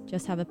of us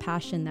just have a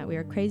passion that we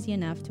are crazy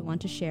enough to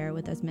want to share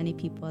with as many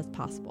people as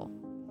possible.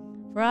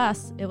 For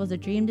us, it was a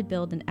dream to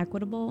build an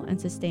equitable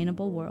and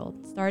sustainable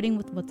world, starting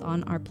with what's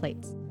on our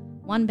plates,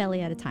 one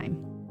belly at a time.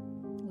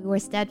 We were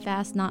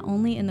steadfast not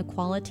only in the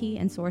quality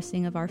and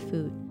sourcing of our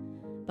food,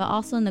 but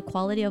also in the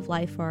quality of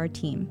life for our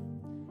team.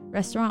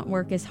 Restaurant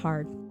work is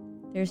hard.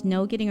 There's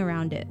no getting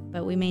around it,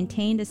 but we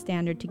maintained a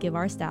standard to give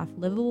our staff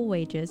livable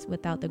wages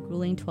without the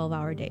grueling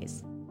 12-hour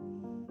days.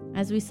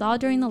 As we saw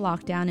during the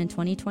lockdown in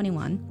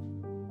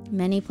 2021,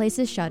 many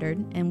places shuttered,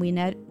 and we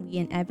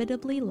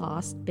inevitably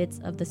lost bits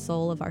of the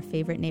soul of our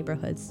favorite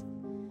neighborhoods.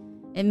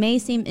 It may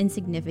seem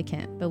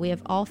insignificant, but we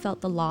have all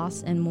felt the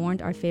loss and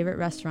mourned our favorite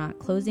restaurant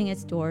closing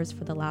its doors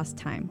for the last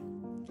time.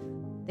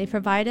 They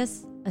provide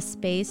us a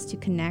space to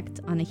connect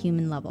on a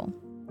human level.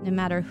 No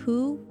matter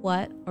who,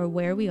 what, or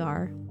where we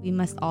are, we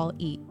must all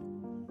eat.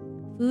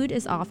 Food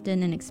is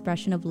often an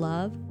expression of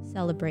love,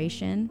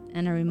 celebration,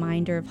 and a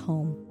reminder of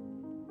home.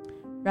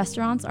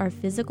 Restaurants are a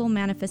physical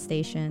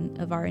manifestation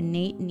of our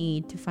innate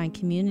need to find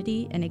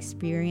community and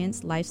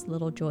experience life's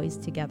little joys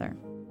together.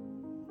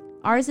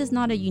 Ours is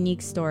not a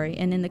unique story,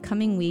 and in the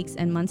coming weeks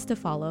and months to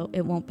follow,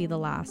 it won't be the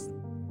last.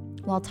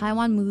 While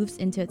Taiwan moves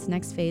into its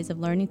next phase of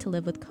learning to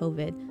live with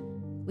COVID,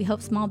 we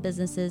hope small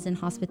businesses in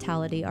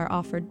hospitality are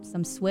offered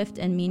some swift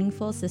and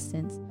meaningful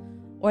assistance,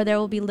 or there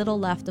will be little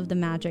left of the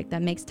magic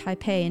that makes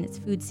Taipei and its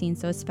food scene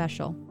so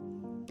special.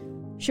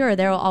 Sure,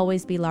 there will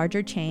always be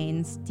larger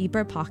chains,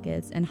 deeper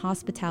pockets, and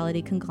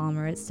hospitality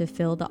conglomerates to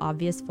fill the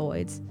obvious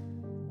voids,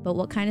 but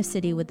what kind of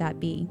city would that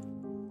be?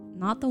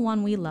 Not the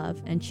one we love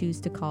and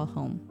choose to call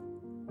home.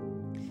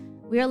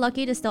 We are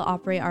lucky to still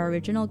operate our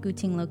original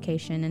Guting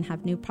location and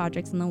have new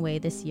projects on the way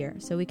this year,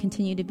 so we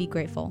continue to be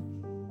grateful.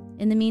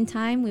 In the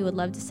meantime, we would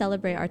love to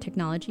celebrate our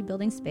technology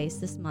building space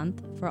this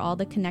month for all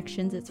the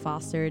connections it's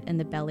fostered and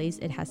the bellies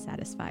it has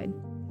satisfied.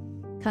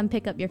 Come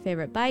pick up your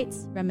favorite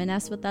bites,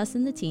 reminisce with us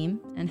and the team,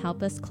 and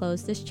help us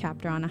close this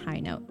chapter on a high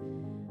note.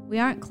 We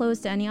aren't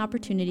closed to any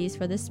opportunities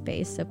for this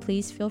space, so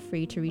please feel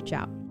free to reach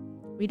out.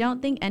 We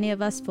don't think any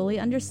of us fully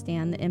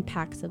understand the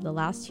impacts of the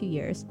last 2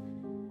 years,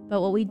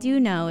 but what we do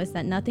know is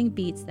that nothing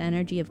beats the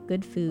energy of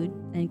good food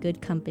and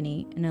good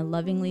company in a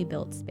lovingly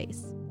built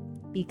space.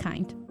 Be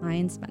kind, Mai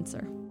and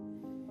Spencer.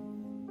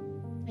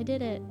 I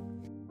did it.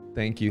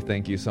 Thank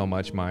you so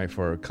much, Mai,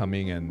 for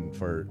coming and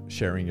for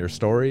sharing your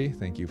story.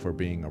 Thank you for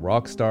being a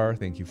rock star.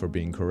 Thank you for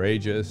being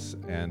courageous.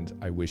 And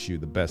I wish you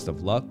the best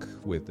of luck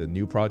with the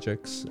new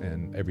projects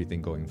and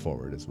everything going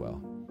forward as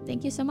well.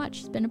 Thank you so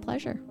much. It's been a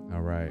pleasure.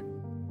 All right.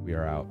 We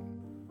are out.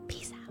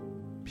 Peace out.